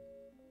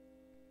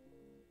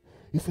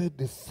 He said,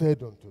 they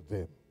said unto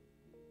them,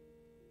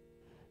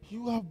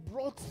 you have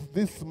brought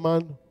this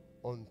man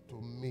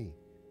unto me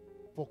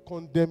for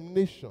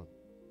condemnation,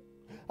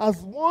 as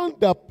one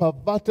that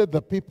perverted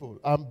the people.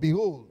 And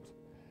behold,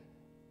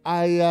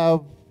 I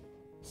have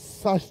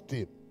searched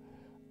him.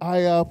 I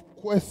have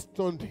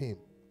questioned him.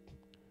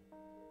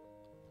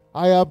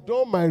 I have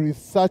done my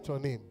research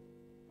on him.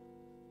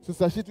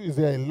 Sister Shitu is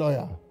a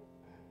lawyer.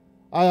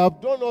 I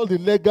have done all the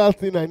legal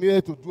thing I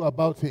needed to do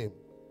about him.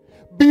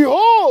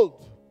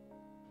 Behold,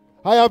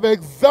 I have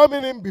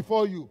examined him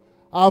before you.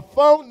 I have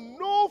found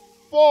no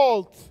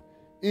fault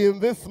in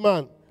this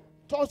man,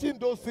 touching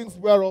those things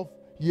whereof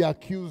ye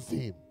accused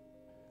him.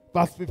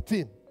 Verse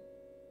 15.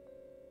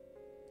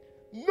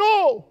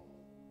 No,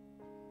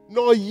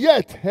 nor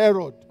yet,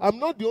 Herod. I'm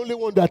not the only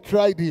one that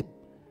tried him.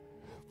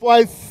 For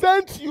I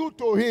sent you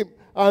to him,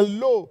 and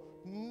lo,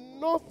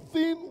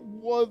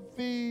 nothing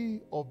worthy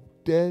of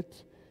death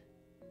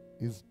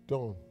is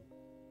done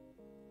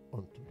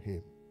unto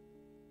him.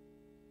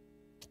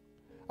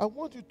 I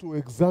want you to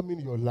examine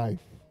your life.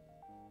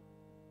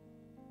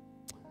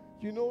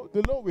 You know,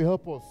 the Lord will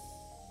help us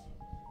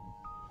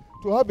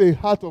to have a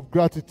heart of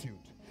gratitude.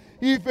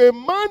 If a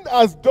man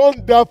has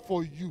done that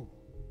for you,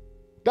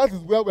 that is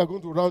where we are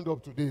going to round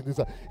up today in this.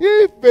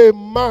 If a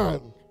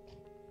man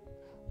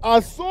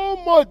has so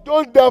much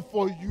done that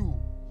for you,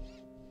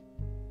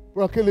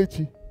 Brother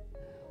Kelechi,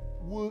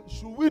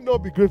 should we not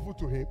be grateful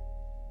to him?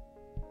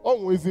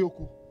 Oh, is he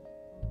oku?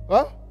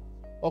 Huh?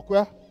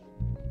 Okay.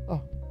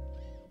 Ah.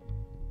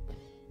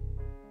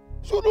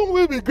 Shouldn't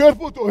we be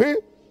grateful to him?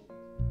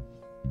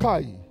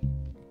 Kai.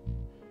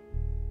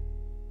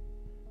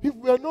 If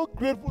we are not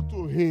grateful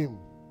to him,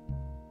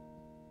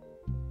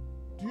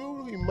 do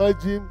you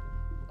imagine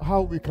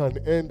how we can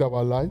end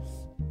our lives?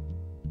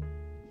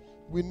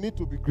 We need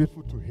to be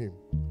grateful to him.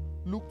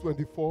 Luke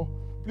 24.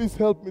 Please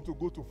help me to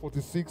go to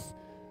 46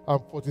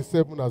 and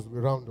 47 as we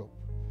round up,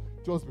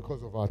 just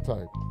because of our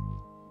time.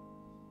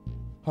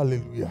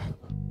 Hallelujah.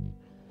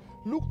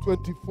 Luke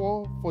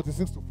 24,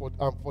 46 to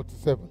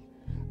 47.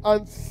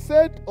 And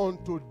said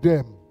unto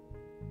them,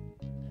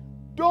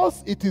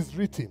 thus it is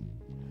written,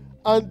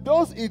 and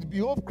does it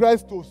behove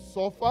Christ to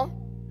suffer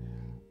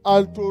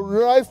and to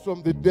rise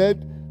from the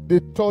dead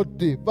the third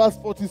day? Verse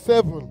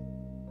 47.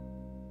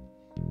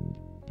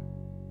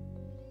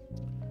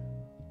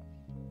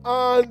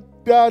 And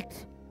that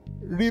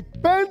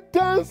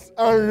repentance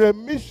and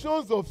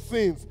remissions of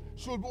sins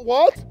should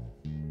what?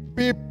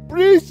 Be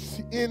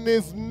preached in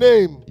his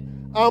name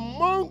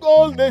among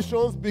all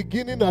nations,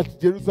 beginning at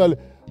Jerusalem.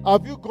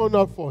 Have you gone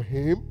out for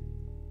him?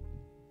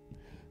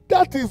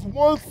 That is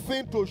one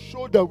thing to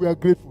show that we are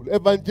grateful.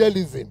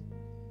 Evangelism.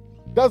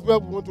 That's where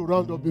we want to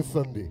round up this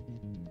Sunday.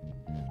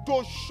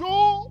 To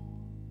show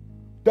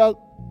that,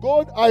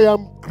 God, I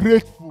am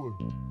grateful.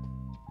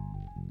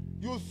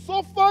 You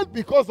suffered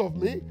because of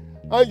me,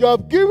 and you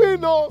have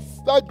given us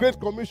that great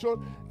commission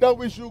that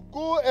we should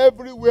go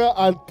everywhere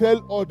and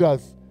tell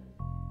others.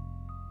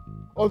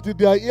 Until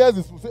their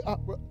ears will say,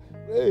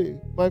 hey,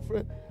 my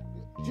friend,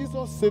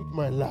 Jesus saved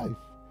my life.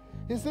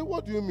 He said,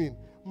 what do you mean?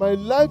 My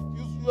life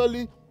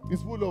usually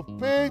is full of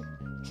pain,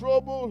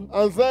 trouble,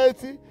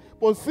 anxiety.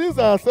 But since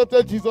I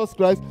accepted Jesus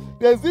Christ,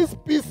 there's this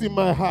peace in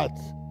my heart.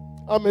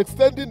 I'm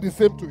extending the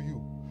same to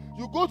you.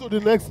 You go to the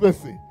next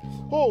person.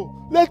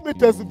 Oh, let me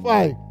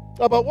testify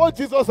about what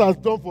Jesus has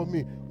done for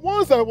me.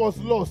 Once I was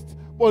lost,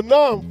 but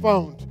now I'm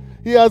found.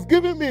 He has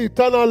given me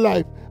eternal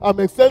life. I'm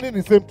extending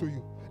the same to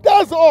you.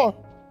 That's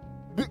all.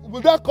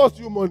 Will that cost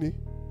you money?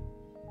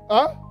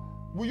 Huh?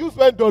 Will you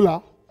spend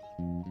 $1?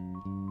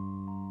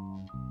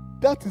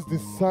 That is the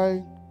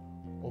sign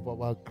of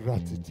our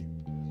gratitude.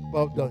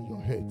 Bow down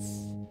your heads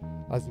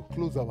as we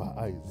close our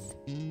eyes.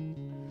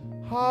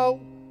 How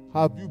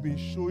have you been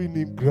showing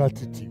him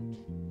gratitude?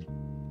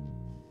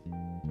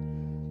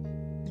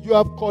 You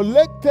have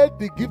collected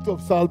the gift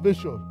of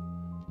salvation,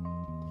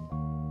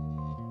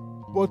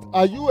 but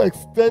are you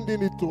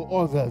extending it to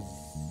others?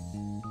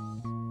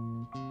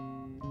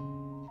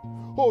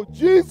 Oh,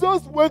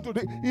 Jesus went to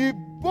he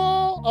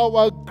bore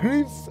our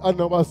griefs and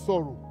our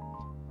sorrow.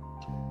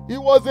 He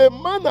was a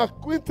man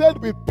acquainted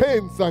with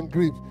pains and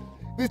griefs.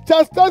 The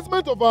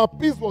chastisement of our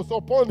peace was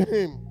upon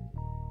him.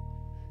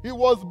 He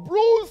was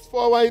bruised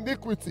for our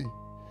iniquity.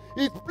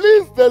 It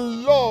pleased the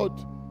Lord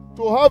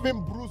to have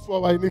him bruised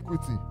for our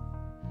iniquity,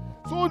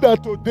 so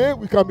that today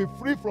we can be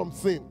free from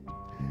sin.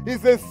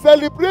 It's a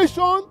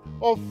celebration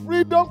of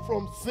freedom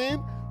from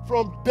sin,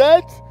 from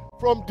death,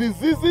 from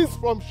diseases,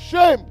 from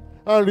shame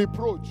and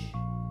reproach.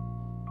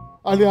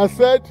 And he has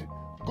said,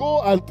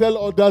 go and tell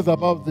others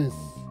about this.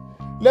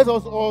 Let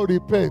us all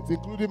repent,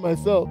 including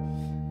myself.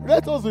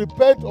 Let us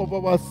repent of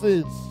our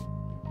sins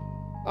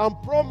and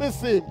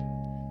promise him,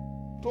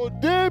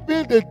 today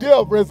being the day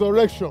of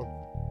resurrection,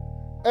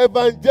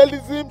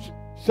 evangelism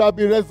shall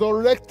be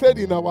resurrected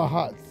in our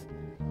hearts.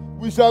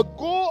 We shall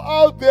go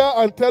out there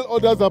and tell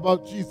others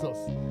about Jesus.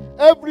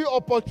 Every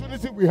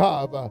opportunity we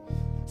have,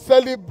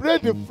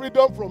 celebrate the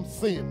freedom from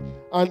sin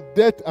and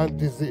death and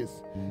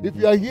disease. If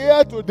you are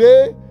here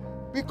today,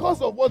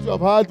 because of what you have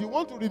had, you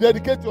want to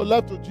rededicate your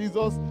life to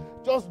Jesus,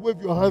 just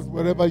wave your hands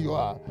wherever you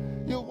are.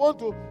 You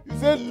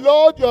say,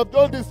 Lord, you have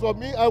done this for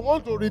me. I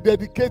want to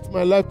rededicate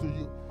my life to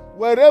you.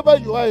 Wherever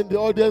you are in the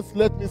audience,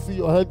 let me see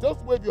your hand.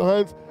 Just wave your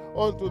hands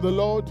unto the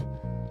Lord.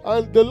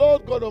 And the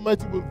Lord God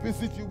Almighty will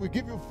visit you. Will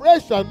give you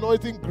fresh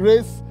anointing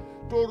grace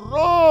to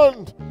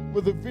run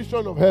with the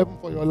vision of heaven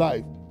for your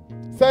life.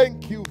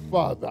 Thank you,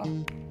 Father.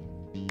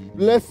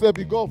 Blessed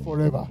be God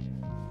forever.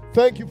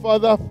 Thank you,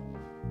 Father,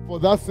 for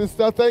that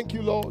sister. Thank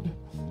you, Lord.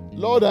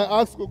 Lord, I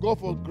ask, oh God,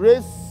 for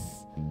grace.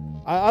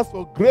 I ask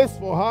for grace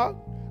for her,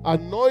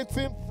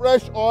 anointing,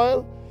 fresh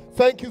oil.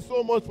 Thank you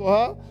so much for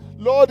her.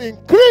 Lord,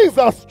 increase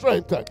her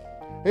strength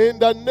in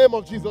the name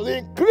of Jesus.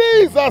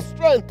 Increase her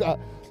strength.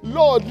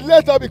 Lord,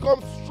 let her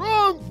become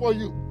strong for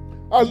you.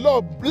 And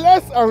Lord,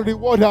 bless and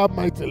reward her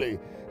mightily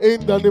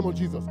in the name of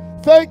Jesus.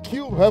 Thank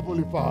you,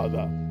 Heavenly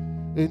Father.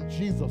 In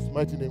Jesus'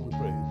 mighty name we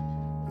pray.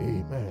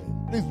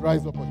 Amen. Please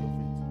rise up on your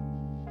feet.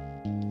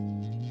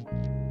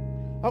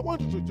 I want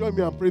you to join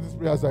me and pray this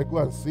prayer as I go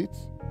and sit.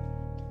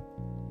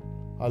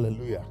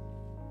 Hallelujah.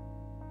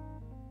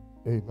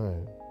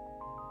 Amen.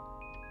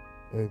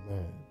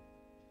 Amen.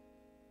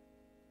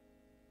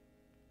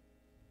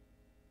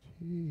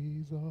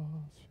 Jesus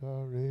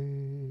shall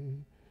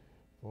reign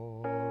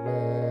forevermore.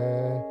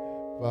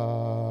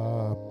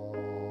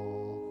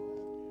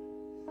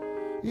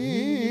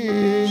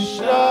 He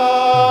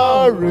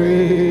shall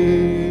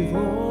reign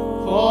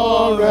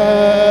forever.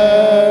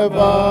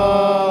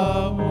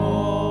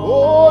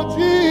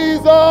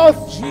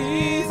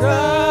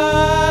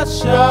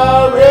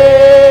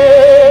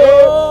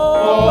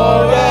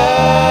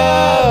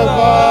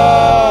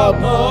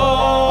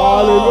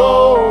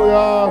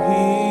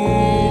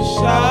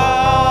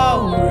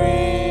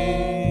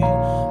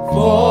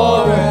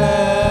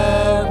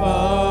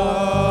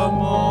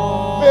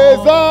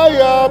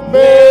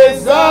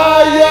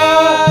 Messiah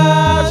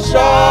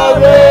shall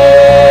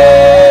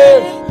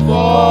reign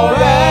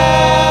forevermore.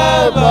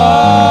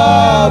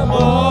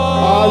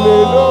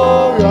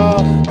 Hallelujah.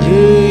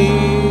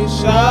 He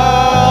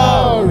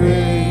shall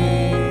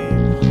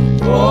reign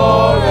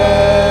forevermore.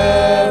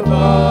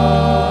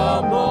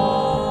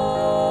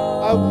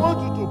 I want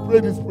you to pray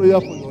this prayer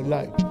for your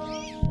life.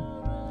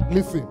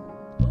 Listen.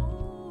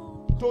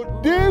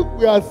 Today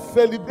we are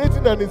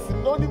celebrating and it's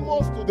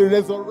synonymous to the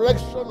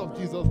resurrection of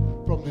Jesus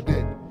from the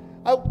dead.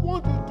 I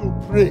want you to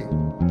pray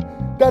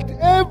that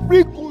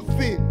every good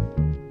thing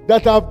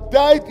that have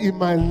died in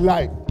my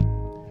life,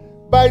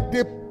 by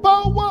the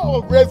power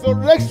of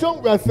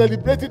resurrection we are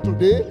celebrating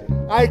today,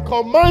 I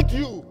command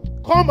you,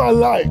 come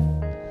alive.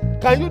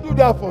 Can you do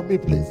that for me,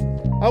 please?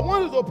 I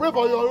want you to pray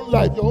for your own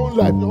life, your own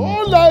life, your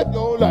own life,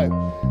 your own life.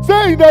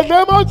 Say in the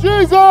name of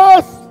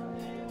Jesus.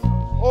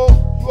 Oh,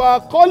 you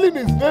are calling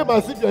his name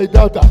as if you're a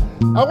doubter.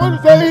 I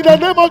want to say in the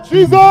name of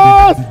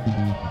Jesus.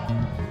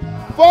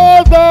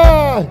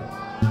 Father,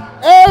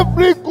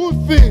 every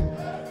good thing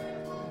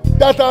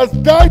that has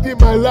died in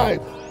my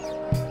life,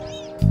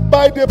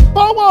 by the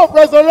power of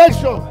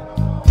resurrection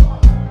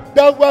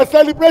that we are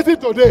celebrating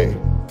today,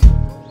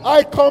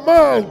 I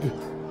command,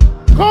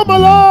 come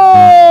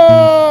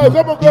alive.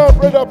 Come on, go and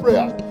pray that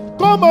prayer.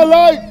 Come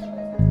alive.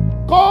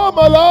 Come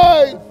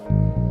alive.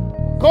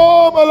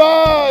 Come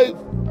alive.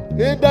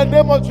 In the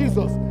name of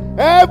Jesus.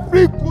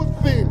 Every good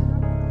thing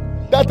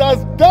that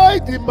has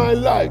died in my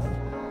life,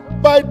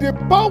 by the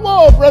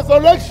power of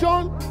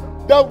resurrection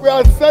that we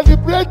are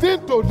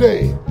celebrating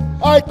today,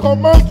 I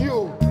command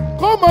you,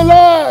 come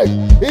alive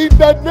in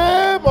the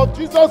name of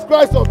Jesus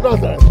Christ of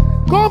Nazareth.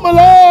 Come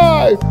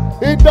alive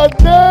in the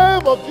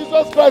name of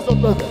Jesus Christ of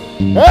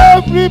Nazareth.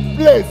 Every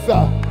place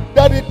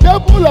that the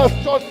devil has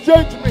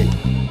changed me,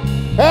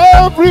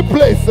 every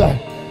place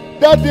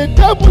that the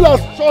devil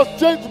has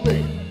changed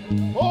me,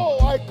 oh,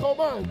 I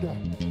command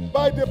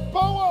by the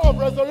power of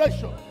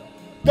resurrection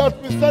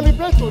that we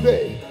celebrate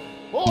today,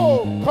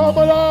 oh, come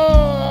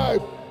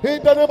alive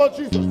in the name of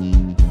Jesus.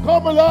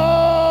 Come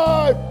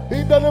alive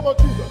in the name of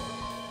Jesus.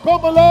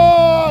 Come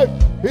alive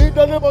in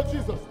the name of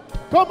Jesus.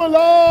 Come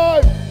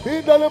alive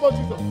in the name of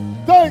Jesus.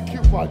 Thank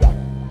you, Father.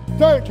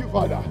 Thank you,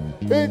 Father.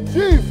 In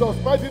Jesus'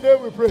 mighty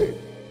name we pray.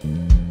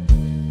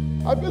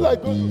 I feel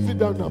like going to sit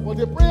down now, but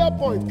a prayer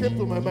point came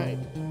to my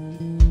mind.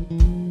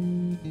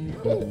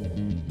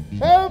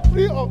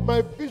 Every of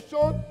my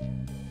vision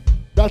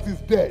that is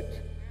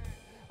dead,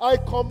 I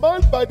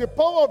command by the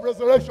power of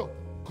resurrection,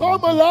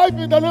 come alive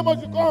in the name of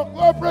Jesus. Come, go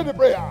and pray the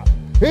prayer.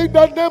 In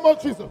the name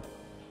of Jesus.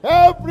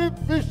 Every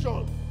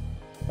vision,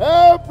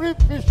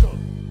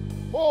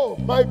 oh,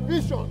 my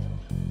vision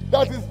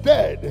that is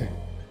dead,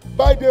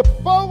 by the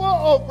power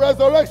of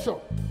resurrection,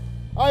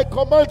 I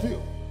command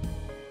you,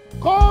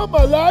 come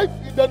alive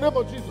in the name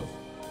of Jesus.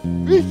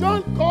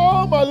 Vision,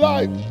 come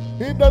alive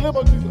in the name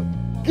of Jesus.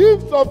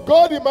 Gifts of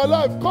God in my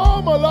life,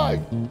 come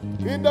alive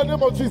in the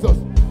name of Jesus.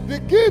 The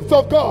gifts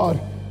of God,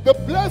 the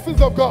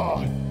blessings of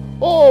God,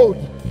 oh,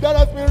 that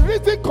has been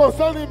written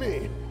concerning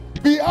me,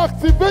 be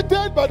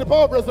activated by the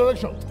power of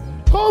resurrection.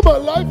 Come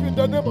alive in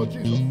the name of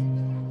Jesus.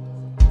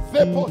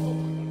 Say, Apostle.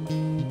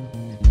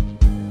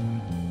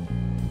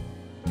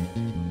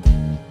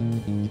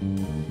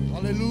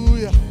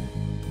 Hallelujah.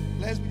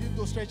 Let's begin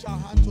to stretch our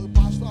hand to the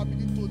pastor and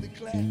begin to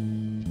declare,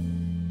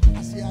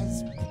 as he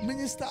has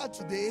ministered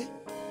today,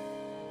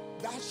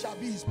 that shall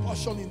be his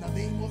portion in the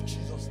name of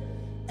Jesus.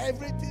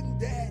 Everything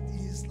dead in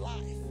his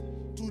life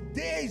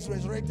today is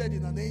resurrected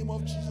in the name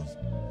of Jesus.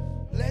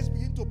 Let's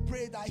begin to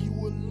pray that he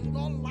will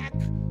not lack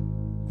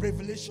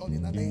revelation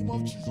in the name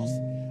of Jesus.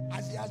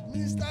 As he has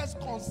ministered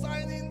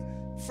concerning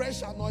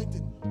fresh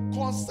anointing,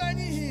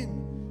 concerning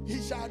him,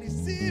 he shall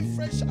receive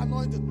fresh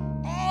anointing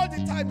all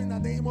the time in the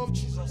name of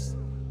Jesus.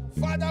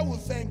 Father, we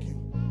thank you.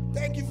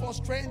 Thank you for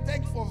strength.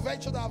 Thank you for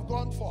virtue that have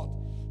gone forth.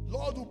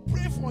 Lord, we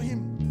pray for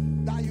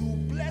him that you will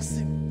bless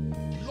him.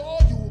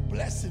 Lord, you will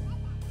bless him.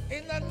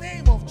 In the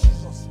name of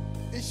Jesus,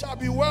 it shall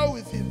be well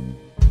with him.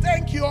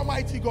 Thank you,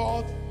 Almighty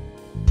God.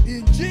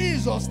 In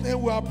Jesus'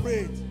 name we are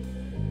prayed.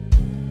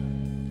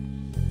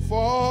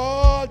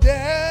 For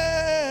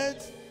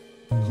death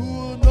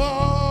could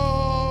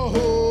not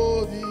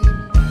hold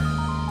him,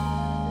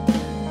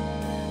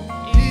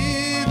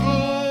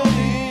 even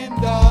in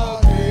the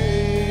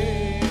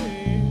grave.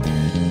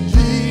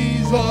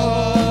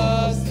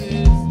 Jesus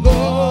is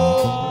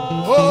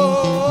Lord.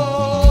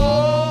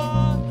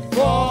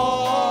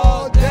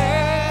 For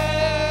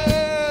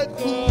death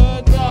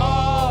could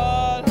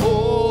not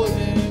hold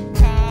him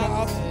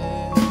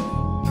captive,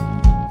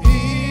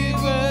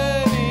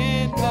 even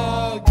in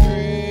the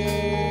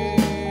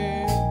grave.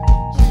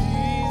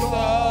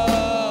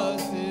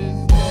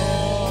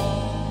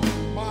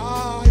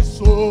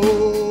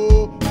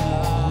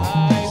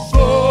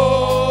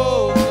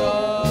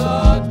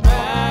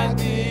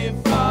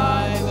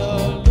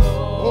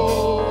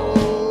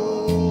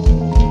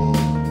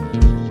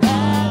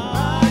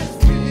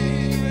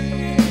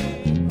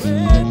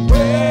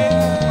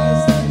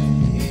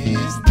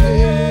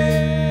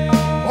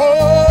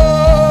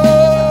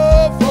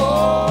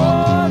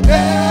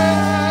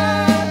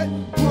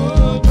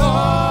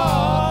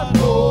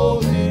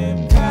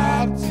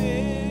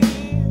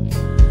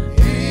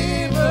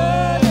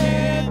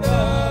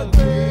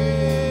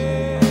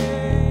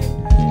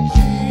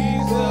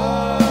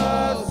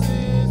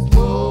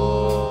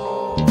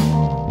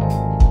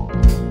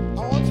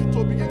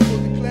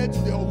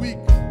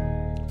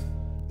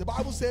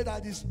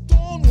 the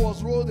stone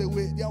was rolled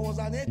away. There was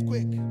an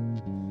earthquake,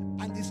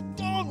 and the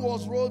stone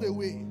was rolled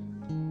away.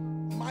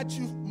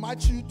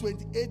 Matthew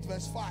 28,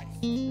 verse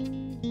 5.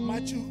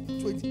 Matthew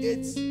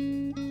 28.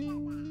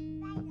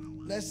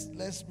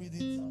 Let's read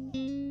it.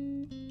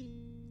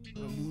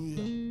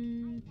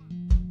 Hallelujah.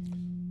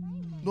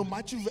 No,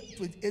 Matthew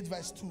 28,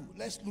 verse 2.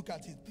 Let's look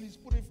at it. Please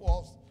put it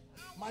for us.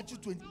 Matthew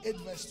 28,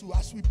 verse 2.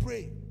 As we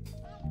pray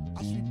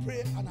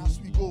and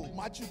as we go.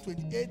 Matthew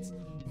 28,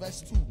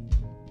 verse 2.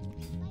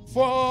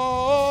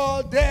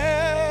 For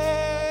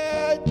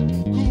death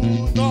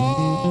could not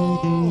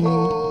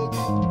hold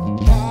you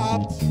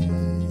captive,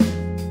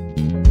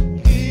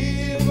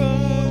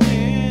 even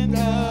in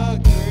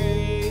the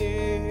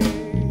grave.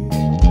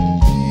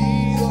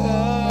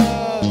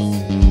 Jesus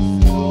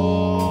is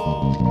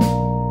Lord.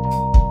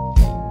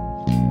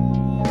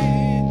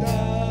 In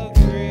the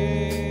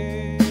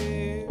grave,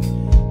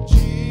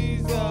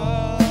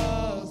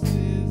 Jesus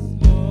is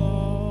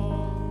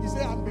Lord. He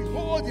said, and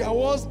behold, there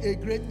was a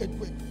great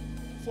earthquake.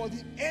 For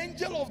the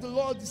angel of the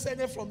Lord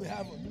descended from the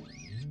heaven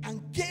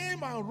and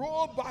came and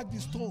rolled back the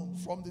stone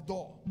from the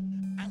door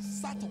and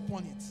sat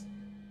upon it.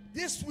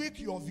 This week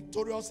you are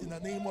victorious in the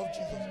name of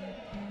Jesus.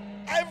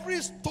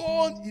 Every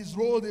stone is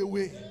rolled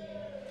away.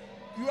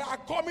 You are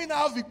coming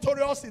out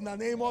victorious in the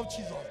name of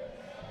Jesus.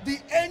 The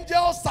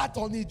angel sat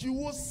on it. You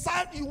will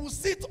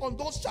sit on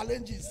those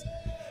challenges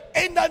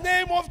in the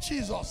name of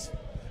Jesus.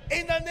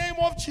 In the name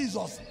of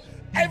Jesus.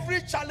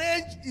 Every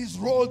challenge is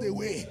rolled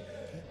away.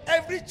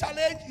 Every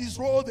challenge is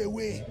rolled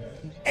away.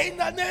 In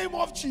the name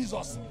of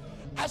Jesus.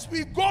 As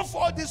we go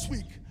forward this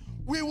week,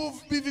 we will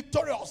be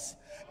victorious.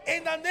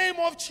 In the name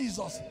of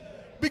Jesus.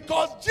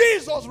 Because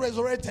Jesus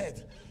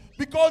resurrected.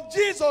 Because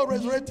Jesus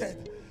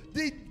resurrected.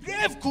 The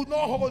grave could not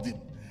hold him.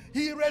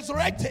 He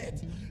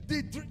resurrected.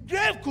 The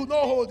grave could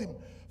not hold him.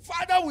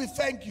 Father, we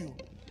thank you.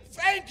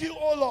 Thank you,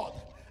 oh Lord.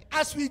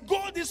 As we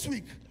go this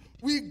week,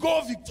 we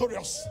go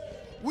victorious.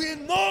 We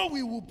know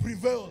we will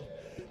prevail.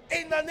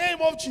 In the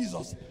name of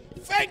Jesus.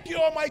 Thank you,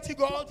 Almighty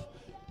God.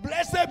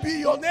 Blessed be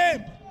your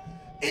name.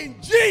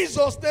 In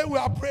Jesus' name we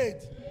are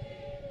prayed.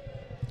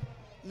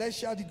 Let's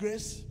share the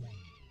grace.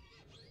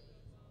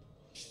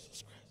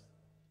 Jesus Christ,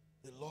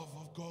 the love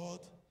of God,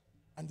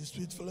 and the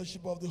sweet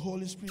fellowship of the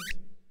Holy Spirit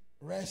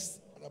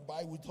rest and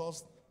abide with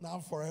us now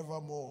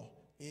forevermore.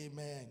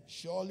 Amen.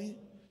 Surely,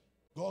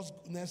 God's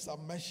goodness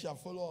and mercy shall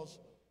follow us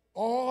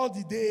all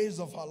the days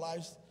of our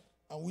lives,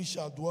 and we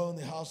shall dwell in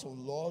the house of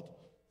the Lord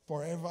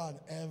forever and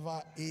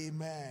ever.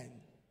 Amen.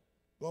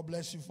 God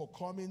bless you for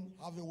coming.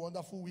 Have a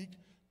wonderful week.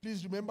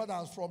 Please remember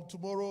that from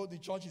tomorrow, the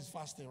church is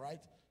fasting, right?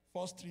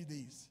 First 3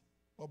 days.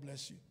 God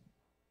bless you.